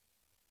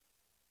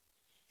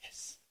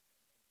 Yes.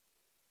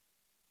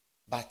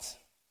 But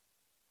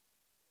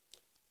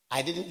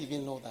I didn't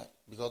even know that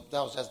because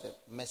that was just the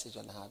message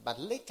on the heart. But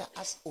later,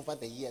 as over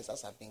the years,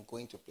 as I've been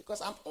going to,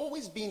 because I'm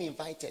always being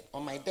invited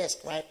on my desk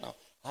right now.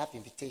 I have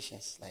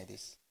invitations like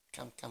this.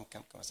 Come.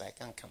 So I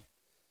can't come.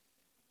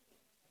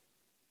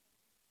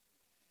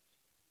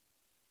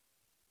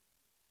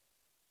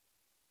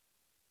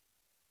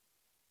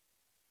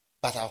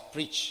 But I'll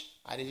preach.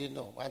 I didn't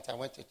know. Once I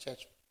went to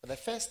church for the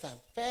first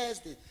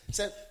day,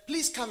 said,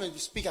 please come and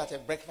speak at a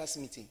breakfast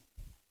meeting.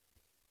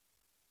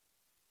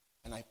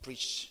 And I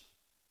preached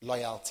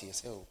loyalty. I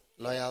said,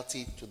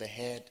 loyalty to the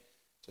head,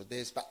 to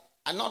this. But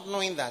I'm not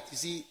knowing that, you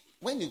see,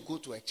 when you go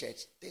to a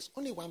church, there's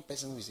only one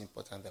person who is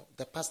important,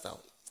 the pastor.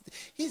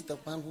 He's the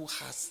one who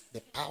has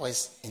the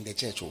powers in the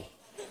church.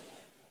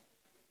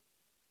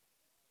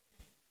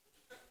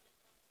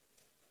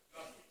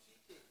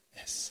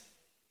 Yes.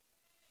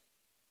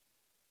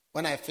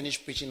 When I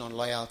finished preaching on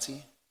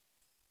loyalty,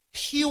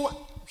 hewn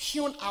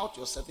out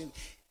your certain,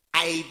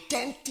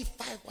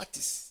 identify what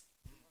is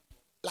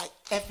Like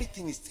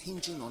everything is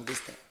hinging on this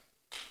thing.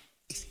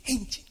 It's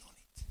hinging on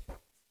it.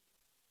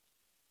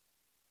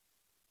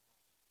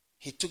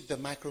 He took the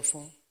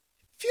microphone.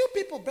 Few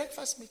people,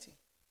 breakfast meeting.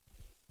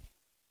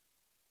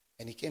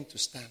 And he came to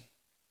stand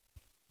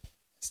and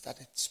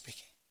started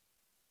speaking.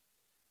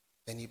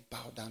 Then he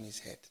bowed down his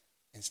head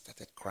and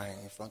started crying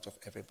in front of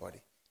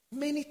everybody.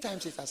 Many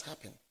times it has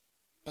happened.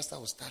 Pastor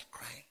will start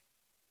crying.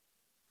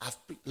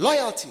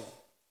 Loyalty.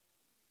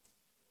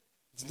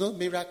 It's no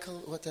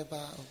miracle, whatever,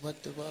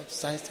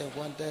 signs and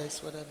wonders,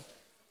 whatever.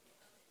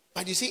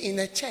 But you see, in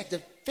a church,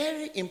 the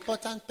very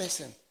important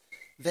person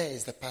there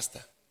is the pastor.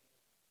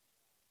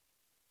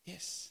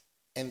 Yes.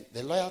 And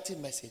the loyalty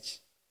message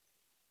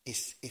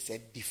is a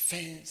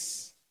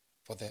defense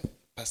for the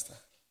pastor.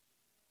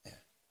 Yeah.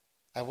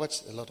 I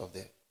watched a lot of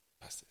the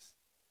pastors.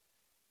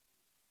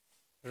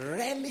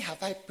 Rarely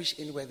have I preached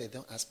anywhere they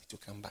don't ask me to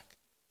come back.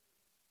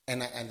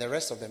 And the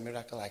rest of the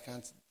miracle, I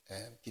can't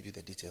give you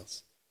the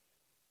details.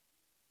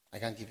 I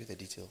can't give you the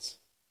details.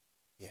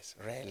 Yes,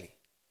 rarely.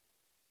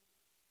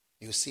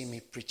 You see me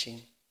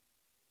preaching.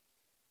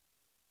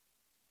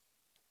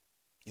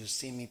 You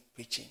see me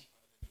preaching,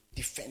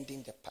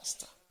 defending the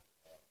pastor,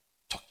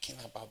 talking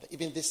about it.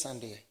 Even this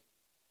Sunday,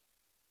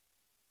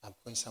 I'm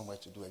going somewhere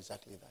to do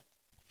exactly that.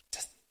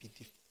 Just be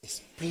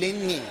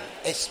explaining.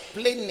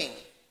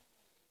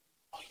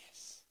 Oh,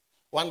 yes.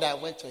 One day I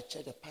went to a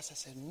church, the pastor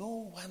said,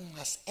 no one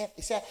has ever,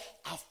 he said,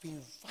 I've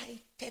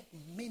invited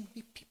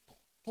many people.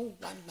 No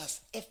one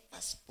has ever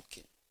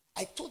spoken.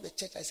 I told the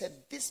church, I said,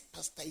 this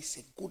pastor is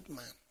a good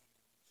man.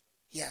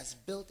 He has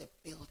built a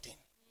building.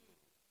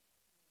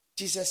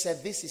 Jesus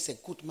said, this is a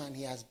good man.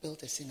 He has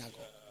built a synagogue.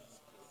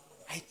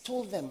 I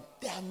told them,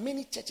 there are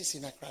many churches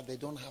in Accra, they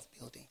don't have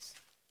buildings.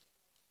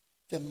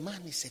 The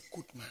man is a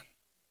good man.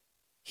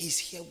 He's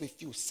here with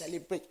you.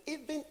 Celebrate.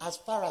 Even as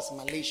far as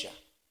Malaysia.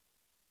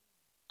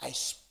 I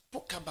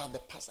spoke about the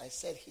pastor. I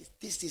said,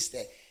 this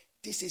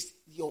is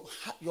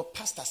your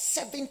pastor,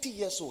 70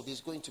 years old.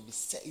 He's going to be,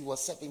 he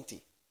was 70.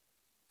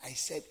 I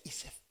said,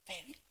 he's a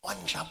very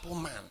honorable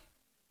man.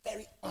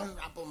 Very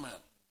honorable man.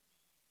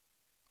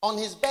 On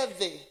his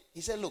birthday,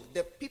 he said, look,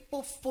 the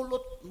people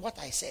followed what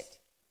I said.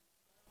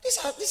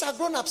 These are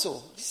grown-ups,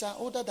 so these are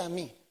older than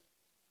me.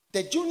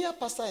 The junior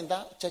pastor in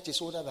that church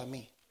is older than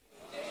me.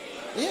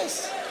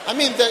 Yes. I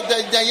mean,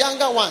 the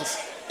younger ones.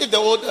 If the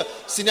older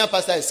senior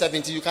pastor is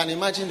 70, you can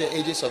imagine the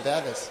ages of the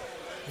others.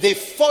 They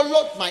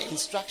followed my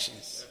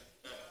instructions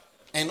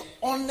and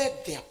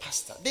honored their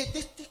pastor. They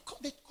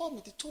called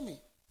me, they told me,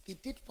 they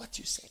did what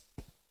you said.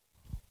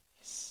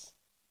 Yes.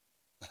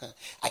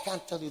 I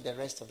can't tell you the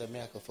rest of the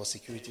miracle for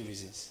security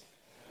reasons.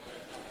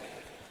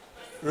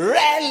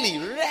 Rarely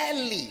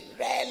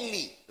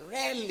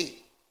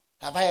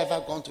have I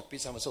ever gone to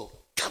preach someone. So,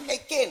 come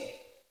again.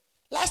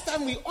 Last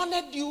time we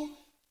honored you.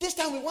 This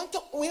time we want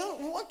to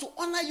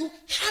honor you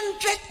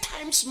 100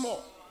 times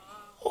more.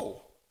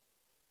 Oh.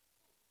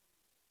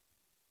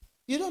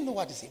 You don't know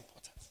what is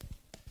important.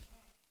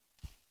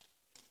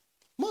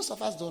 Most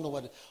of us don't know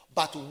what.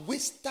 But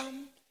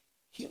wisdom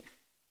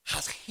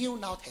has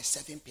hewn out her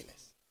 7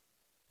 pillars.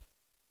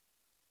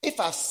 If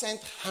I've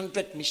sent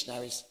 100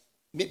 missionaries,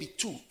 maybe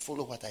 2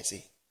 follow what I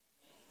say.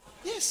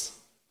 Yes.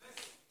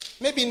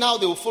 Maybe now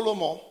they will follow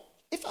more.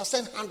 If I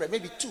send 100,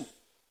 maybe 2.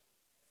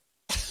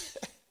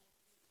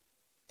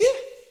 Yeah.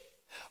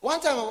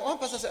 One time, one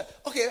person said,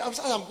 okay, I'm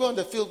going on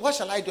the field. What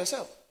shall I do? I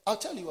said, I'll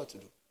tell you what to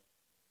do.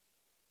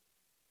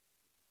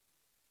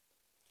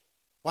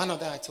 One of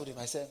them, I told him,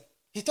 I said,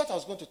 he thought I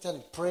was going to tell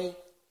him, pray,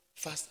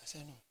 fast. I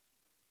said, no.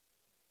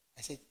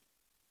 I said,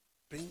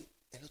 bring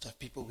a lot of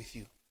people with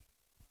you.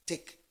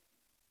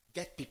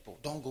 Get people.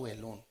 Don't go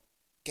alone.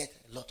 Get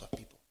a lot of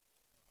people.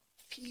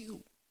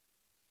 Few.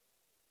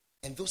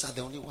 And those are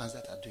the only ones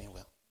that are doing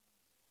well.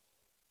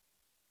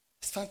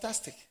 It's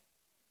fantastic.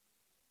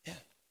 Yeah.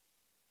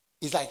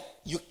 It's like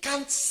you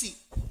can't see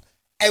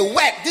a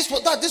word. This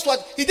word.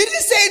 He didn't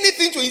say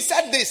anything to you. He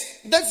said this.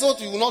 That's what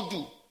you will not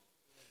do.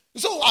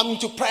 So I'm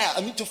into prayer.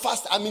 I'm into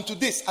fast. I'm into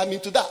this. I'm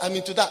into that. I'm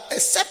into that.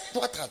 Except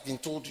what has been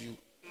told you.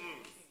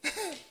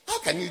 How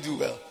can you do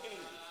well?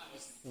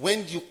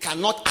 When you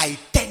cannot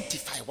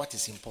identify what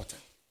is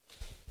important.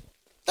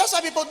 That's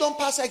why people don't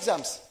pass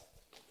exams.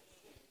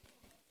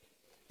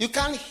 You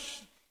can't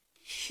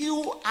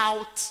hew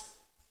out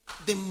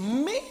the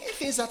main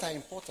things that are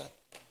important.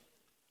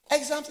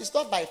 Exams is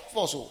not by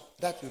force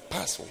that you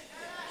pass.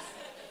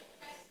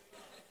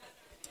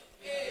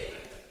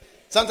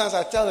 Sometimes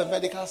I tell a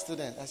medical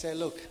student, I say,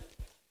 look,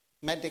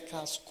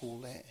 medical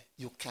school,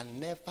 you can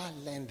never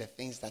learn the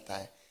things that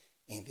are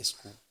in the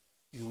school.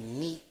 You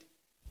need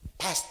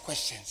past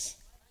questions.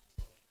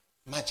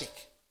 Magic.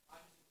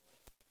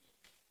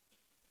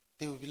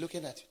 They will be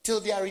looking at you till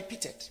they are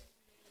repeated.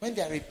 When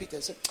they are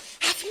repeated, so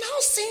I've now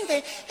seen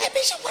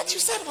Bishop, what you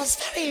said was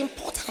very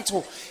important.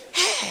 Oh,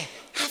 hey,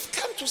 I've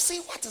come to see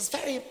what is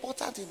very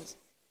important in this.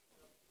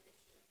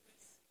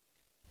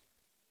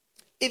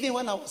 Even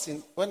when I was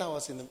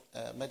in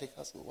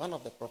medical school, one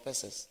of the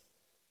professors,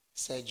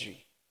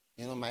 surgery,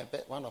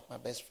 one of my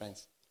best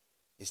friends,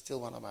 is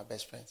still one of my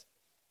best friends.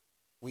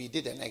 we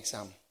did an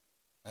exam.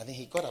 I think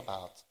he got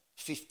about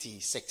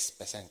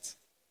 56%.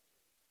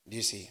 Do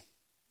you see?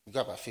 He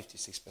got about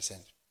 56%.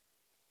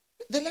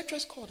 The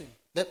lecturers called him.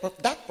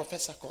 That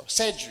professor called, a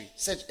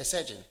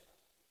surgeon.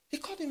 He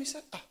called him, he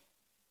said,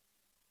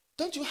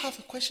 don't you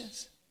have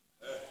questions?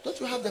 Don't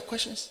you have the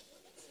questions?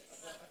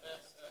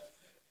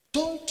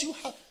 Don't you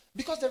have,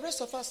 because the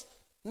rest of us,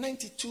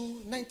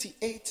 92,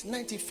 98,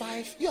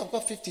 95, you have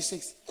got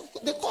 56.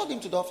 They called him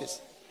to the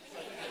office.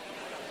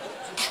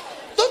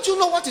 Don't you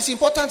know what is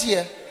important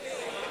here?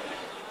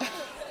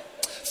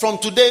 From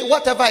today,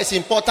 whatever is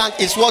important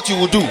is what you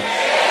will do.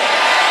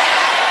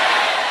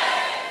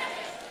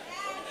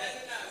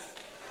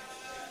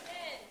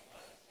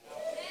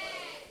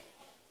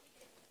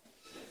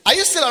 Are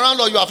you still around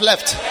or you have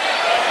left?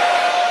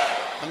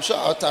 I'm sure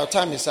our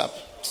time is up.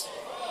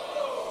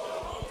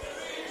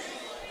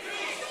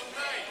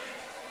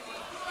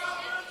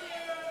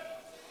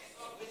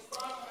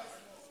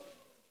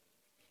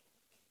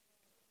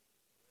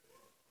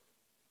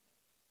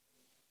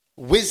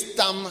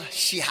 Wisdom,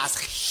 she has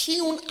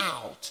hewn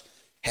out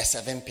her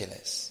 7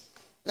 pillars.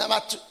 Number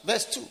 2,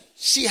 verse 2.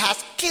 She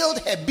has killed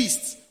her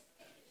beasts.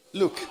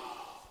 Look,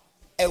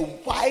 a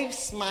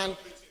wise man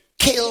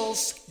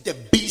kills the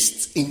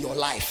beasts in your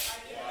life.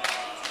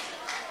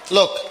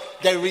 Look,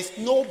 there is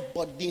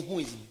nobody who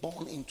is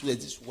born into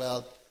this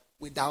world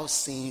without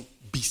seeing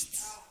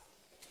beasts.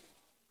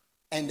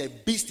 And the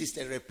beast is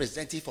the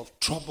representative of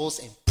troubles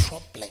and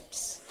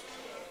problems.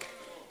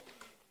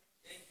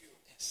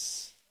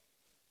 Yes.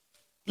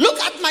 Look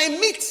at my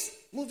meat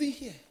moving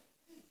here.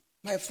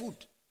 My food.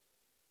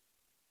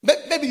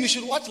 But maybe you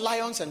should watch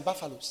lions and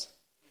buffaloes.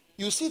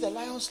 You see the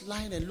lions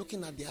lying and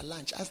looking at their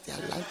lunch as their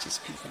lunch is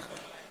cooking up.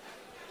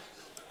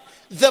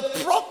 The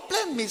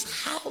problem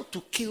is how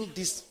to kill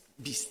this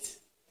beast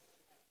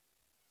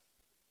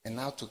and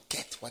how to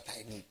get what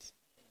I need.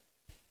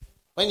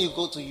 When you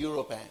go to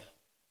Europe,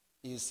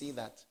 you see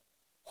that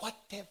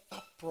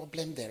whatever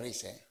problem there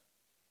is,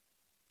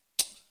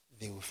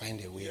 they will find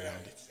a way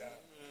around it.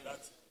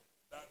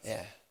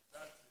 Yeah.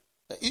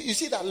 You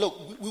see that,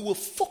 look, we will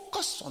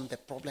focus on the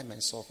problem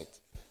and solve it.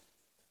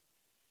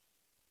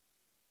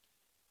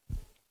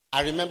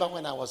 I remember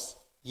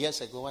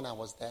years ago when I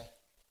was there,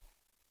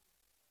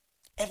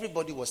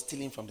 everybody was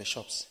stealing from the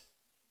shops.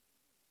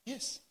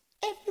 Yes,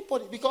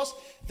 everybody, because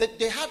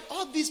they had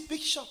all these big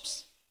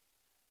shops.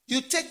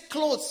 You take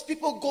clothes,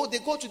 people they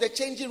go to the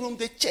changing room,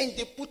 they change,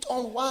 they put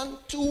on 1,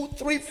 2,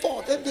 3,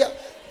 4, then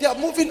they are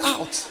moving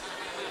out.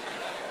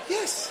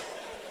 Yes.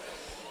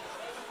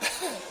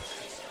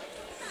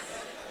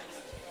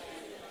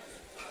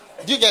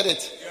 Do you get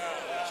it?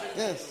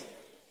 Yes.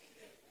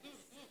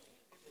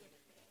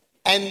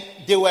 And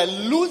they were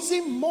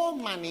losing more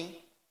money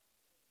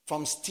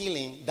from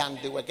stealing than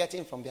they were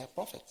getting from their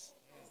profits.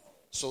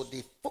 So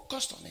they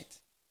focused on it.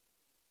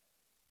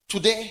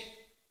 Today,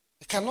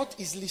 they cannot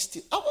easily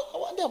steal.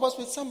 One day I was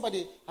with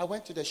somebody. I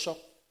went to the shop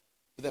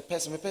with a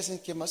person. The person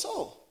came and said,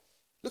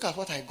 look at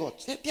what I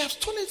got. They have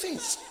stolen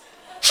things.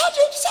 How do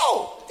you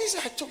sell? This,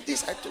 I took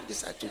this, I took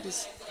this, I took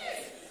this.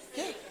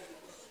 Yeah.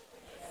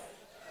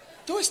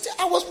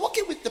 I was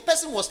working with the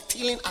person was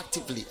stealing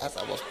actively as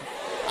I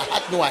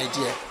had no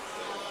idea.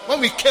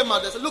 When we came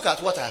out, they said, look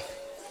at what I have.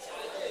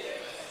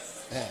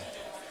 Yeah.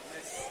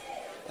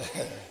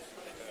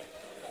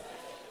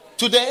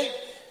 Today,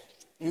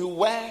 you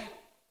wear,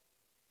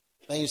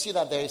 and you see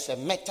that there is a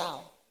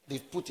metal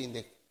they've put in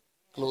the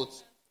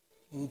clothes.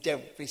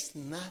 There is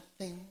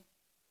nothing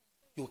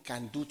you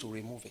can do to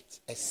remove it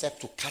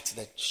except to cut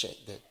the shirt.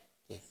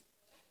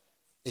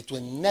 It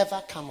will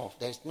never come off.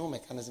 There is no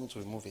mechanism to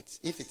remove it.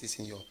 If it is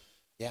in your,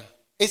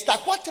 it's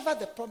like whatever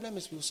the problem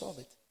is, we'll solve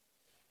it.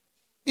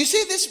 You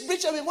see this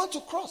bridge that we want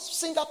to cross,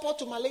 Singapore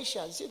to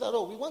Malaysia. You see that,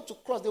 we want to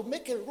cross. They'll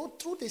make a road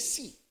through the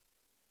sea.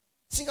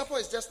 Singapore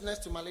is just next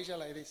to Malaysia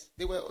like this.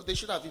 They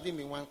should have even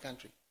been one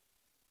country.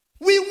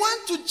 We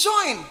want to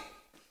join.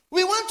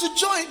 We want to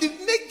join. They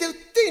make the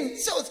thing.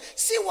 So,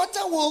 sea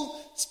water will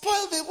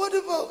spoil the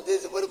whatever.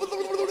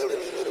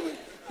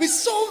 We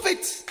solve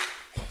it.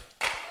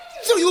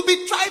 So you'll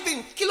be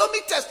driving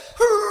kilometers.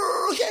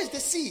 Here's the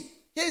sea.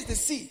 Here's the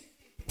sea.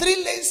 3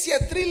 lanes here,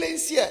 3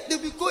 lanes here. They'll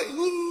be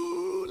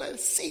going like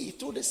sea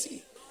through the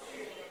sea.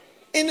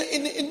 In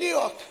New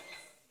York,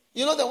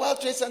 you know the World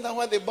Trade Center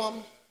where they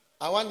bombed?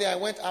 One day I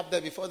went up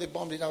there before they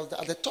bombed it. I was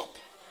at the top.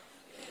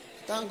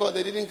 Thank God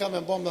they didn't come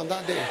and bomb on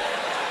that day.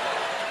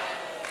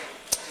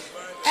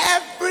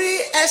 Every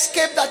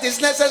escape that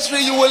is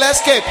necessary, you will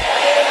escape.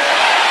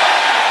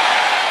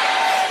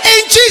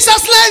 In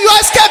Jesus' name, you are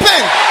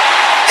escaping.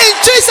 In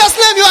Jesus'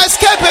 name, you are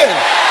escaping.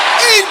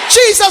 In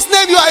Jesus'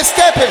 name, you are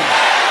escaping.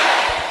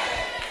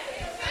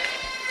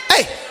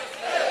 Hey,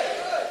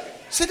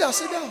 sit down,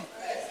 sit down.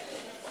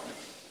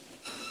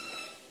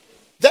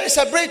 There is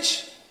a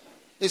bridge.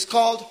 It's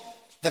called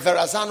the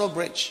Verrazano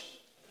Bridge.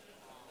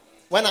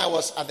 When I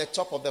was at the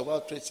top of the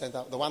World Trade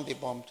Center, the one they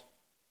bombed,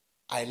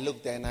 I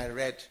looked there and I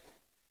read.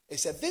 It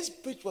said this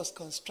bridge was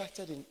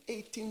constructed in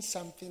 18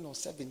 something or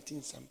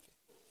 17 something.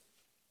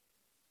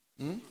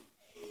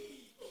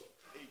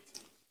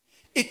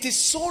 It It is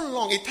so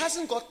long. It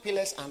hasn't got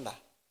pillars under.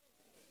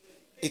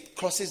 It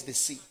crosses the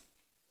sea.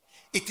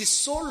 It is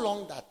so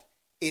long that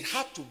it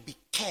had to be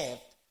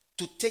curved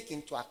to take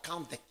into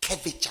account the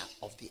curvature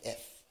of the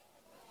earth.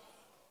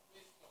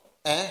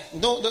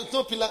 No, there's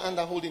no pillar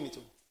under holding it.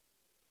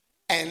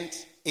 And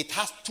it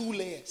has 2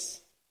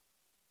 layers,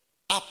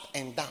 up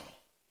and down,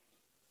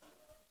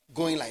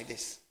 going like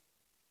this.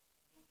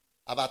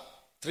 About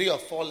 3 or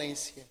 4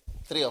 lanes here,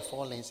 3 or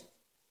 4 lanes,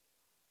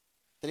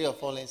 3 or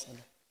 4 lanes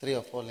under, 3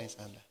 or 4 lanes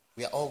under.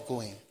 We are all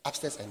going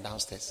upstairs and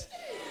downstairs.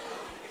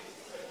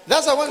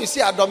 That's why when you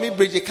see Adomi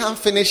Bridge, you can't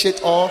finish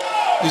it, or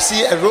you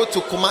see a road to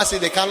Kumasi,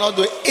 they cannot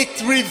do it.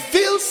 It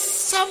reveals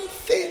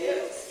something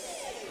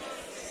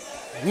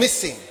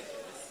missing.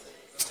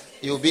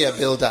 You'll be a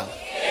builder.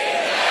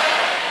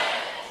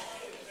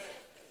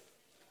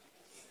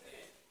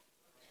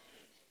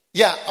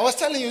 Yeah, I was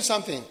telling you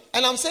something.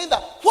 And I'm saying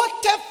that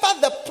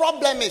whatever the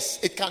problem is,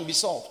 it can be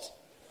solved.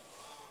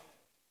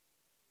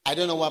 I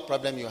don't know what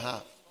problem you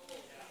have.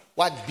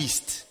 What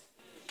beast?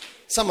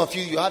 Some of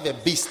you have a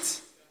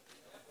beast.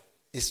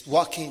 It's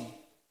walking.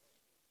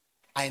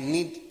 I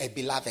need a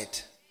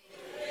beloved.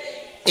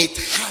 It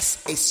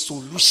has a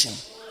solution.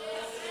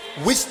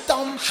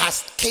 Wisdom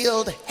has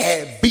killed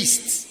her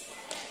beast.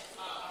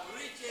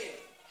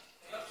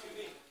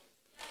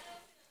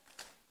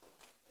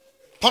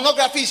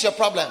 Pornography is your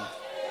problem.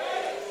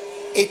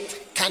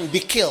 It can be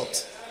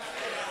killed.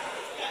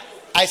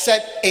 I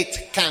said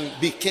it can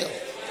be killed.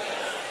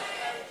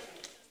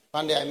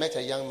 One day I met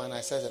a young man.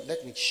 I said,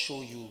 let me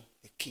show you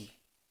the key.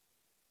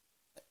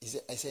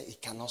 I said,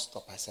 it cannot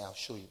stop. I said, I'll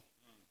show you.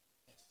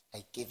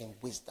 I gave him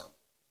wisdom,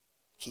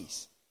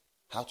 keys,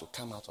 how to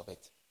come out of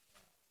it.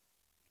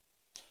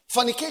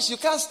 Fornication, you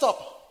can't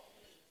stop.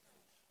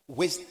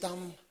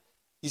 Wisdom,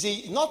 you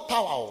see, not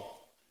power.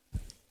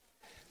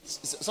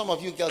 Some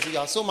of you girls, you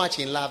are so much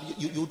in love,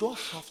 you don't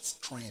have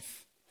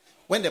strength.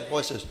 When the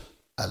boy says,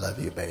 I love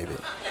you, baby.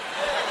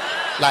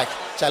 Like,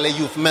 Charlie,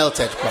 you've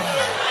melted.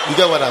 You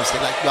get what I'm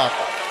saying? Like,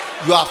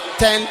 you have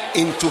turned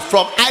into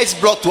from ice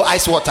block to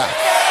ice water.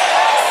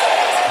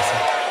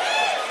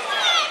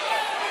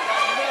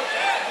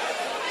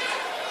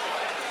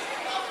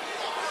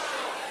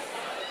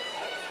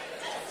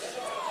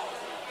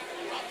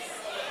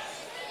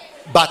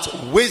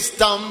 But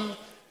wisdom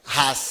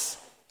has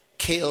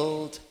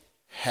killed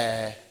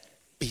her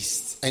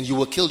beast. And you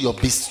will kill your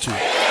beast too.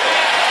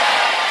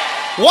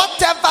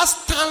 Whatever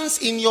stands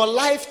in your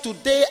life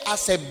today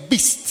as a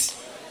beast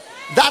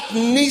that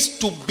needs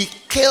to be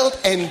killed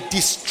and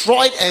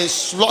destroyed and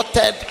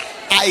slaughtered,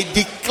 I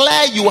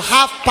declare you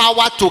have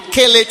power to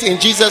kill it in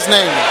Jesus'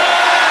 name.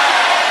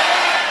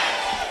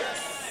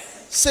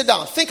 Sit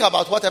down. Think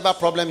about whatever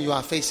problem you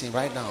are facing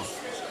right now.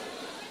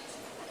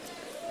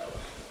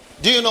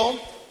 Do you know?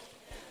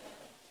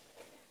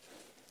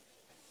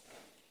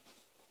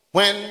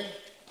 When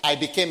I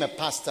became a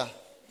pastor,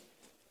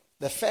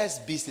 the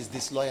first beast is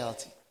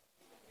disloyalty.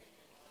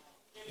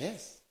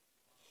 Yes.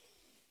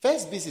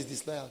 First beast is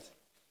disloyalty.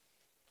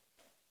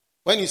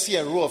 When you see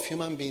a row of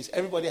human beings,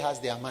 everybody has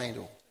their mind.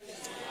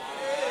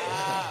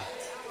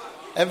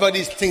 Everybody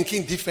is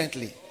thinking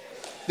differently.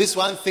 This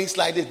one thinks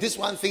like this. This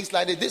one thinks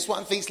like this. This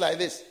one thinks like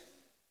this.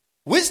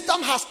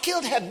 Wisdom has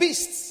killed her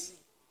beasts.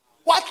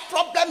 What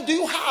problem do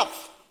you have?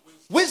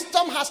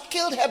 Wisdom has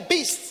killed her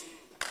beast.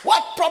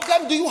 What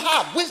problem do you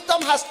have?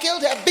 Wisdom has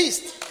killed her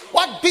beast.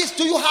 What beast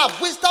do you have?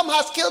 Wisdom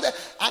has killed her.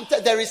 And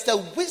there is a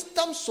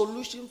wisdom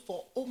solution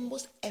for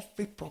almost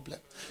every problem.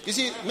 You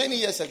see, many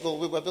years ago,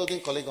 we were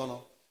building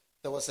Kolegono.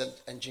 There was an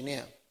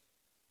engineer.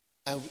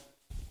 And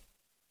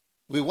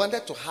we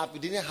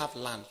didn't have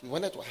land. We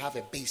wanted to have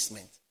a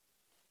basement.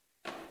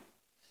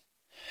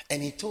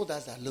 And he told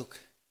us that, look,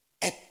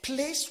 a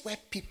place where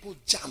people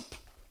jump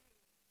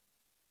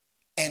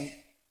and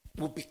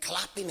will be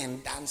clapping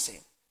and dancing.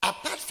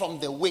 Apart from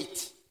the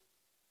weight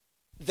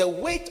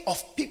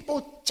of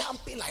people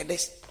jumping like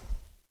this,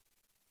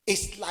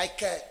 it's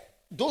like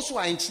those who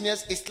are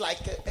engineers, it's like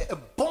a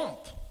bomb.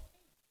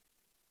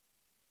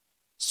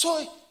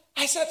 So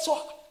I said, so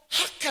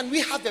how can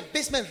we have a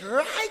basement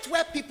right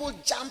where people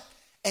jump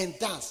and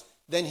dance?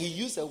 Then he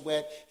used a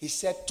word. He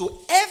said, to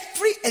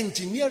every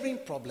engineering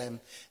problem,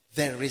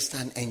 there is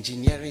an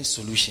engineering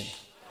solution.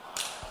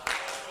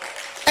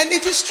 And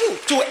it is true.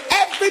 To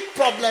every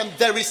problem,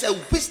 there is a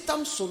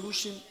wisdom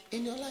solution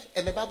in your life.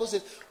 And the Bible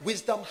says,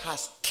 wisdom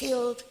has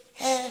killed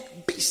her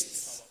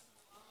beasts.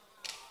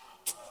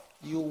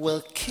 You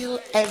will kill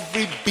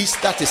every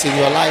beast that is in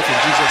your life in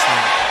Jesus'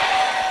 name.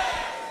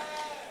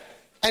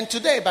 And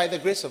today, by the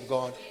grace of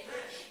God,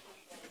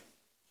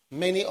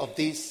 many of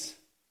these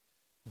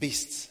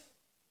beasts,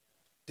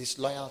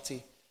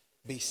 disloyalty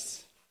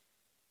beasts,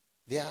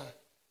 they are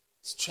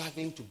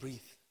struggling to breathe.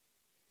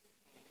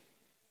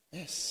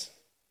 Yes.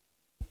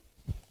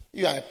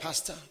 You are a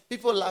pastor.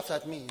 People laugh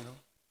at me, you know.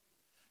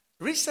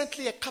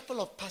 Recently, a couple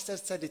of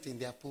pastors said it in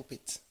their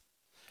pulpit.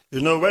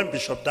 You know, when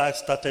Bishop Dag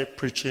started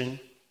preaching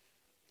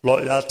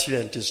loyalty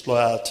and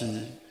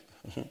disloyalty,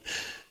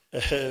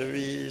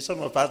 some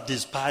of us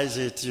despise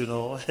it, you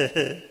know.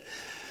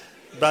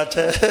 But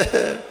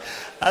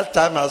as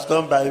time has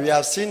gone by, we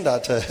have seen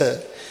that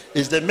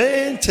it's the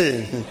main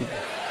thing.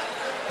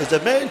 It's the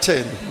main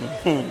thing.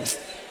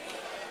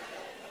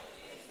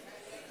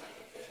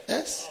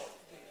 Yes.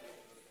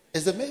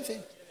 It's the main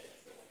thing.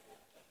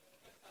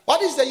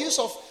 What is the use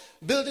of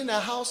building a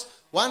house,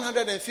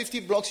 150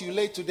 blocks you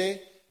laid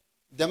today,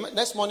 the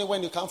next morning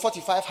when you come,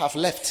 45 have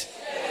left.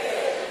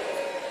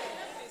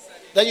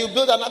 Then you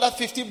build another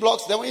 50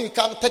 blocks, then when you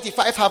come,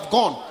 35 have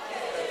gone.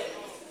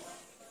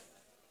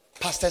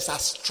 Pastors are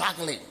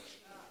struggling.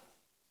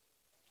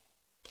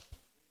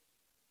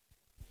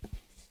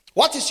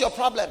 What is your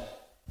problem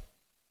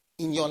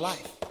in your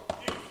life?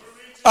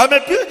 I'm a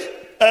beautiful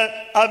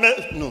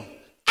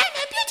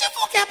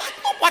girl, but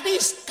nobody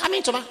is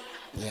coming to me.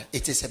 Yeah,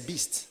 it is a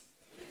beast.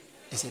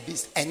 It's a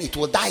beast. And it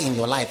will die in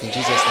your life in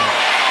Jesus'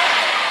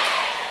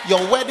 name.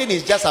 Your wedding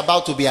is just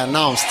about to be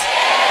announced.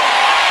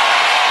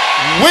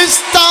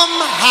 Wisdom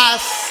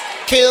has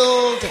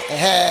killed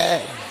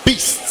her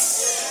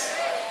beasts.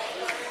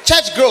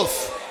 Church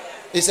growth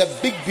is a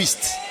big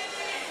beast.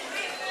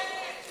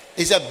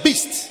 It's a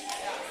beast.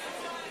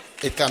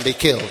 It can be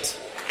killed.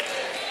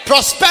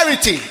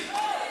 Prosperity.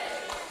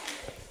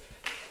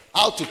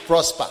 How to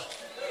prosper.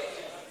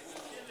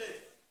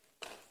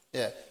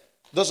 Yeah.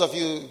 Those of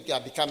you are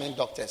becoming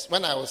doctors.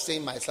 When I was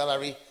saying my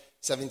salary,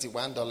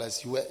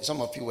 $71,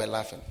 some of you were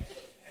laughing.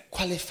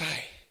 Qualify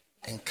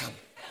and come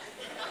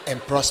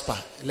and prosper.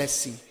 Let's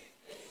see.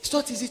 It's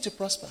not easy to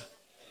prosper.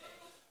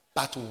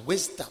 But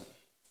wisdom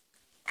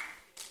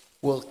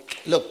will,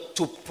 look,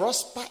 to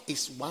prosper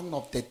is one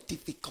of the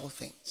difficult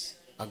things.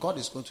 But God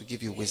is going to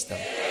give you wisdom.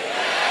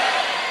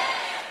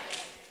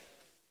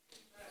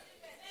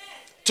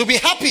 To be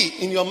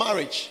happy in your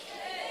marriage.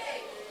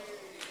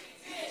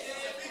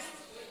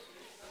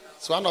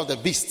 It's one of the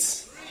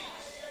beasts.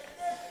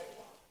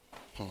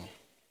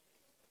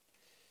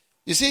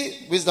 You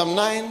see, wisdom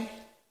 9.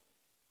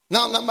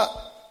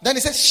 Then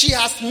it says, she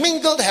has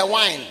mingled her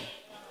wine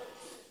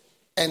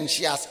and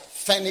she has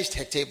furnished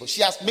her table.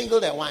 She has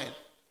mingled her wine.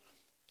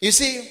 You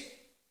see,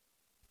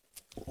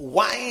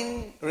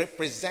 wine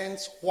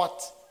represents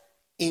what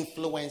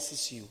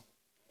influences you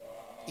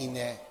in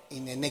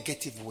a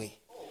negative way.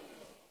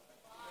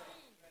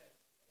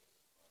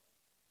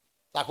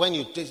 Like when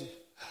you taste,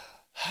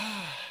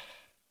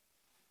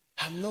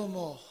 I'm no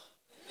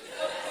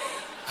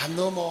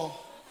more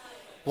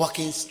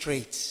walking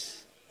straight.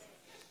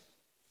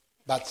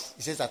 But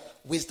it says that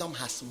wisdom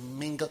has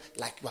mingled,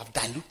 like you have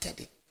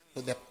diluted it.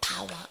 So the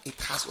power it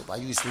has over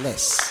you is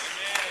less.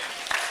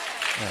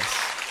 Yes.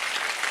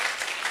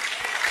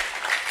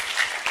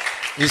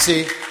 You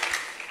see,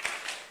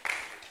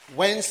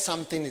 when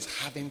something is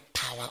having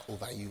power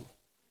over you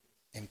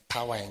and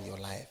power in your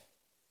life,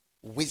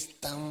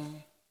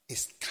 wisdom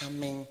is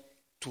coming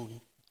to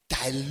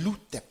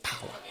dilute the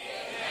power.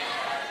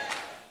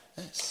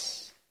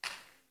 Yes.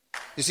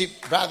 You see,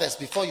 brothers,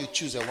 before you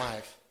choose a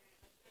wife,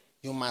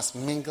 you must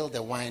mingle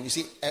the wine. You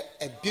see,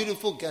 a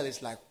beautiful girl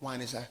is like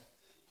wine. It's like,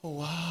 oh,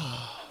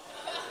 wow.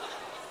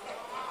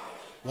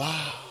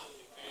 Wow.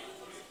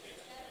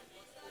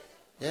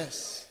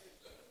 Yes.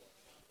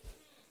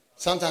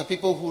 Sometimes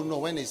people who know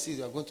when they see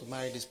you are going to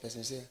marry this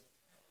person say,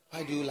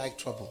 why do you like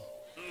trouble?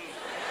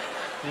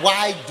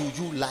 Why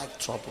do you like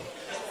trouble?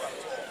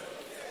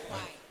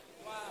 Why?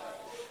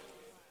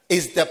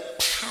 It's the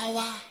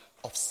power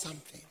of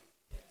something.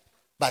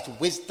 But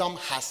wisdom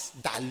has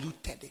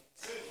diluted it.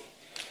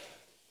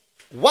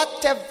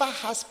 Whatever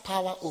has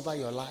power over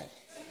your life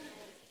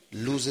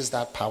loses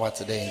that power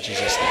today in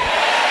Jesus' name.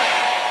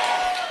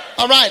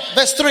 All right,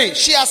 verse 3.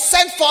 She has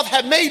sent forth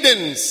her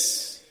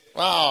maidens.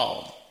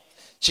 Wow.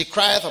 She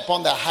crieth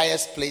upon the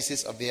highest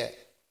places of the earth.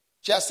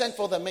 She has sent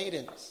forth her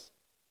maidens.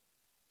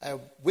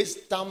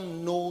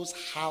 Wisdom knows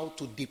how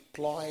to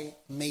deploy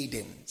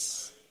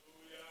maidens.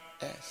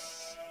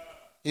 Yes.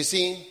 You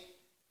see,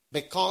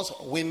 because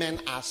women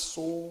are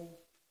so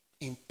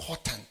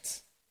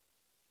important.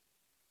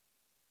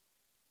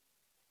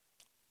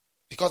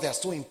 Because they are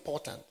so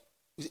important.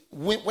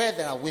 Where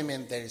there are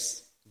women, there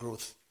is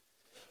growth.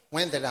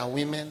 When there are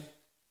women,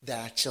 there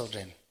are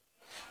children.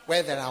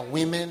 Where there are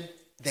women,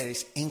 there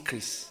is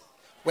increase.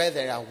 Where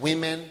there are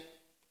women,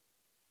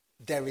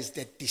 there is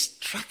the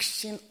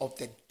destruction of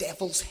the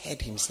devil's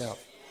head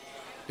himself.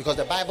 Because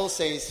the Bible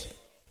says,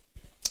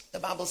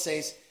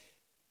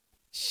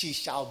 she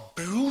shall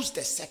bruise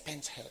the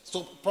serpent's head.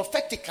 So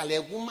prophetically,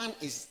 a woman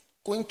is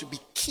going to be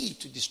key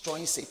to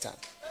destroying Satan.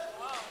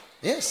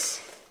 Yes.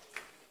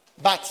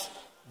 But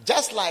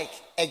just like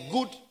a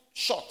good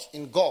shot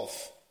in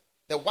golf,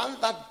 the one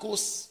that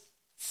goes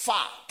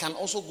far can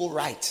also go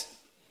right.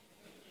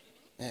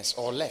 Yes,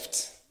 or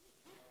left.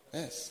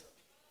 Yes.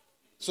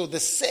 So the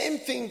same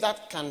thing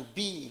that can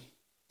be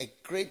a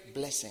great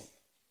blessing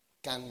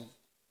can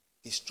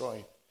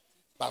destroy.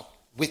 But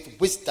with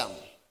wisdom,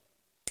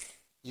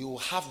 you will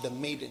have the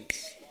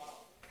maidens.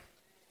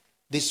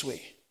 This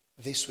way.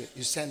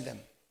 You send them.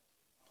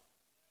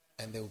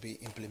 And they will be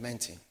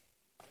implementing.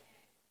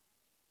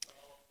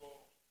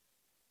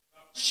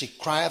 She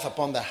crieth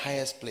upon the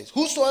highest place.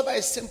 Whosoever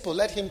is simple,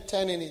 let him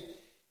turn in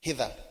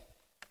hither.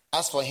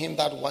 As for him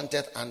that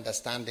wanteth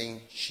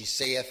understanding, she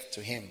saith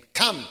to him,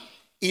 Come,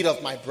 eat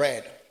of my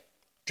bread,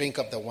 drink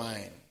of the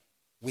wine,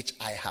 which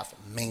I have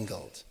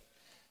mingled.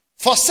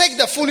 Forsake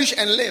the foolish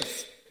and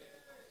live,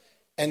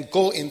 and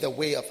go in the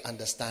way of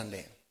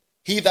understanding.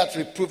 He that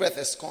reproveth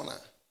a scorner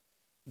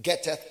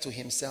getteth to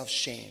himself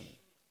shame,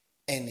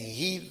 and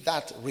he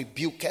that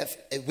rebuketh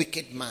a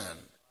wicked man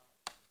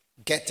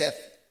getteth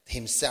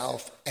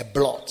himself a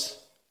blot.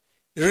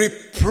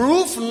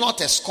 Reprove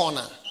not a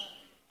scorner,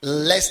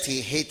 lest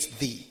he hate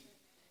thee.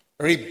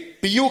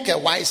 Rebuke a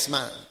wise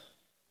man,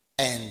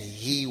 and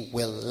he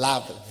will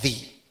love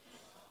thee.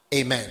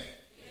 Amen.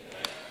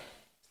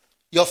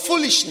 Your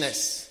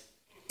foolishness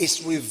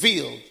is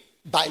revealed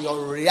by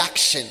your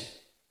reaction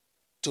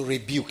to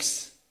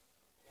rebukes.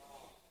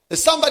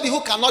 There's somebody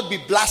who cannot be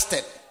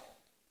blasted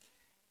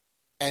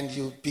and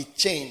you be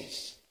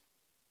changed.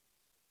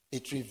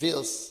 It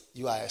reveals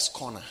you are a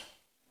scorner.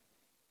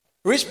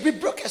 Be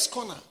broke a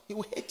scorner. He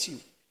will hate you.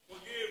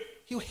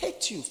 He will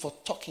hate you for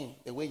talking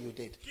the way you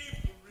did.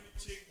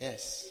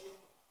 Yes.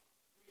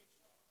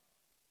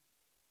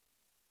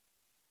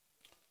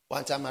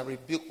 One time I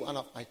rebuked one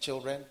of my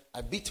children. I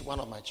beat one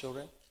of my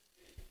children.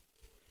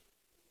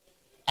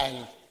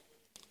 And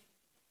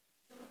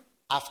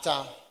after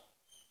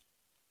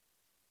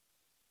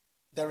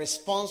the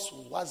response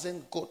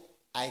wasn't good,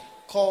 I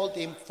called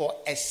him for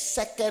a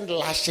second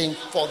lashing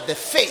for the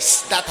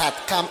face that had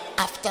come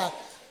after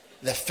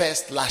the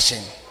first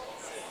lashing.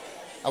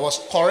 I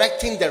was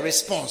correcting the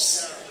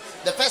response.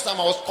 The first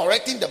time I was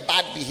correcting the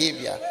bad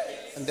behavior.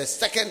 And the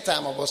second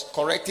time I was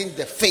correcting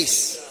the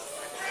face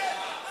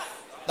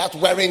that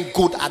weren't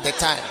good at the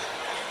time.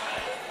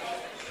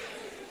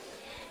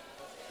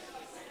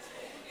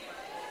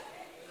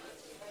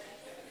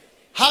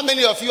 How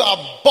many of you are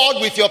bored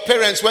with your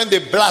parents when they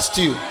blast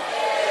you?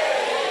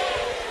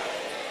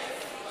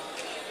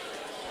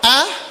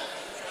 Huh?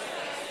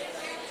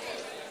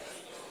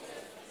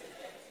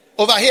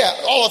 Over here,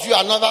 all of you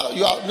are never.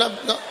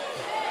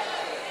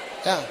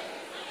 Yeah.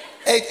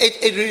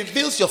 It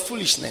reveals your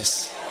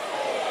foolishness.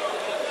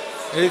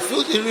 It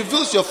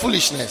reveals your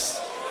foolishness.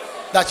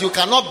 That you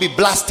cannot be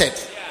blasted.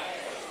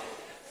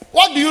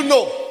 What do you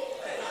know?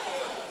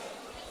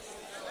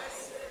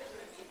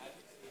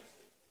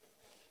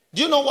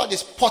 Do you know what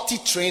is potty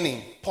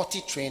training?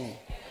 Potty training.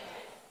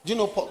 Do you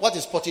know what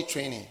is potty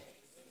training?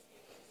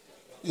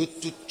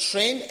 To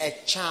train a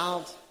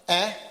child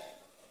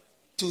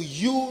to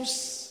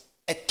use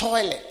a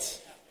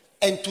toilet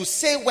and to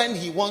say when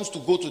he wants to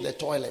go to the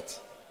toilet.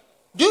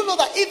 Do you know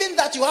that even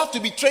that you have to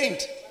be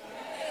trained?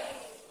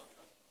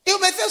 You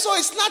may say, so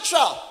it's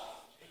natural.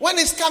 When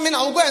it's coming,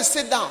 I'll go and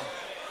sit down.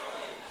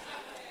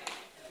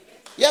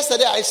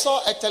 Yesterday, I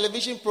saw a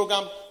television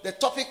program. The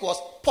topic was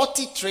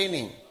potty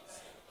training.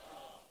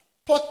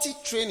 Potty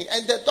training.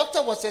 And the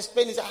doctor was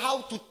explaining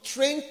how to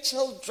train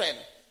children.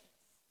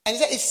 And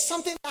he said it's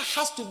something that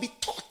has to be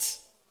taught.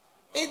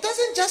 It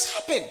doesn't just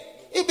happen.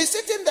 He'll be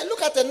sitting there,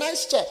 look at a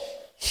nice chair.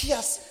 He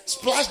has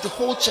splashed the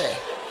whole chair.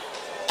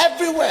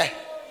 Everywhere.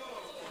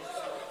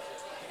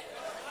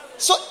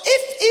 So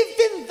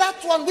if even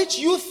that one which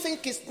you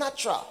think is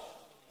natural,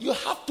 you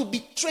have to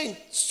be trained.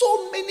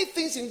 So many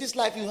things in this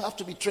life you have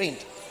to be trained.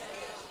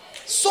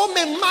 So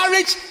many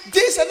marriage,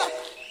 this and that.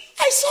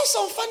 I saw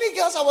some funny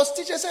girls I was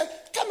teaching, said,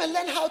 come and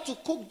learn how to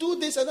cook, do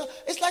this and that.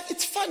 It's like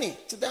it's funny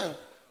to them.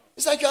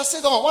 It's like you are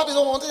saying, oh, what is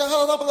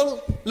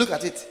it? Look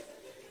at it.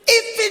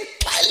 Even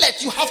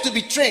toilet, you have to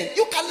be trained.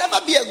 You can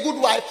never be a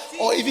good wife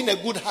or even a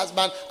good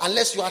husband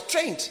unless you are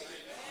trained.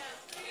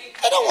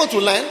 I don't want to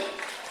learn.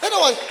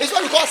 It's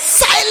what we call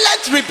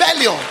silent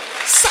rebellion.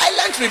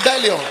 Silent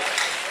rebellion.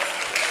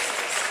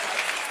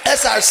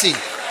 SRC.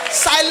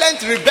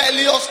 Silent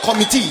Rebellious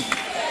Committee.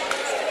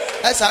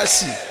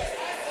 SRC.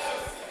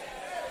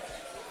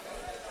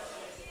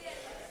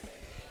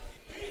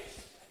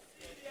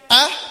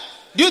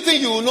 Do you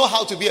think you will know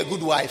how to be a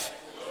good wife?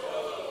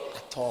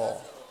 At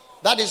all.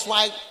 That is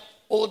why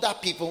older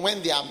people,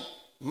 when they are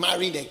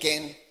married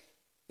again,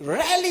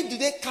 rarely do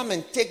they come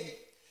and take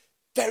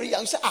very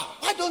young. Say,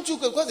 why don't you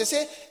go? Because they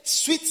say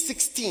sweet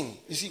 16.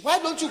 You see, why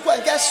don't you go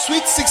and get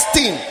sweet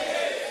 16?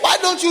 Why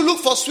don't you look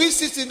for sweet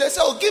 16? They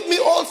say, give me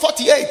all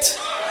 48.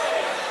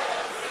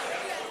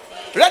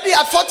 Ready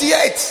at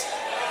 48.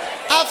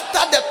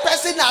 After the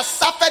person has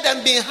suffered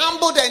and been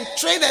humbled and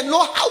trained and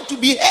know how to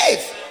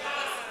behave.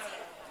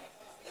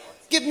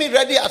 Give me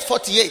ready at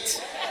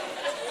 48.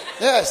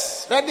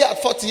 Yes, ready at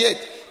 48.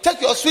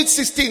 Take your sweet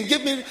 16.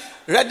 Give me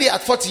ready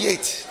at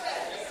 48.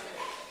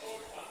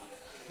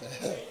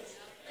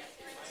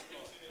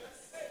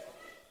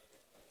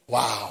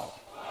 Wow.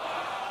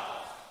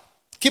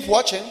 Keep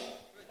watching.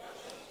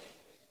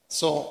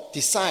 So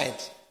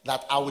decide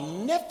that I will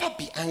never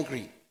be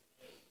angry.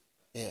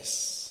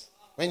 Yes.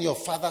 When your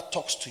father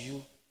talks to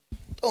you,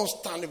 don't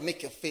stand and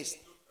make your face.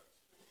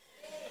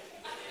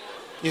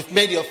 You've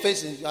made your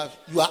face and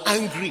you are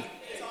angry.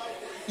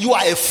 You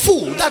are a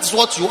fool. That's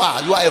what you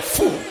are. You are a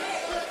fool.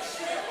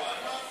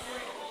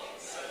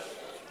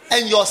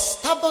 And your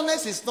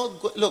stubbornness is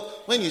not good.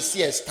 Look, when you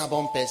see a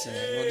stubborn person,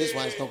 this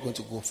one is not going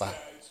to go far.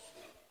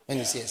 When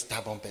you see a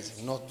stubborn person,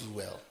 it will not do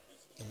well.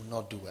 It will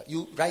not do well.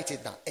 You write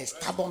it down. A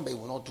stubborn boy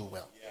will not do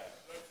well.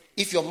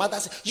 If your mother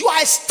says, you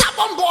are a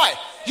stubborn boy,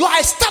 you are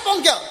a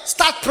stubborn girl,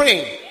 start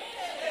praying.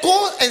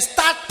 Go and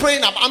start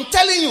praying. I'm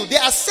telling you, they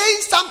are saying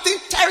something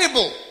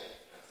terrible.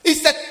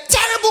 It's a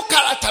terrible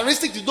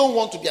characteristic you don't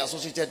want to be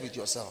associated with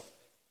yourself.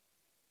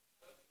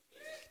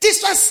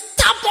 This was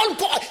stubborn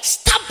boy,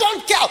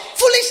 stubborn girl,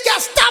 foolish girl,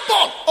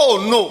 stubborn.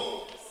 Oh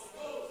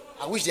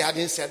no. I wish they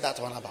hadn't said that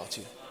one about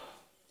you.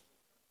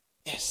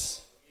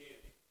 Yes.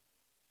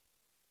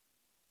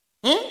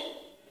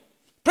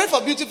 Pray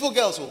for beautiful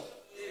girls. Oh.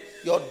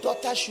 Your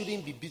daughter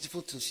shouldn't be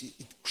beautiful till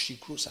she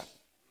grows up.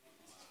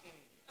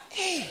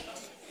 Hey.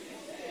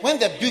 When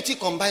the beauty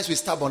combines with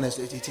stubbornness,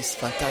 it is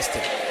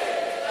fantastic.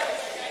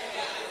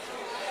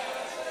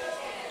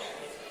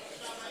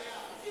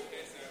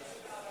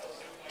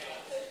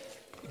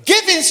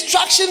 Give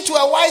instruction to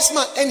a wise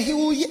man, and he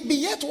will be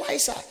yet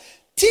wiser.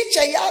 Teach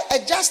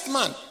a just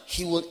man,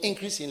 he will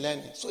increase in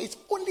learning. So it's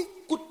only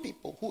good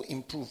people who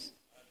improve.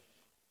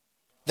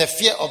 The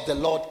fear of the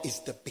Lord is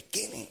the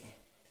beginning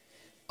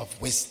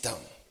of wisdom,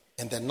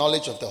 and the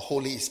knowledge of the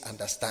holy is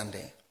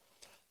understanding.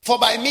 For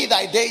by me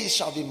thy days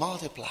shall be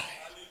multiplied,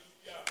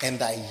 and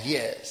thy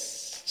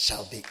years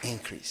shall be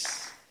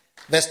increased.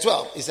 Verse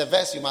 12 is a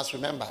verse you must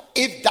remember.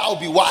 If thou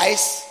be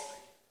wise,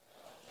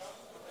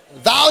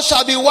 thou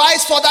shalt be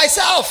wise for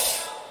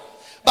thyself.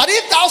 But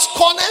if thou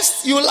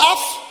scornest, you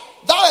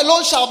laugh, thou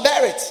alone shalt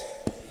bear it.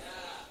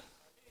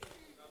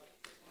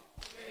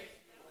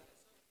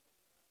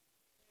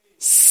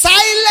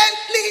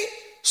 Silently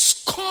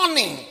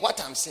scorning what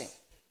I'm saying.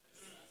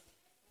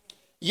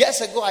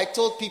 Years ago, I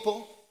told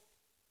people,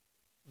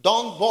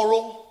 don't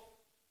borrow.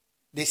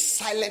 They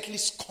silently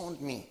scorned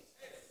me.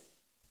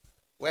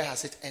 Where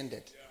has it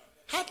ended?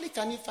 Hardly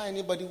can you find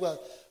anybody who has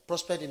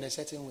prospered in a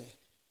certain way.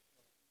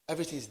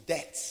 Everything is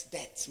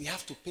debts. We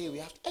have to pay.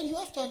 And you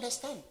have to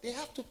understand, they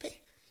have to pay.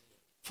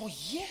 For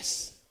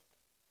years,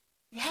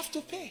 you have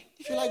to pay.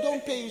 If you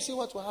don't pay, you see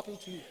what will happen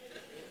to you.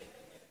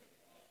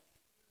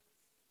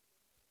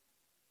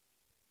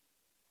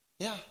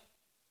 Yeah.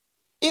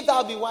 If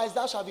thou be wise,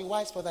 thou shalt be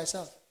wise for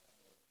thyself.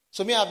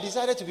 So me, I've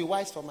decided to be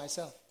wise for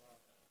myself.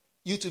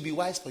 You to be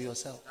wise for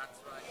yourself. That's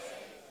right.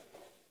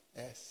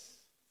 Yes.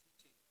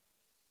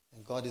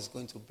 And God is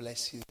going to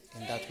bless you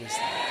in that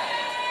wisdom.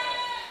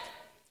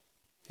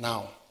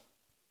 Now,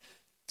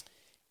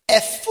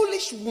 a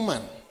foolish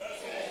woman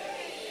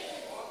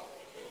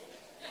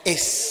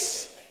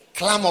is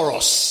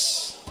clamorous.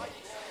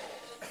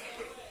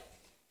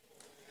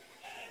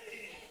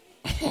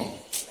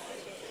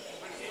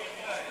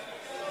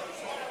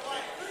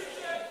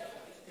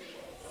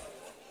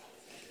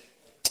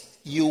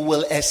 You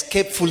will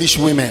escape foolish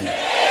women.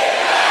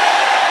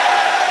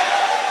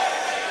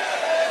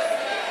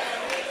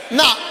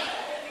 Now,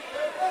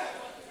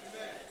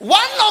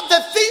 one of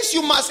the things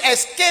you must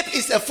escape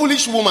is a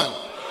foolish woman.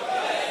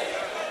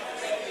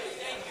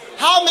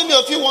 How many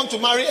of you want to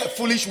marry a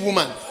foolish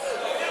woman?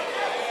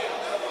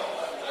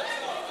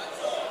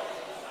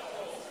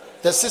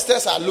 The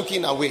sisters are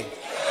looking away.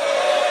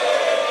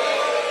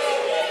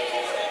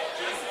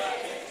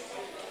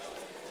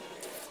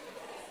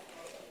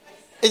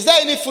 Is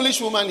there any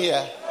foolish woman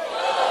here?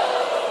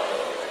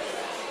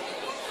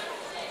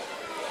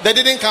 They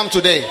didn't come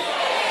today.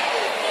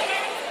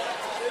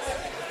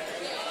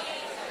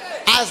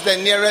 Ask the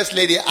nearest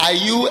lady, are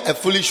you a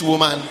foolish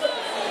woman?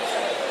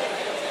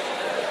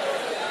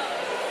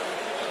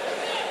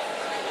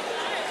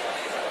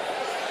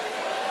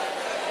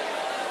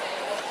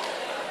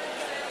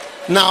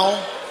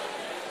 Now,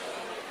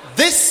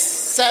 this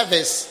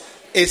service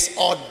is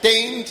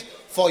ordained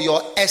for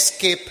your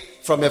escape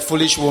from a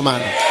foolish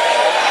woman.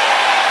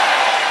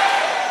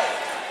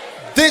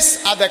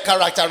 These are the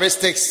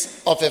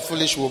characteristics of a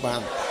foolish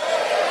woman.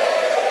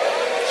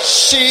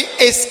 She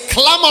is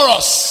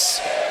clamorous.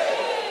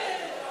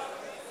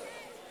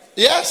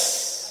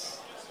 Yes.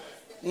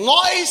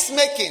 Noise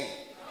making.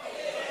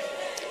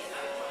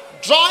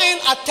 Drawing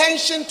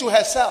attention to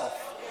herself.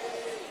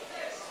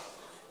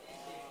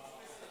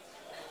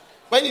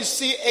 When you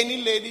see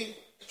any lady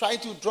trying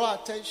to draw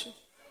attention.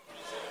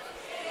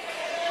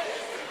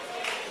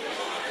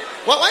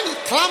 Well, when you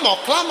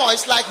clamor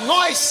is like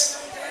noise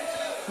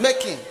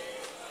making.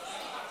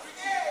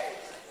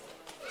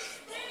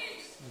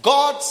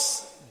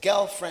 God's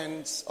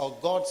girlfriends or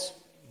God's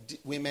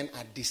women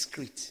are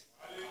discreet,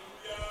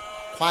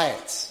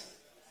 quiet.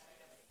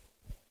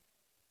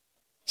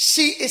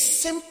 She is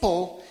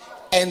simple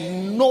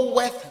and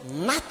knoweth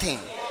nothing.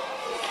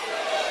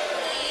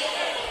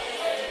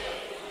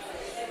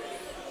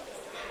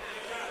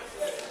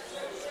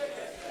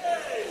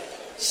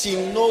 She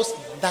knows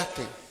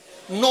nothing.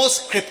 No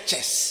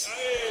scriptures.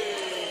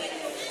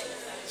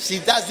 She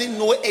doesn't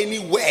know any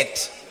word.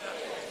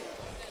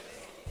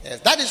 Yes,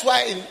 that is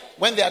why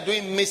when they are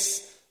doing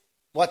Miss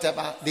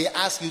whatever, they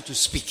ask you to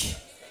speak.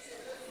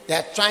 They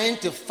are trying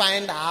to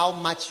find how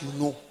much you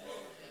know.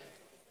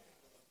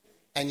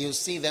 and you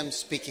see them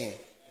speaking.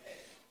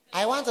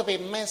 I want to be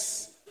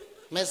Miss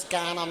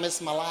Ghana,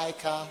 Miss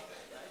Malaika,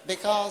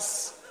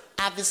 because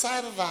I've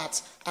decided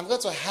that I'm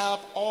going to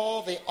help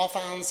all the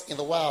orphans in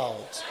the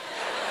world.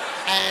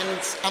 And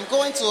I'm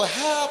going to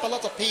help a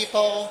lot of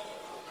people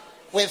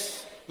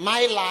with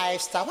my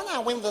lifestyle. When I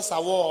win this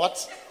award,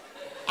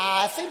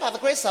 I think by the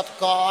grace of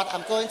God,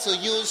 I'm going to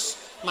use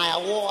my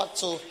award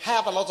to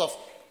help a lot of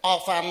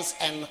orphans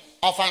and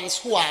orphans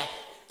who are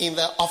in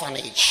the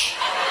orphanage.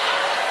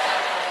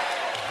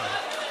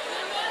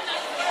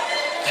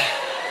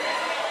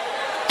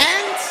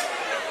 And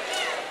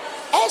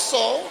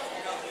also,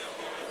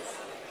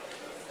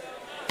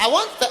 I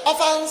want the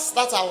orphans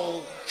that I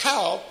will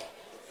help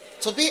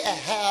to be a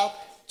help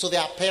to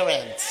their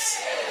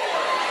parents.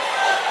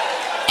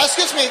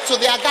 Excuse me, to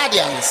their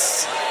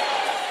guardians.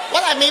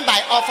 What I mean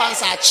by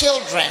orphans are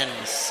children,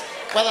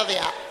 whether they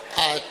are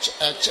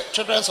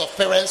children of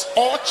parents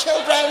or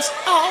children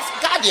of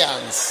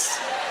guardians.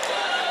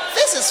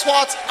 This is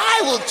what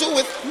I will do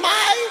with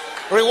my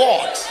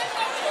reward.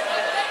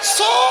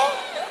 So,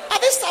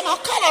 at this time, I'll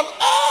call on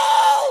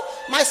all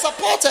my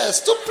supporters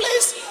to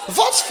please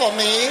vote for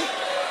me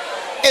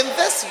in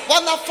this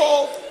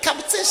wonderful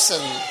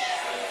competition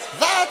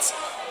that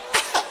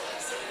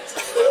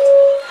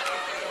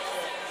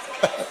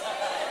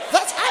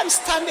I'm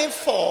standing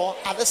for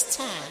at this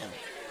time.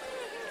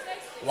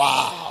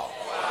 Wow.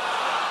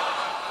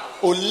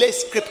 Ole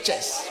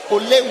scriptures, ole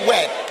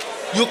word.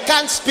 You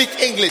can't speak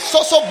English.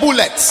 So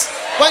bullets.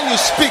 When you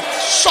speak,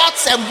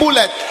 shots and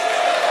bullets.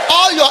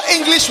 All your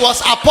English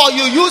was Apo.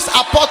 You used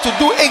Apo to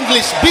do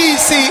English.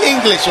 BC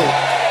English.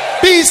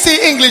 BC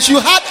English. You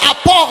had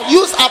Apo.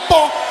 Use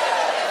Apo.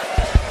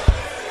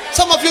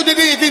 Some of you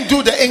didn't even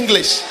do the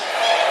English.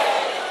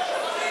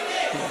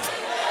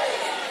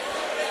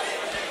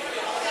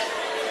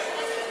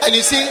 And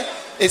you see,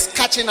 it's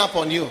catching up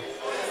on you.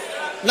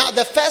 Now,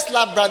 the First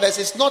Love brothers,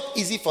 it's not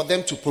easy for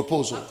them to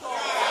propose.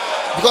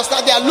 Because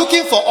now they are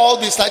looking for all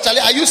this.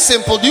 Actually, are you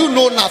simple? Do you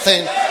know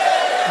nothing?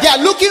 They are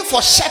looking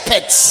for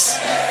shepherds.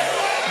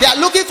 They are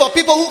looking for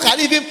people who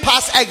can even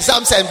pass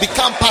exams and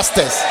become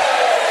pastors.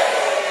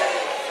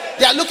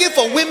 They are looking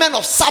for women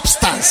of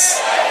substance.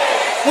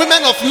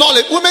 Women of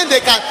knowledge. Women,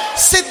 they can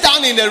sit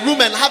down in a room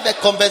and have a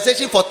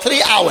conversation for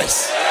 3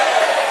 hours.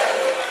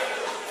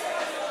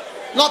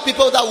 Not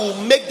people that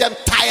will make them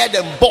tired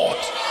and bored.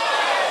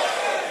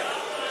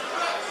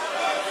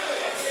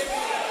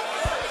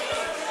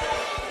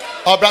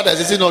 Oh, brothers,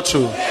 is it not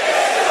true?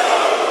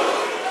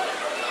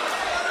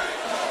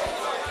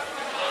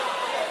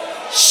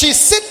 She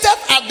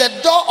sitteth at the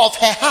door of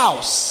her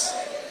house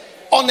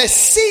on a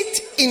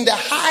seat in the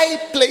high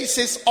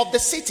places of the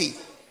city.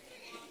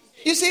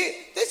 You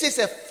see, this is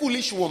a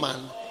foolish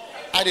woman.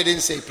 I didn't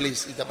say,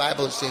 please, it's the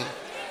Bible saying.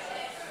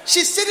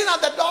 She's sitting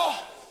at the door.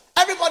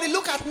 Everybody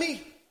look at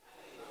me.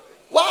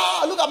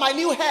 Wow, look at my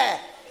new hair.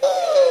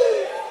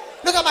 Ooh,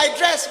 look at my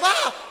dress.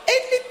 Wow.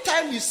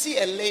 Anytime you see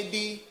a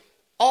lady,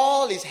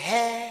 all his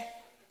hair,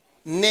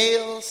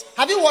 nails.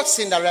 Have you watched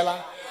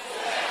Cinderella?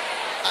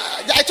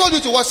 I told you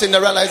to watch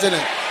Cinderella, isn't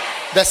it?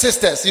 The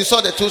sisters. You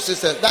saw the two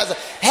sisters. That's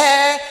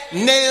hair,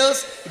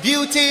 nails,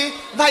 beauty,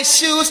 my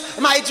shoes,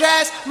 my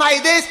dress, my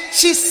this.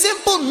 She's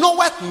simple, no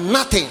worth,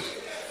 nothing.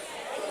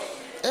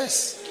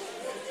 Yes.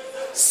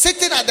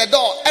 Sitting at the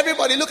door.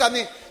 Everybody look at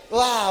me.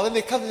 Wow, when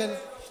they come in,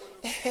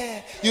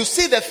 you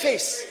see the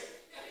face.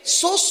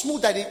 So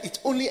smooth that it's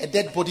only a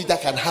dead body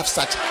that can have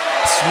such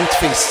smooth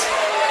face.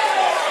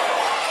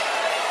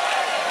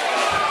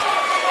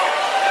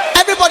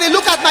 Everybody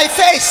look at my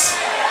face.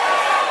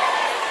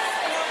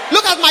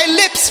 Look at my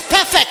lips,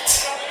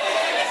 perfect.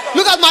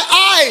 Look at my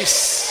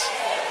eyes.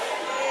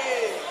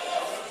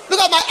 Look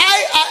at my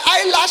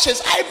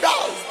eyelashes,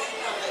 eyebrows.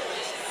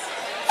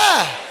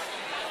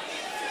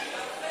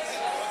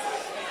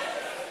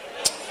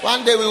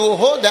 One day we will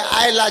hold the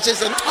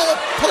eyelashes and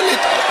pull it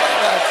up.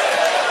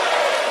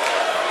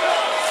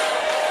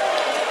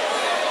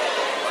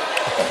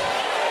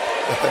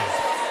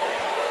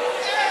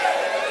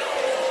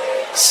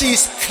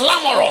 She's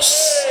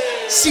clamorous.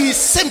 She's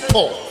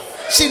simple.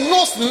 She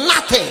knows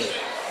nothing.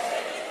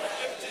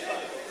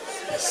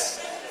 Yes.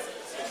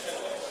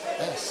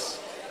 Yes.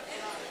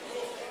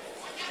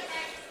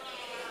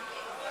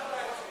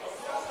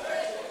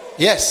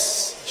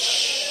 Yes.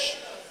 Shh.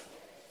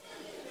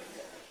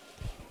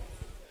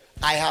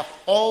 I have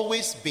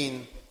always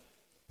been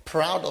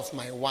proud of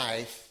my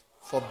wife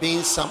for being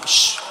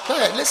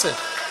listen.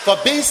 For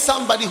being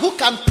somebody who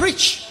can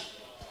preach,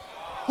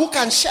 who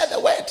can share the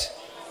word.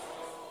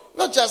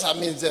 Not just,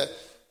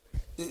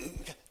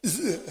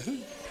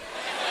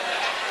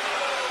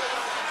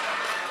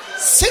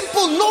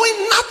 simple,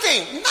 knowing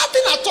nothing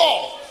at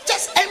all,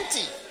 just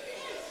empty.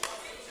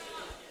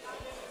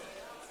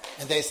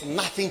 And there is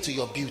nothing to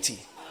your beauty.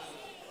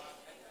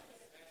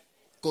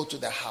 Go to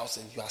the house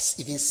and you are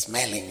even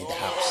smelling in the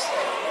house.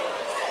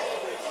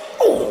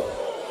 Oh.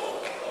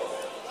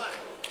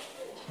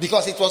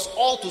 Because it was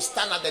all to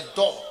stand at the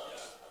door.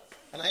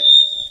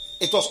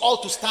 It was all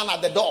to stand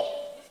at the door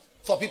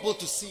for people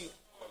to see.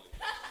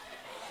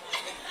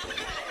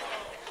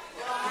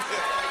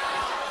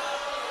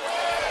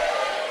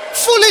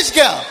 foolish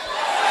girl.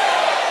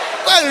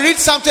 Go and read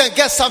something and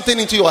get something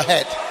into your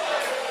head.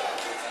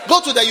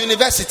 Go to the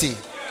university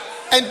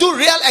and do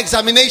real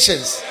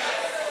examinations.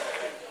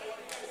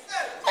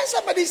 When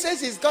somebody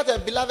says he's got a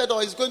beloved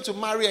or he's going to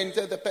marry and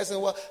tell the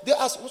person, well, they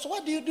ask, so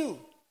what do you do?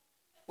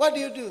 What do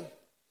you do?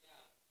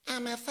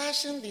 I'm a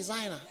fashion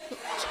designer.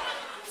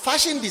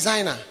 Fashion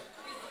designer.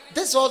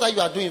 That's all that you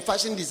are doing,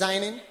 fashion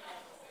designing.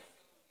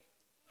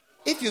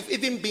 If you've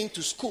even been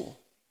to school,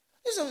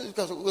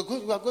 because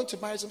we are going to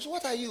marry someone. So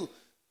what are you?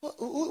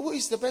 Who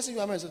is the person you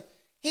are marrying?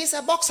 He's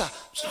a boxer.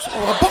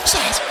 A boxer.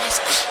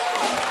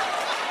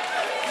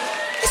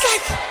 It's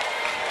like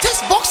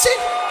just boxing.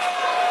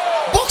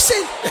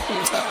 Boxing.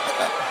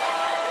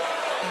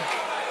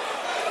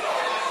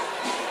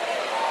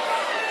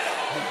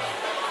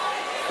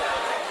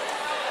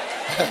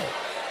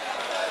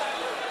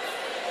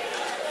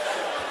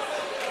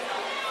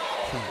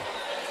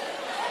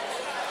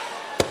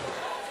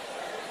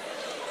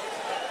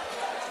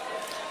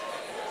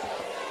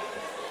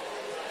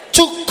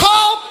 To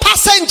call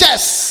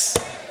passengers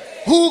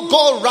who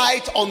go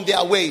right on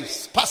their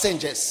ways.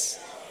 Passengers.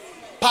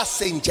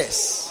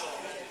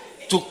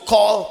 To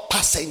call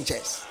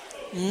passengers.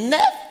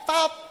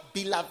 Never,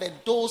 beloved,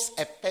 those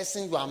a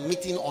person you are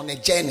meeting on a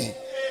journey.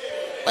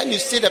 When you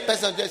see the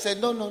person, they say,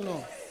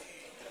 no.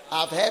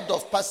 I've heard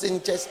of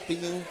passengers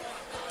being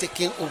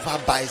taken over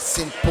by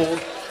simple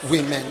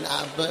women.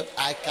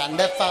 I can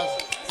never.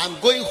 I'm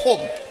going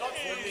home.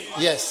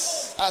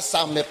 Yes, as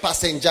I'm a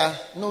passenger.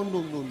 No.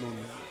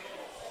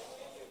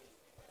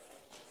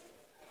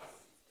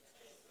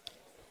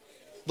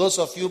 Those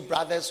of you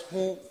brothers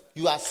who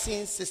you are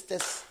seeing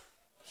sisters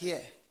here,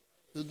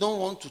 you don't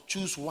want to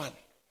choose one.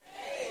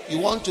 You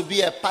want to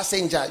be a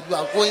passenger. You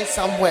are going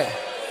somewhere.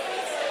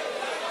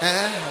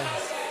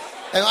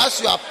 And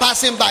as you are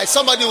passing by,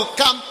 somebody will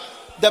come.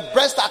 The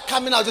breasts are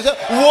coming out. You say,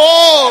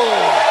 whoa!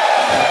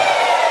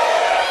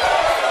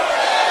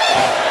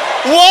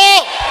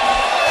 Whoa!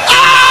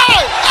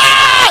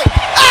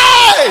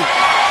 Hey!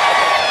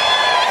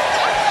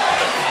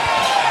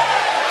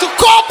 To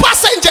call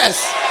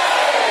passengers.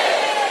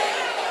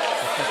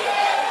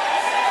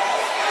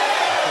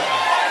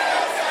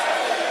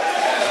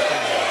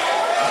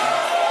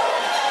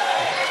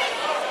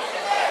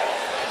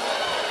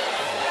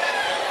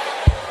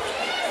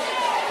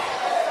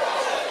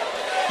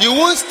 You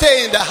won't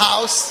stay in the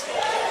house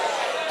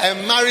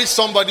and marry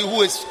somebody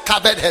who is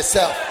covered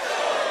herself.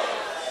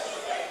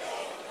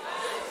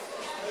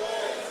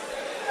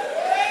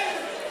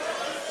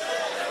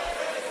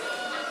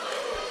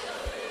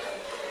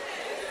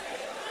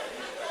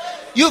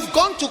 You've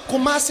gone to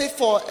Kumasi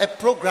for a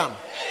program.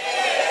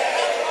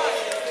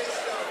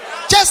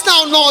 Just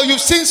now, no,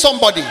 you've seen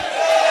somebody.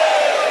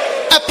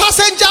 A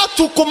passenger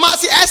to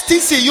Kumasi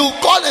STC. You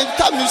call and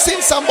come, you've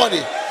seen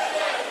somebody.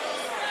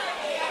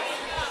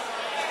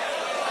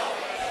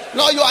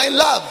 No, you are in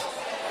love.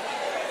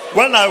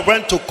 When I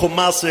went to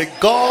Kumasi,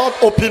 God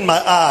opened my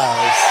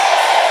eyes.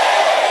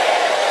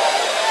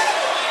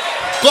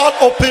 God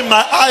opened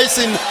my eyes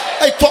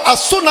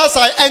as soon as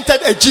I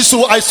entered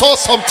Ejisu, I saw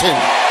something.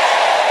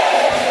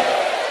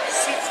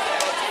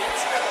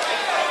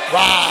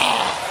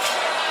 Wow.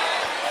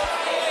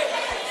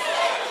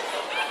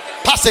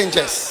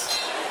 Passengers.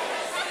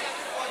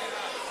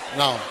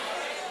 Now.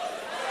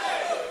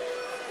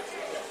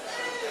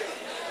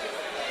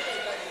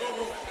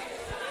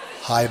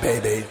 Hi,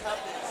 baby.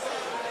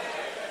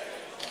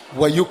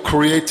 Were you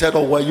created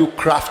or were you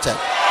crafted?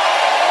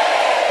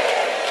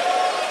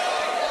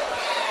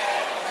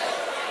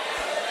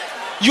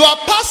 You are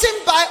passing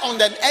by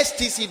on an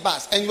STC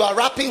bus and you are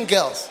rapping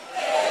girls.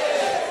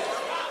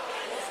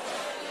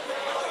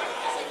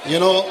 You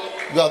know,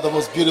 you are the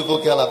most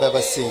beautiful girl I've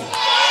ever seen.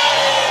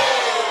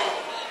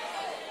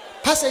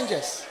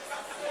 Passengers.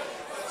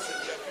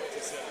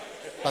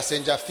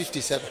 Passenger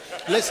 57.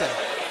 Listen.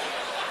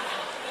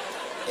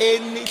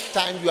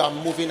 Anytime you are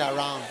moving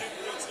around,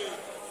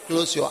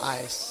 close your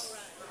eyes.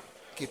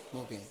 Keep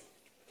moving.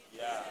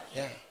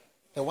 Yeah.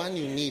 The one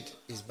you need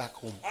is back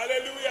home.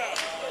 Hallelujah.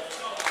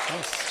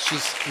 Yes,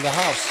 she's in the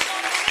house.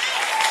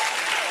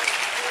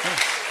 Yes.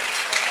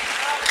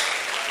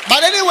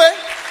 But anyway,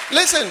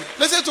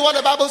 listen to what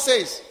the Bible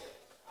says.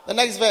 The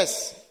next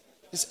verse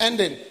is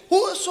ending.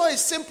 Whoso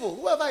is simple,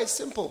 whoever is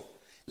simple,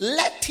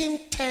 let him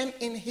turn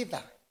in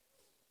hither.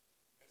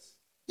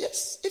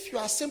 Yes, if you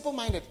are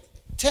simple-minded,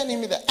 turn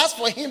him hither. As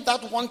for him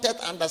that wanted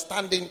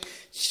understanding,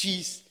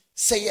 she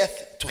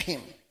saith to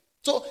him.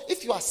 So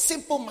if you are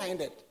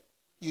simple-minded,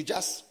 you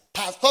just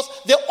pass. Because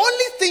the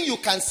only thing you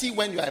can see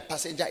when you are a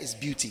passenger is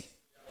beauty.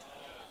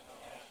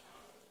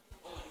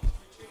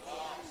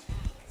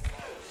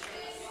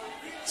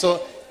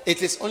 So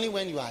it is only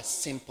when you are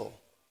simple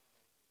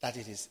that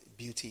it is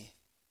beauty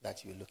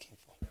that you're looking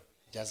for.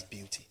 Just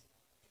beauty.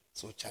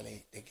 So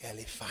Charlie, the girl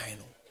is fine.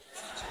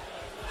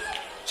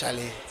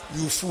 Charlie,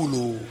 you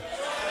fool.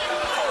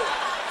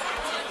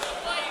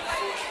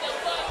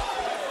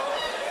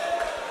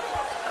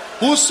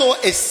 Whoso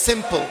is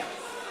simple.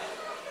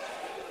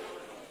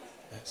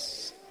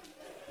 Yes.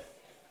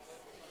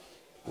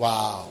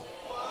 Wow.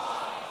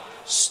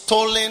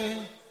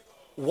 Stolen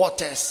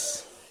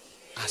waters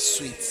are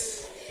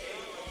sweet.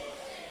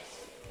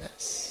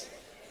 Yes.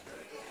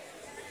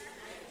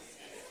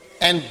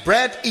 And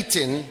bread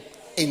eaten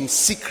in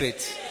secret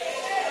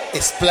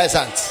is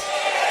pleasant.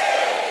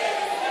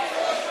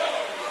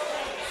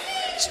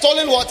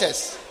 Stolen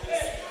waters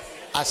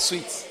are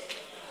sweet.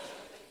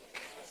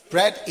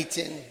 Bread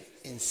eaten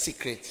in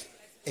secret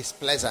is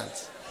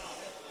pleasant.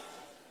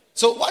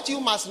 So what you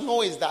must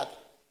know is that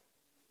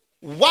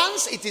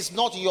once it is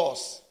not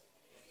yours,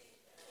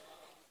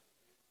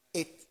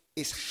 it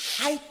is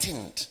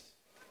heightened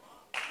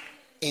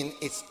in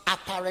its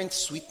apparent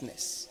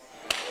sweetness.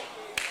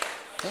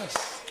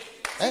 Yes.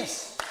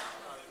 Yes.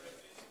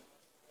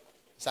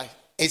 It's like,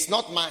 it's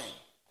not mine.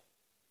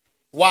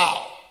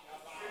 Wow.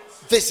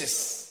 This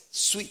is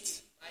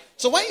sweet.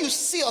 So when you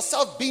see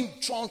yourself being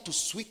drawn to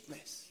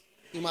sweetness,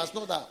 you must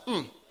know that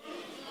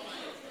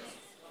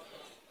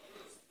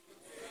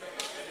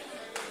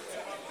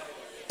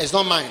it's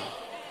not mine.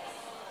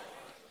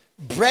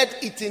 Bread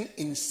eaten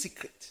in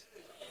secret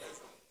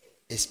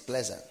is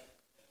pleasant,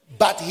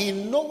 but he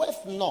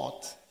knoweth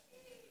not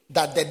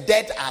that the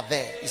dead are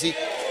there. You see,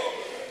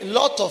 a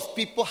lot of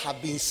people have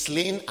been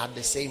slain at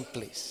the same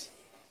place,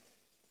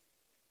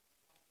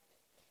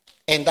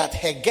 and that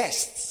her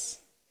guests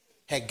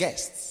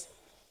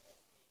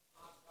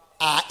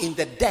are in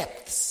the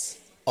depths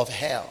of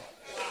hell.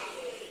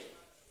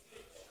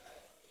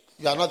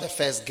 You are not the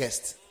first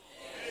guest.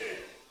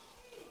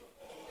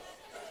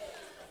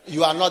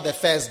 You are not the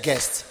first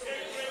guest.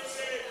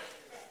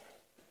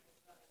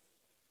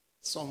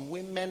 Some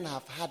women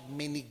have had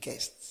many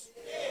guests.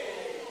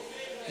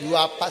 You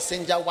are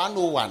passenger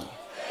 101.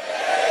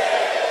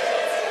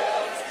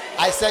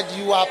 I said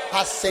you are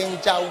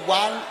passenger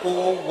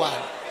 101.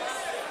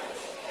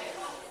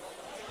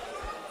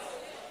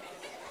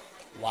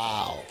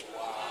 Wow.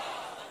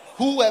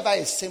 Whoever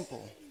is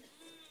simple.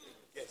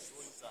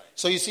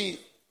 So you see,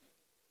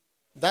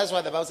 that's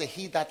why the Bible says,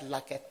 he that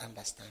lacketh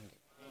understanding.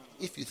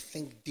 If you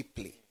think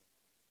deeply,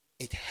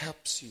 it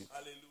helps you.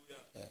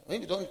 Yeah.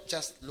 When you don't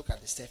just look at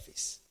the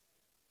surface.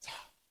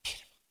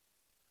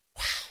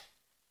 Wow.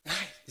 Nice.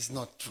 It's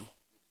not true.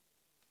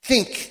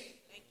 Think.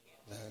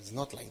 It's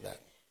not like that.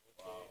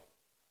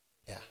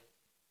 Yeah.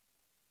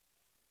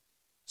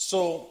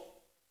 So,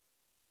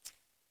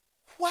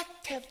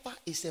 whatever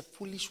is a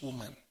foolish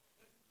woman,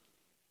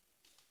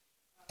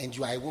 and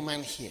you are a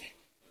woman here,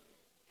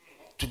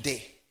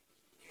 today,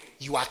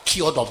 you are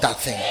cured of that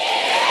thing.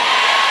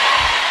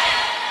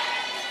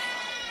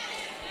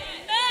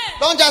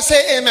 Don't just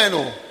say amen.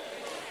 Oh.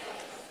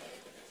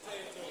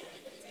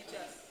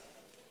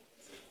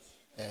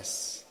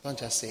 Yes. Don't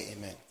just say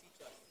amen.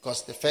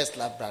 Because the first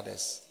love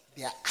brothers,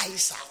 their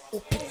eyes are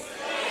open.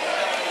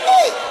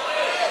 Hey.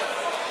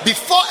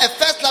 Before a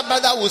first love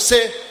brother will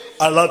say,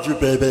 I love you,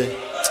 baby,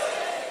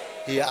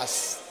 he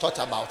has thought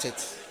about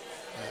it.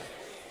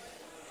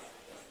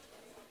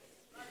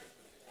 Yeah.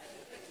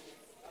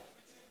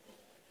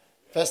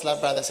 First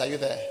love brothers, are you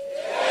there?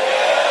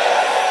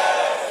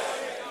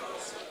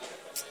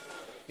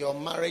 Your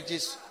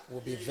marriages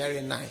will be very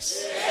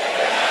nice.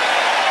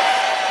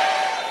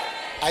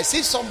 I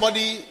see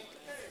somebody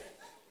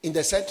in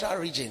the central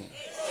region.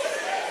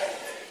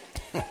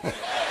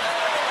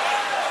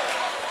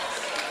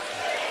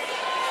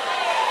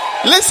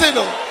 Listen,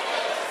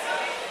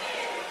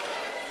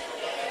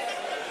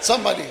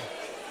 somebody,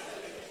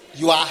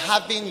 you are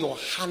having your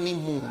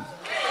honeymoon.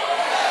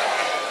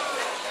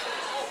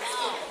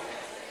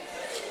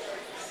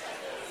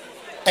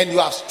 And you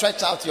have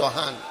stretched out your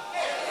hand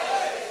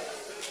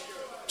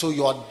to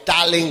your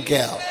darling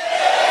girl,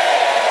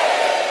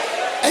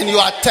 and you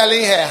are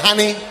telling her,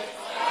 honey,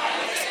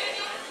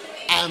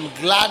 I'm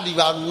glad you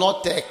are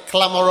not a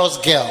clamorous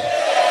girl.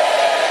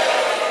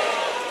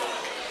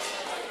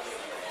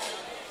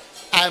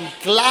 I'm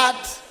glad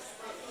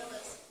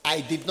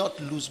I did not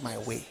lose my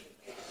way.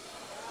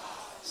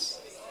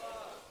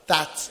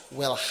 That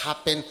will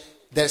happen.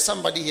 There's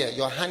somebody here,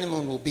 your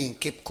honeymoon will be in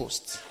Cape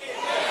Coast.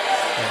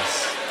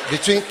 Yes.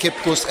 Between Cape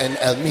Coast and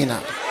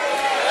Elmina.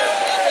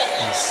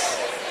 Yes.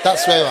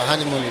 That's where your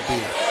honeymoon will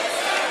be.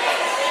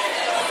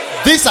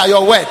 These are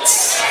your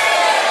words.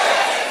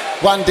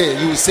 One day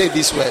you will say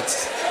these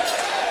words.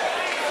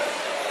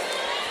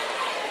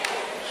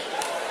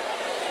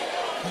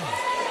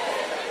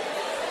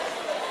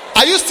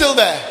 Are you still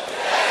there?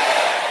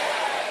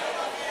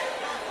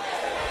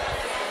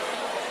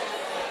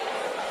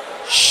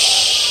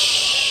 Shh.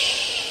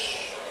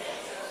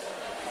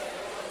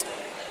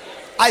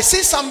 I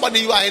see somebody,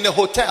 you are in a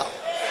hotel.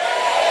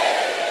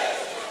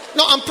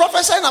 No, I'm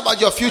prophesying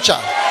about your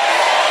future.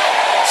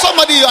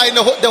 Somebody, you are in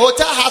the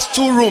hotel has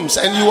 2 rooms,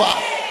 and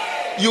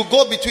you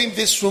go between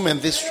this room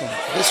and this room,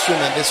 this room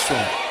and this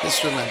room,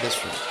 this room and this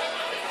room,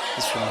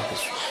 this room and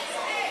this room.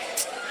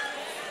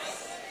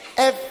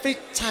 Every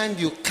time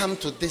you come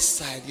to this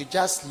side, you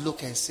just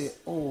look and say,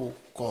 oh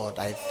God,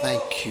 I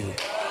thank you.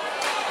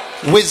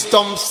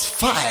 Wisdom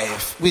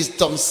 5,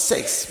 wisdom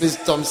 6,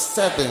 wisdom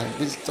 7,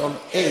 wisdom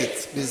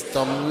 8,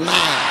 wisdom 9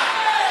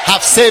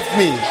 have saved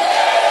me.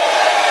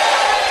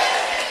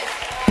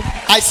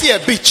 I see a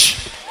beach.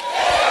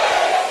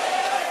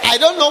 I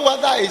don't know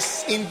whether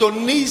it's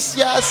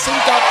Indonesia,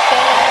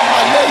 Singapore,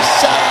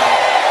 Malaysia.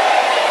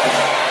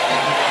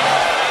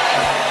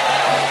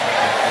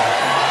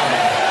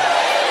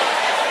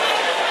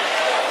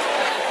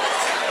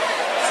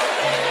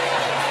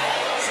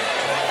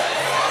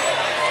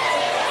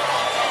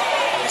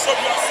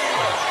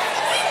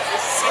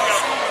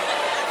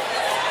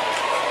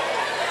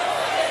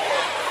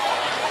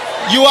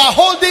 You are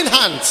holding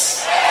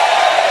hands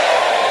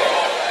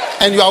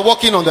and you are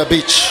walking on the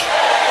beach.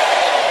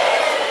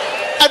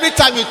 Every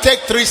time you take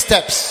 3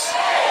 steps,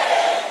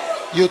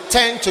 you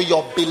turn to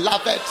your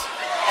beloved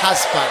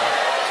husband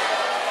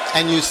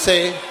and you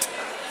say,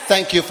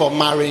 thank you for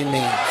marrying me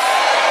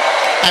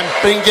and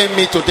bringing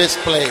me to this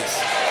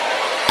place.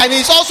 And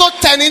he's also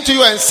turning to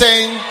you and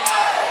saying,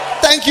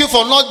 thank you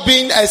for not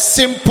being a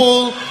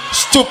simple,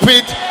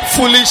 stupid,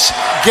 foolish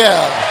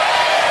girl.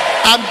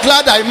 I'm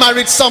glad I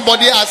married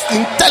somebody as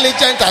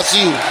intelligent as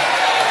you.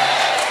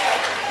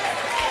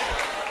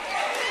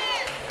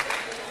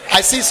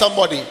 I see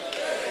somebody.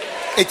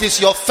 It is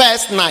your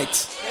first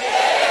night.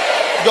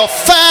 Your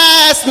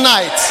first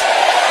night.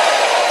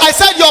 I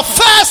said your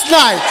first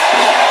night.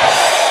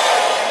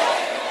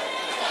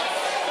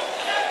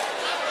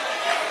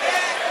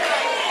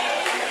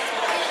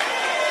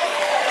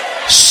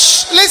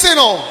 Shh, listen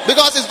on,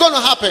 because it's going to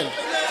happen.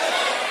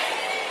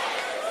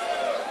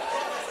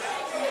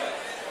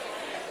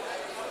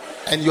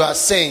 And you are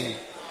saying,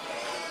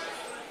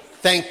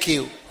 thank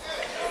you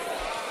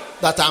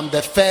that I'm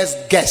the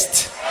first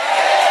guest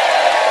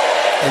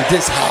in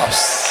this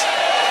house.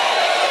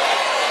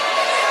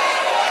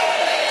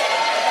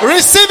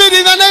 Receive it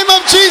in the name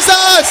of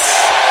Jesus.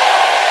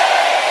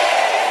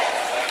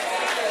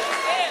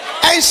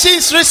 And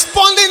she's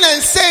responding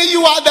and saying,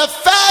 you are the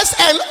first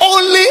and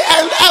only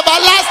and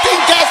everlasting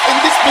guest in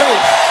this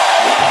place.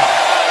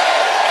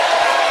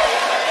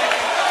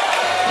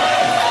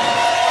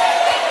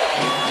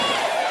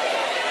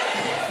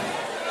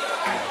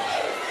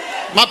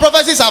 My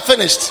prophecies are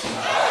finished.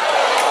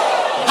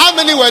 How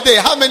many were they?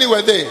 How many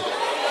were they?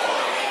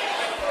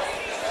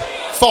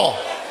 4.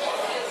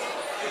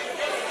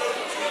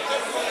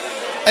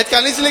 It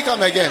can easily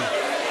come again.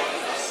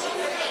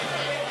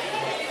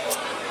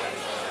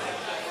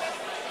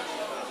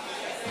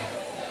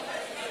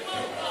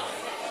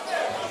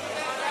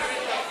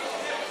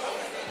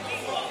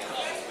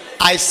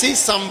 I see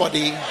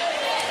somebody.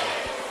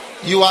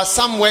 You are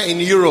somewhere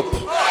in Europe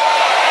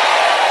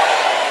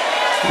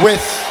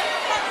with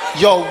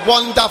your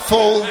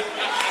wonderful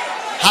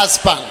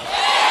husband.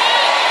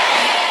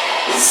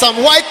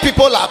 Some white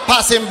people are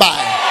passing by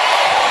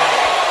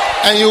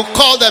and you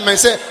call them and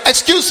say,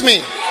 excuse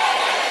me,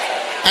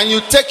 and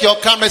you take your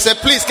camera and say,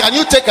 please, can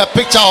you take a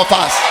picture of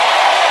us?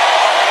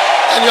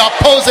 And you are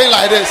posing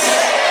like this.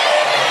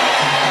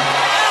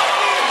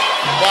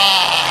 Wow.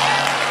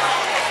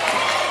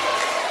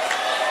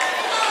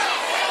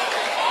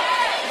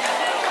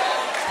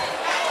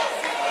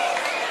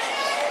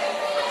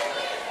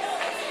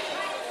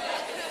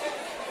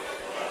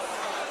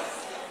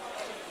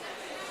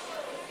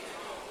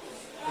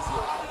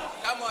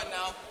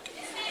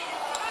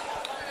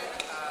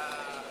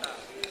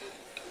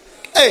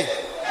 Hey,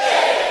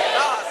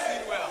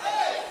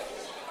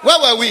 where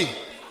were we?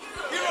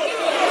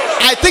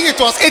 I think it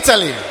was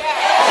Italy.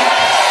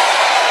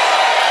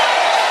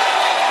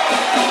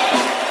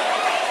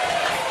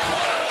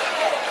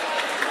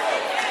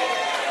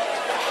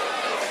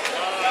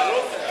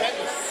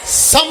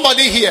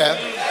 Somebody here,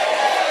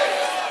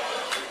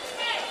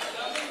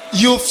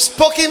 you've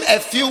spoken a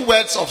few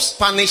words of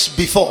Spanish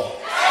before.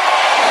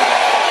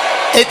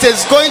 It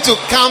is going to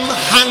come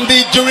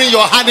handy during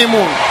your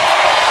honeymoon.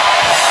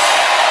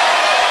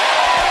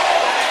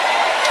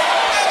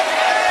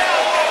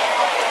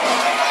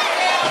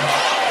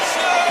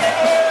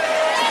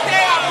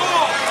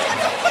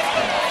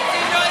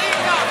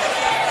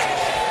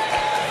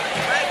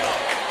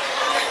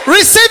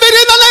 Receive it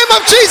in the name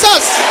of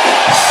Jesus.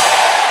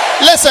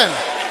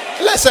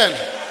 Listen.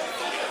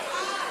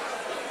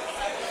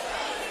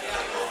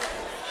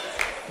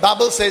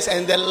 Bible says,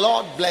 and the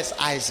Lord blessed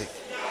Isaac,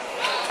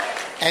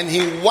 and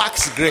he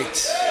waxed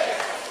great,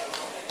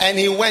 and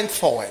he went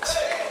forward,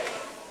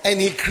 and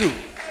he grew,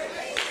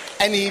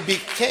 and he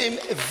became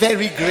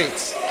very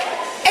great,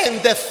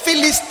 and the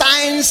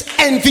Philistines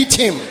envied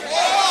him.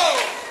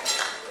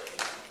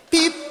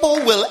 People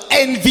will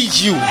envy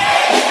you.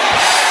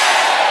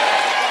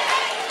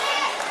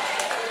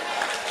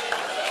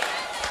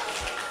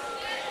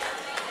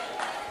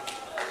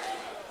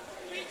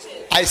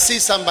 I see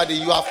somebody,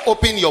 you have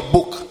opened your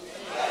book.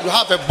 You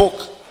have a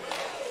book.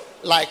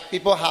 Like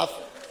people have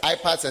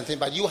iPads and things,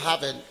 but you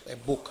have a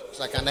book. It's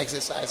like an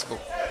exercise book.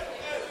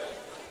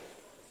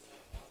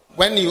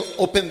 When you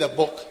open the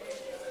book,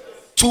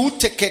 2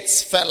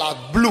 tickets fell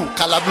out. Blue,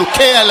 color blue,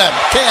 KLM.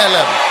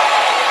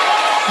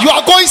 You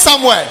are going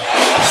somewhere.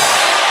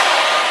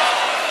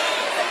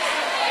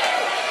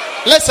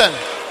 Listen.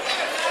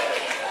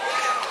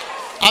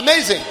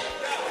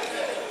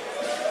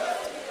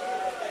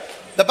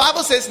 The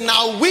Bible says,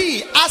 now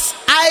we, as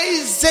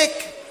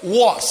Isaac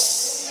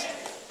was,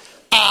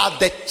 are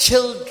the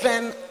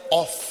children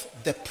of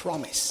the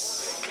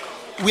promise.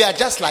 We are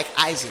just like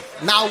Isaac.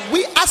 Now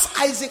we, as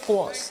Isaac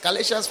was,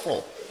 Galatians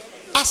 4,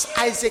 as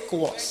Isaac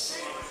was,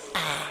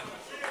 are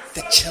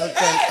the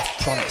children of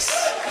promise.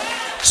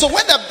 So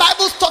when the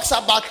Bible talks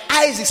about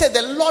Isaac, it said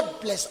the Lord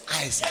blessed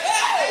Isaac.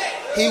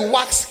 He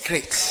waxed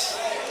great.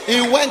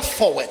 He went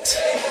forward.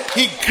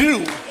 He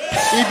grew.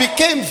 He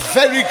became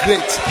very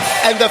great.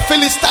 And the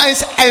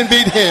Philistines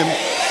envied him.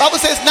 The Bible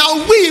says, now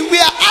we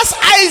are as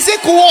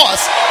Isaac was,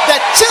 the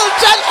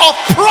children of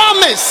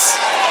promise.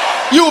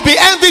 You will be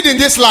envied in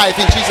this life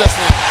in Jesus'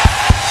 name.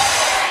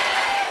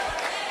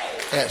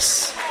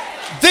 Yes.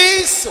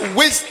 These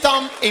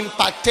wisdom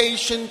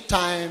impartation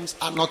times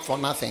are not for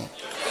nothing.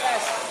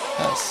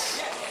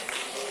 Yes.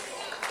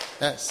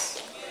 Yes.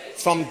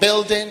 From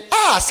building.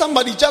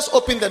 Somebody just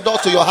opened the door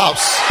to your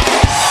house.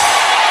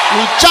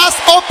 You just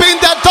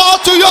opened the door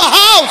to your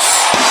house.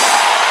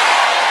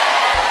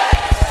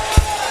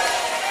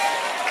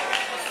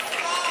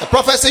 The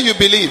prophecy you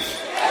believe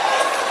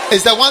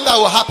is the one that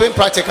will happen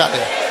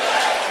practically.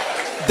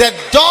 The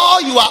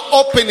door you are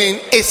opening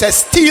is a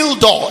steel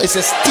door. It's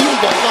a steel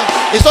door.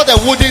 It's not a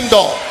wooden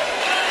door.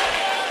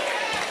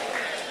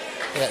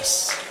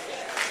 Yes.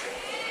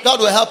 God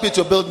will help you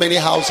to build many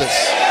houses.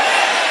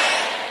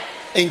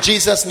 In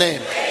Jesus'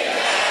 name.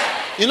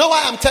 You know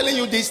why I'm telling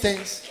you these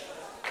things?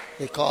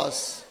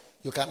 Because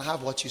you can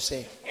have what you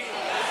say.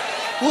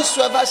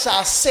 Whosoever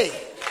shall say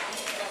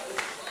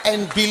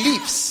and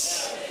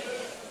believes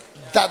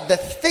that the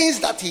things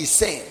that he is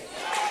saying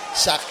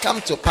shall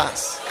come to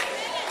pass,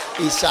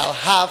 he shall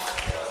have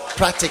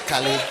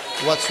practically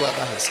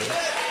whatsoever he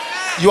says.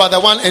 You are the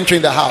one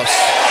entering the house.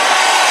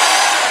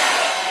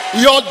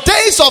 Your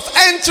days of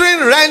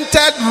entering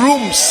rented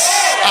rooms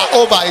are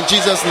over in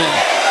Jesus'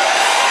 name.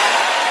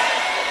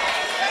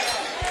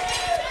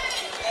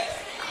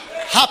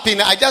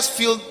 Happiness. I just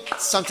feel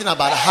something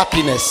about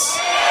happiness.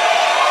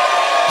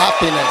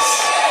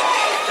 Happiness.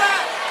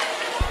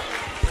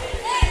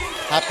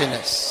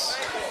 Happiness.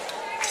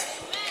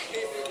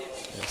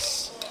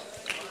 Yes.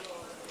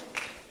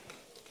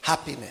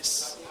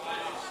 Happiness.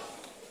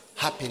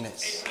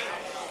 Happiness.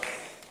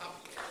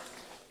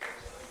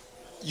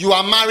 You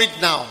are married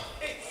now.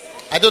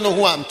 I don't know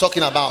who I'm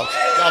talking about.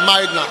 You are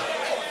married now.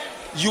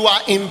 You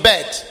are in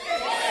bed.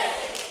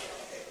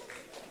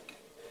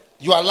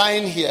 You are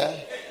lying here.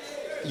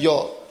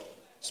 Your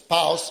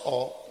spouse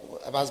or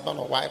husband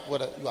or wife,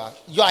 whatever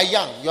you are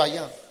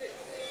young.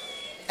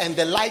 And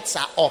the lights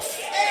are off.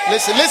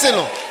 Listen,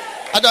 no.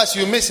 Otherwise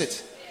you miss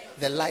it.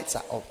 The lights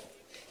are off.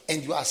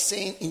 And you are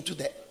saying into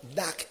the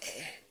dark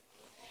air,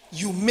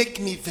 you make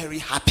me very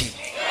happy.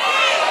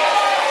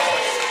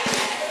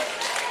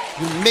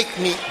 You make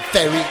me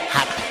very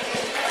happy.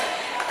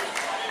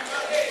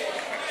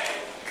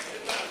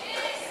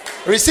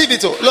 Receive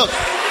it all. Look.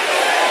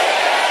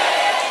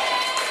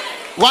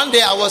 One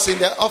day I was in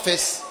the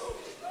office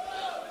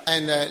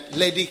and a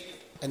lady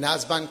and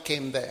husband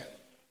came there.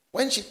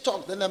 When she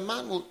talked, then the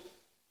man would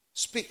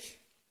speak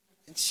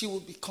and she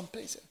would be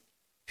complacent.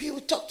 He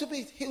would talk to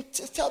me. He would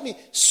tell me,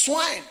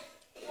 swine.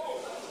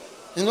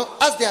 You know,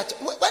 as they are.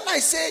 When I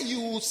say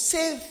you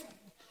say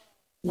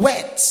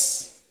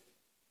words,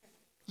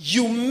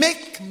 you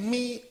make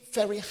me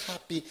very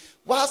happy.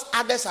 Whilst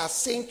others are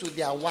saying to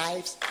their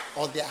wives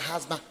or their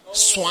husband,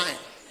 swine.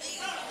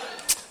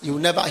 You will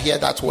never hear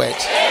that word.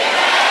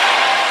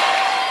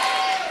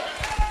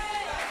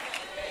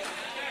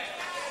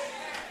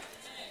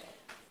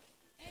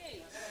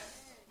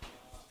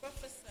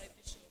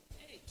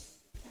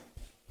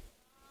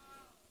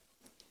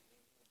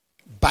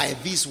 By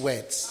these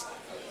words,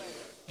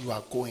 you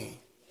are going.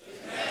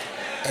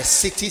 A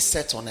city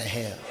set on a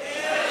hill.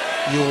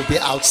 You will be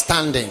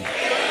outstanding.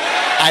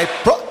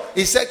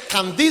 He said,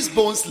 can these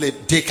bones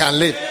live? They can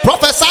live.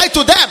 Prophesy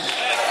to them.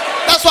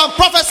 That's why I'm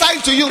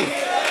prophesying to you.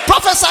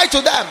 Prophesy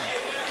to them.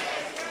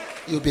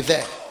 You'll be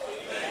there.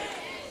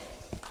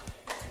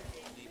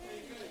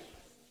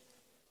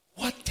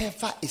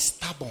 Whatever is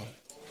stubborn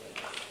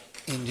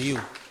in you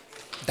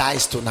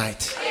dies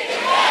tonight.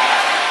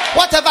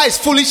 Whatever is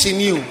foolish in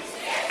you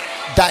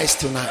dies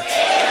tonight.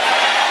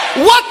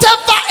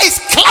 Whatever is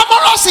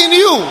clamorous in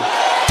you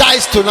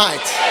dies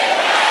tonight.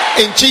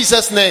 In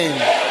Jesus' name.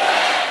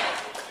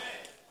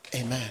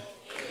 Amen.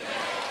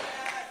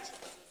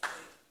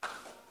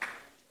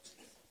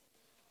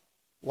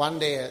 One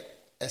day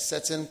a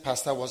certain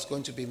pastor was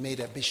going to be made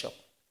a bishop.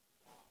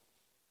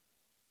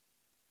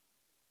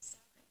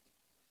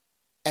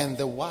 And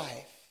the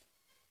wife,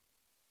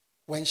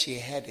 when she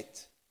heard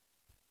it,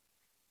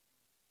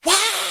 wow!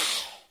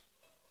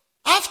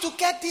 I have to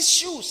get these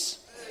shoes.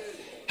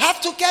 I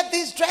have to get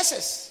these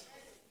dresses.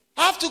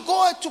 I have to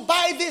go to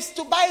buy this,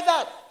 to buy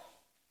that.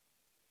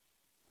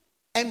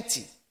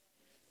 Empty.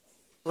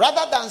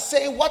 Rather than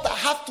saying what I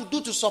have to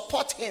do to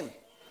support him.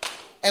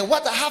 And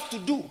what I have to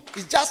do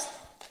is just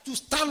to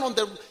stand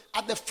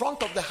at the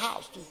front of the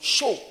house to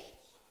show.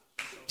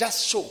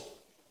 Just show.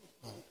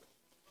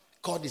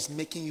 God is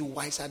making you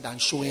wiser than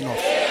showing off.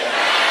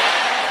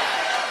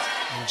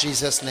 In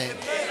Jesus' name.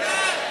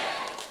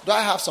 Do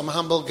I have some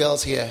humble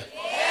girls here?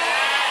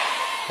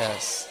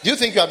 Yes. Do you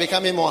think you are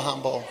becoming more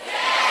humble?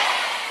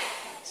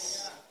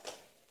 Yes.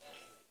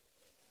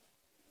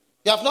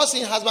 You have not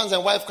seen husbands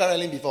and wives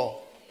quarreling before.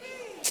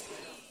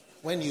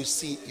 When you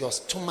see your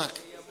stomach,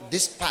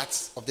 these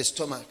parts of the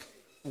stomach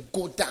will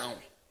go down.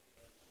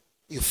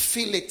 You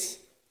feel it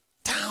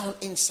down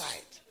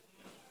inside.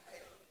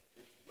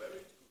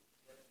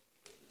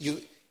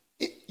 You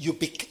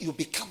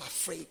become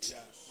afraid.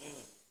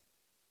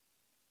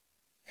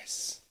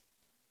 Yes.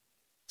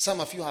 Some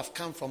of you have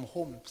come from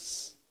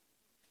homes.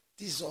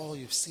 This is all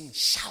you've seen.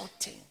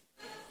 Shouting,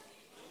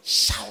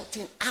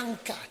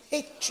 anger,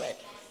 hatred,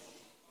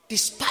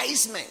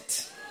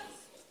 despisement,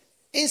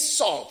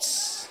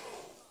 insults.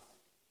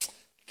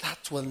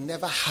 That will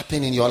never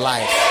happen in your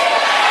life.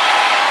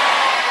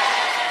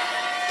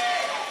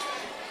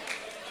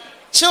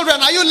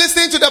 Children, are you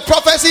listening to the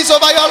prophecies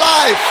over your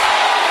life?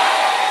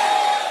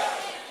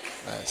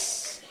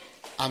 Yes.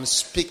 I'm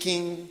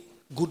speaking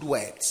good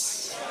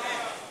words.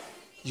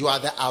 You are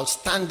the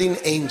outstanding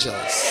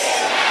angels.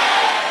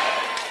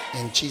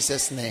 In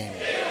Jesus' name.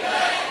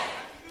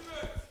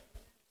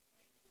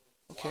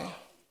 Okay.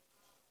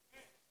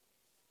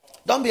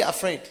 Don't be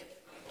afraid.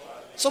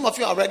 Some of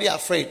you are already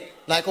afraid.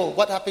 Like, oh,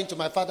 what happened to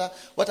my father?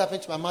 What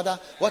happened to my mother?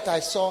 What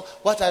I saw?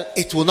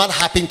 It will not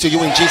happen to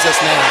you in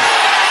Jesus' name.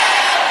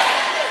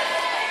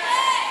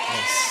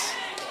 Yes.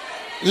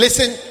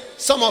 Listen,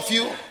 some of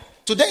you,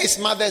 today is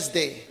Mother's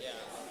Day.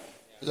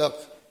 Look,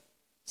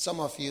 some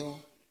of you,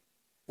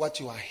 what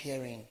you are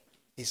hearing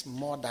is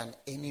more than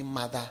any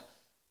mother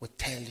will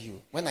tell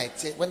you. When I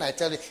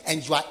tell you,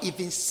 and you are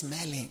even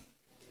smelling,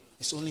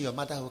 it's only your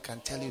mother who can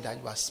tell you that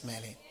you are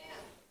smelling.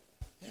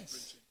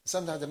 Yes.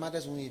 Sometimes the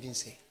mothers won't even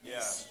say.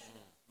 Yeah.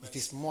 It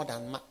is more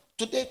than...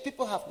 Today,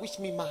 people have wished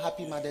me my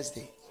happy Mother's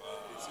Day.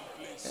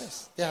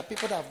 Yes. There are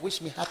people that have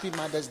wished me happy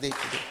Mother's Day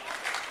today.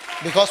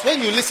 Because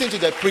when you listen to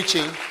the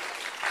preaching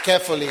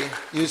carefully,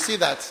 you see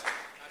that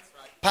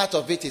part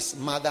of it is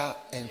mother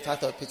and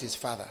part of it is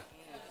father.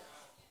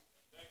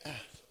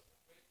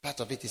 Part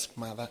of it is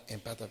mother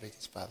and part of it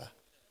is father.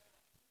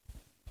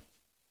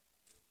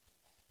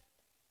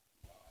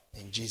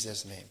 In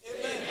Jesus' name.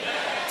 Amen.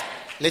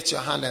 Lift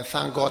your hand and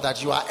thank God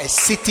that you are a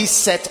city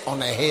set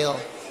on a hill,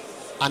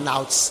 an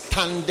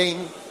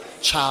outstanding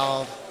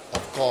child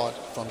of God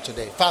from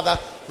today. Father,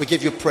 we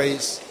give you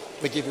praise,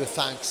 we give you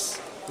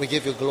thanks, we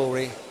give you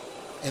glory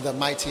in the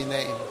mighty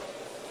name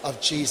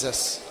of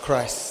Jesus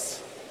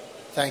Christ.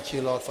 Thank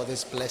you, Lord, for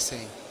this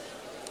blessing.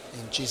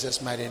 In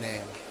Jesus' mighty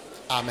name.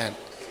 Amen.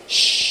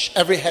 Shh.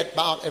 Every head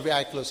bowed, every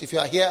eye closed. If you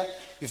are here,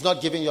 you've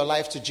not given your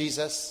life to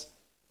Jesus,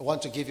 you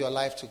want to give your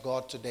life to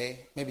God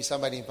today. Maybe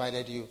somebody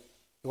invited you.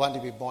 You want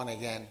to be born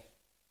again.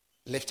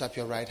 Lift up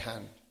your right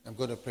hand. I'm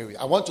going to pray with you.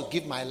 I want to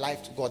give my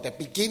life to God. The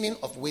beginning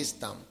of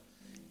wisdom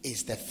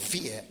is the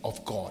fear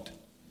of God.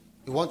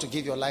 You want to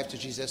give your life to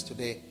Jesus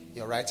today,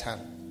 your right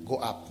hand, go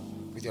up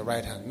with your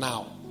right hand.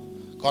 Now,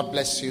 God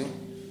bless you.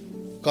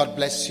 God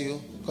bless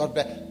you. God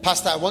bless.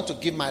 Pastor, I want to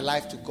give my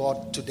life to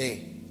God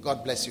today.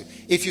 God bless you.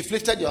 If you've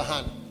lifted your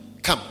hand,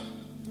 come.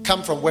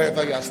 Come from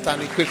wherever you are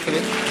standing quickly.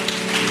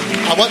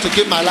 I want to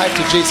give my life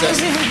to Jesus.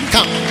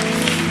 Come.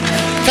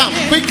 Come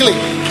quickly.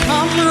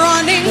 Come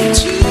running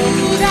to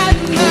that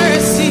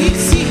mercy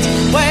seat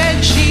where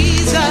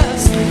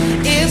Jesus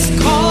is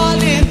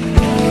calling.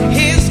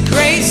 His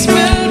grace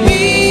will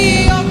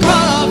be your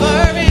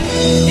covering.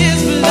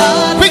 His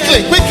blood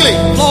quickly.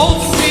 flow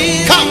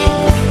freely. Come.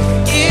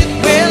 It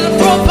will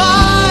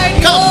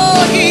provide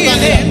your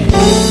healing.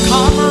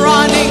 Come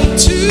running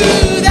to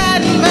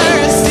that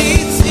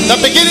mercy seat. The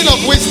beginning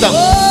of wisdom.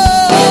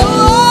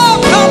 Oh,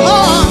 come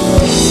on.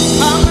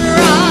 Come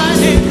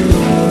running.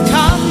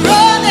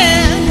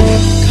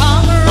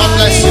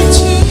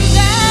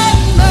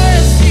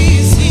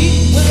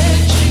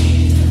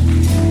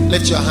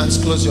 Lift your hands,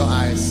 close your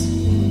eyes.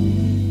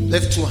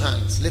 Lift two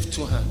hands, lift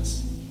two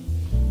hands.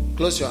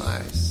 Close your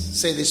eyes.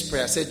 Say this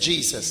prayer. Say,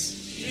 Jesus,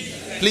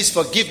 please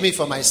forgive me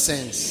for my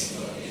sins.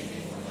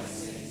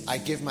 I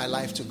give my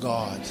life to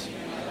God.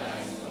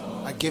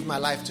 I give my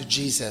life to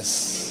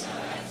Jesus.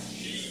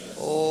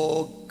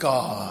 Oh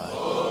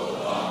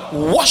God,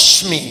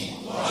 wash me,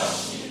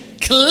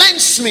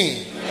 cleanse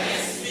me,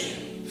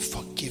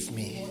 forgive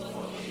me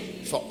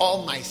for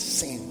all my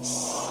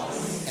sins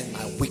and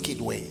my wicked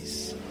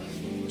ways.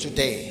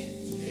 Today,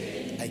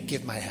 I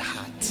give my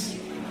heart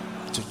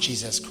to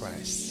Jesus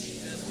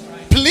Christ.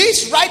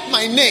 Please write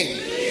my name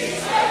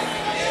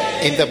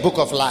in the book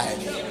of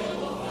life.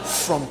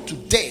 From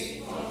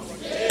today,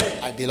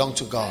 I belong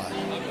to God.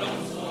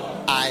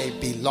 I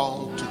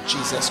belong to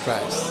Jesus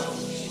Christ.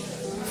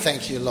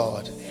 Thank you,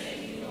 Lord.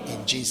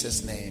 In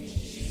Jesus' name.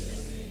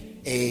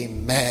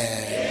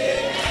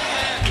 Amen.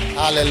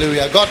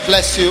 Hallelujah. God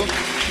bless you.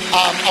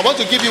 I want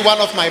to give you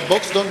one of my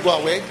books. Don't go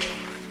away.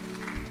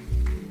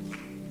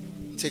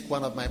 Take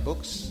one of my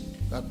books.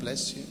 God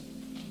bless you.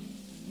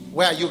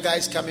 Where are you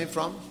guys coming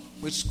from?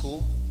 Which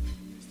school?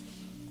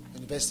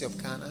 University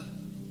of Ghana?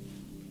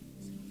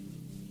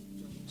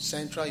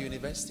 Central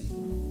University?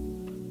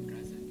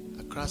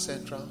 Accra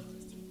Central.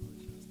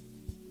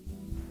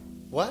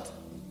 What?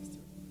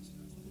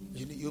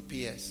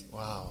 UPS.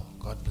 Wow.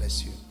 God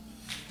bless you.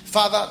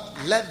 Father,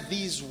 let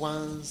these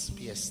ones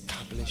be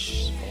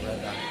established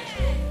forever.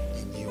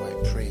 In you I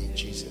pray in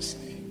Jesus'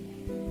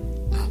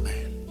 name.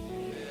 Amen.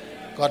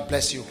 God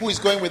bless you. Who is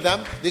going with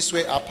them? This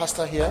way, our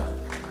pastor here.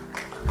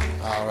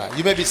 All right.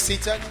 You may be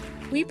seated.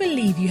 We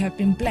believe you have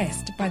been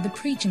blessed by the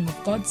preaching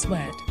of God's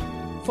Word.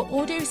 For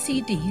audio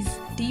CDs,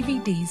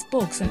 DVDs,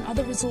 books and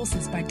other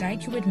resources by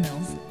Dyke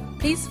Mills,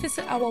 please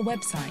visit our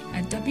website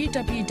at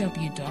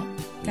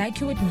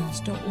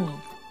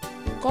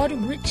www.dykewardmills.org. God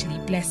richly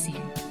bless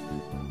you.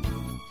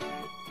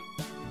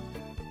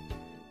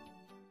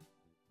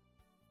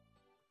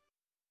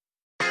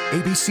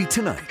 ABC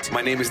Tonight.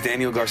 My name is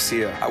Daniel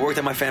Garcia. I worked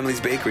at my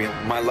family's bakery.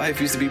 My life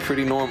used to be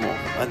pretty normal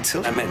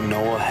until I met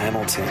Noah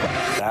Hamilton.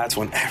 That's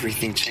when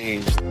everything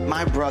changed.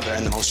 My brother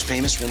and the most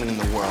famous woman in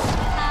the world.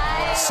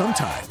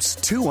 Sometimes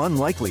two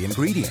unlikely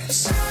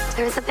ingredients.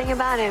 There's something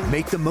about him.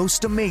 Make the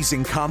most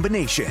amazing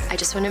combination. I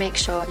just want to make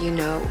sure you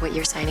know what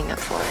you're signing up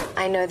for.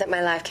 I know that my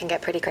life can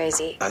get pretty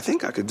crazy. I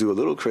think I could do a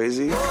little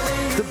crazy.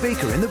 The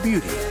Baker and the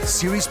Beauty.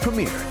 Series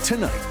premiere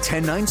tonight,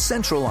 10/9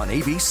 Central on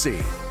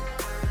ABC.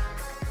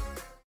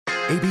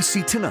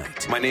 ABC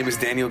Tonight. My name is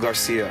Daniel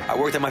Garcia. I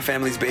worked at my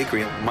family's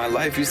bakery. My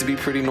life used to be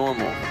pretty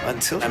normal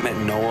until I met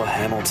Noah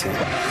Hamilton.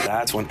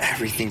 That's when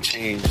everything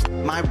changed.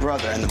 My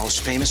brother and the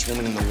most famous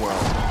woman in the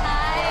world.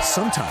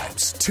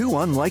 Sometimes two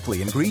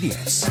unlikely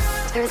ingredients.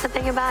 There's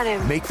something about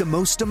him. Make the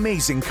most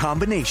amazing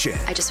combination.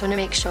 I just want to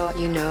make sure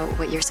you know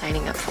what you're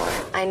signing up for.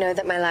 I know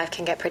that my life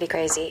can get pretty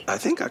crazy. I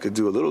think I could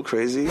do a little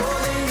crazy.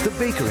 The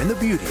Baker and the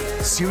Beauty.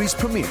 Series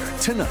premiere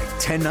tonight,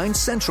 10/9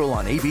 Central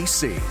on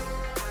ABC.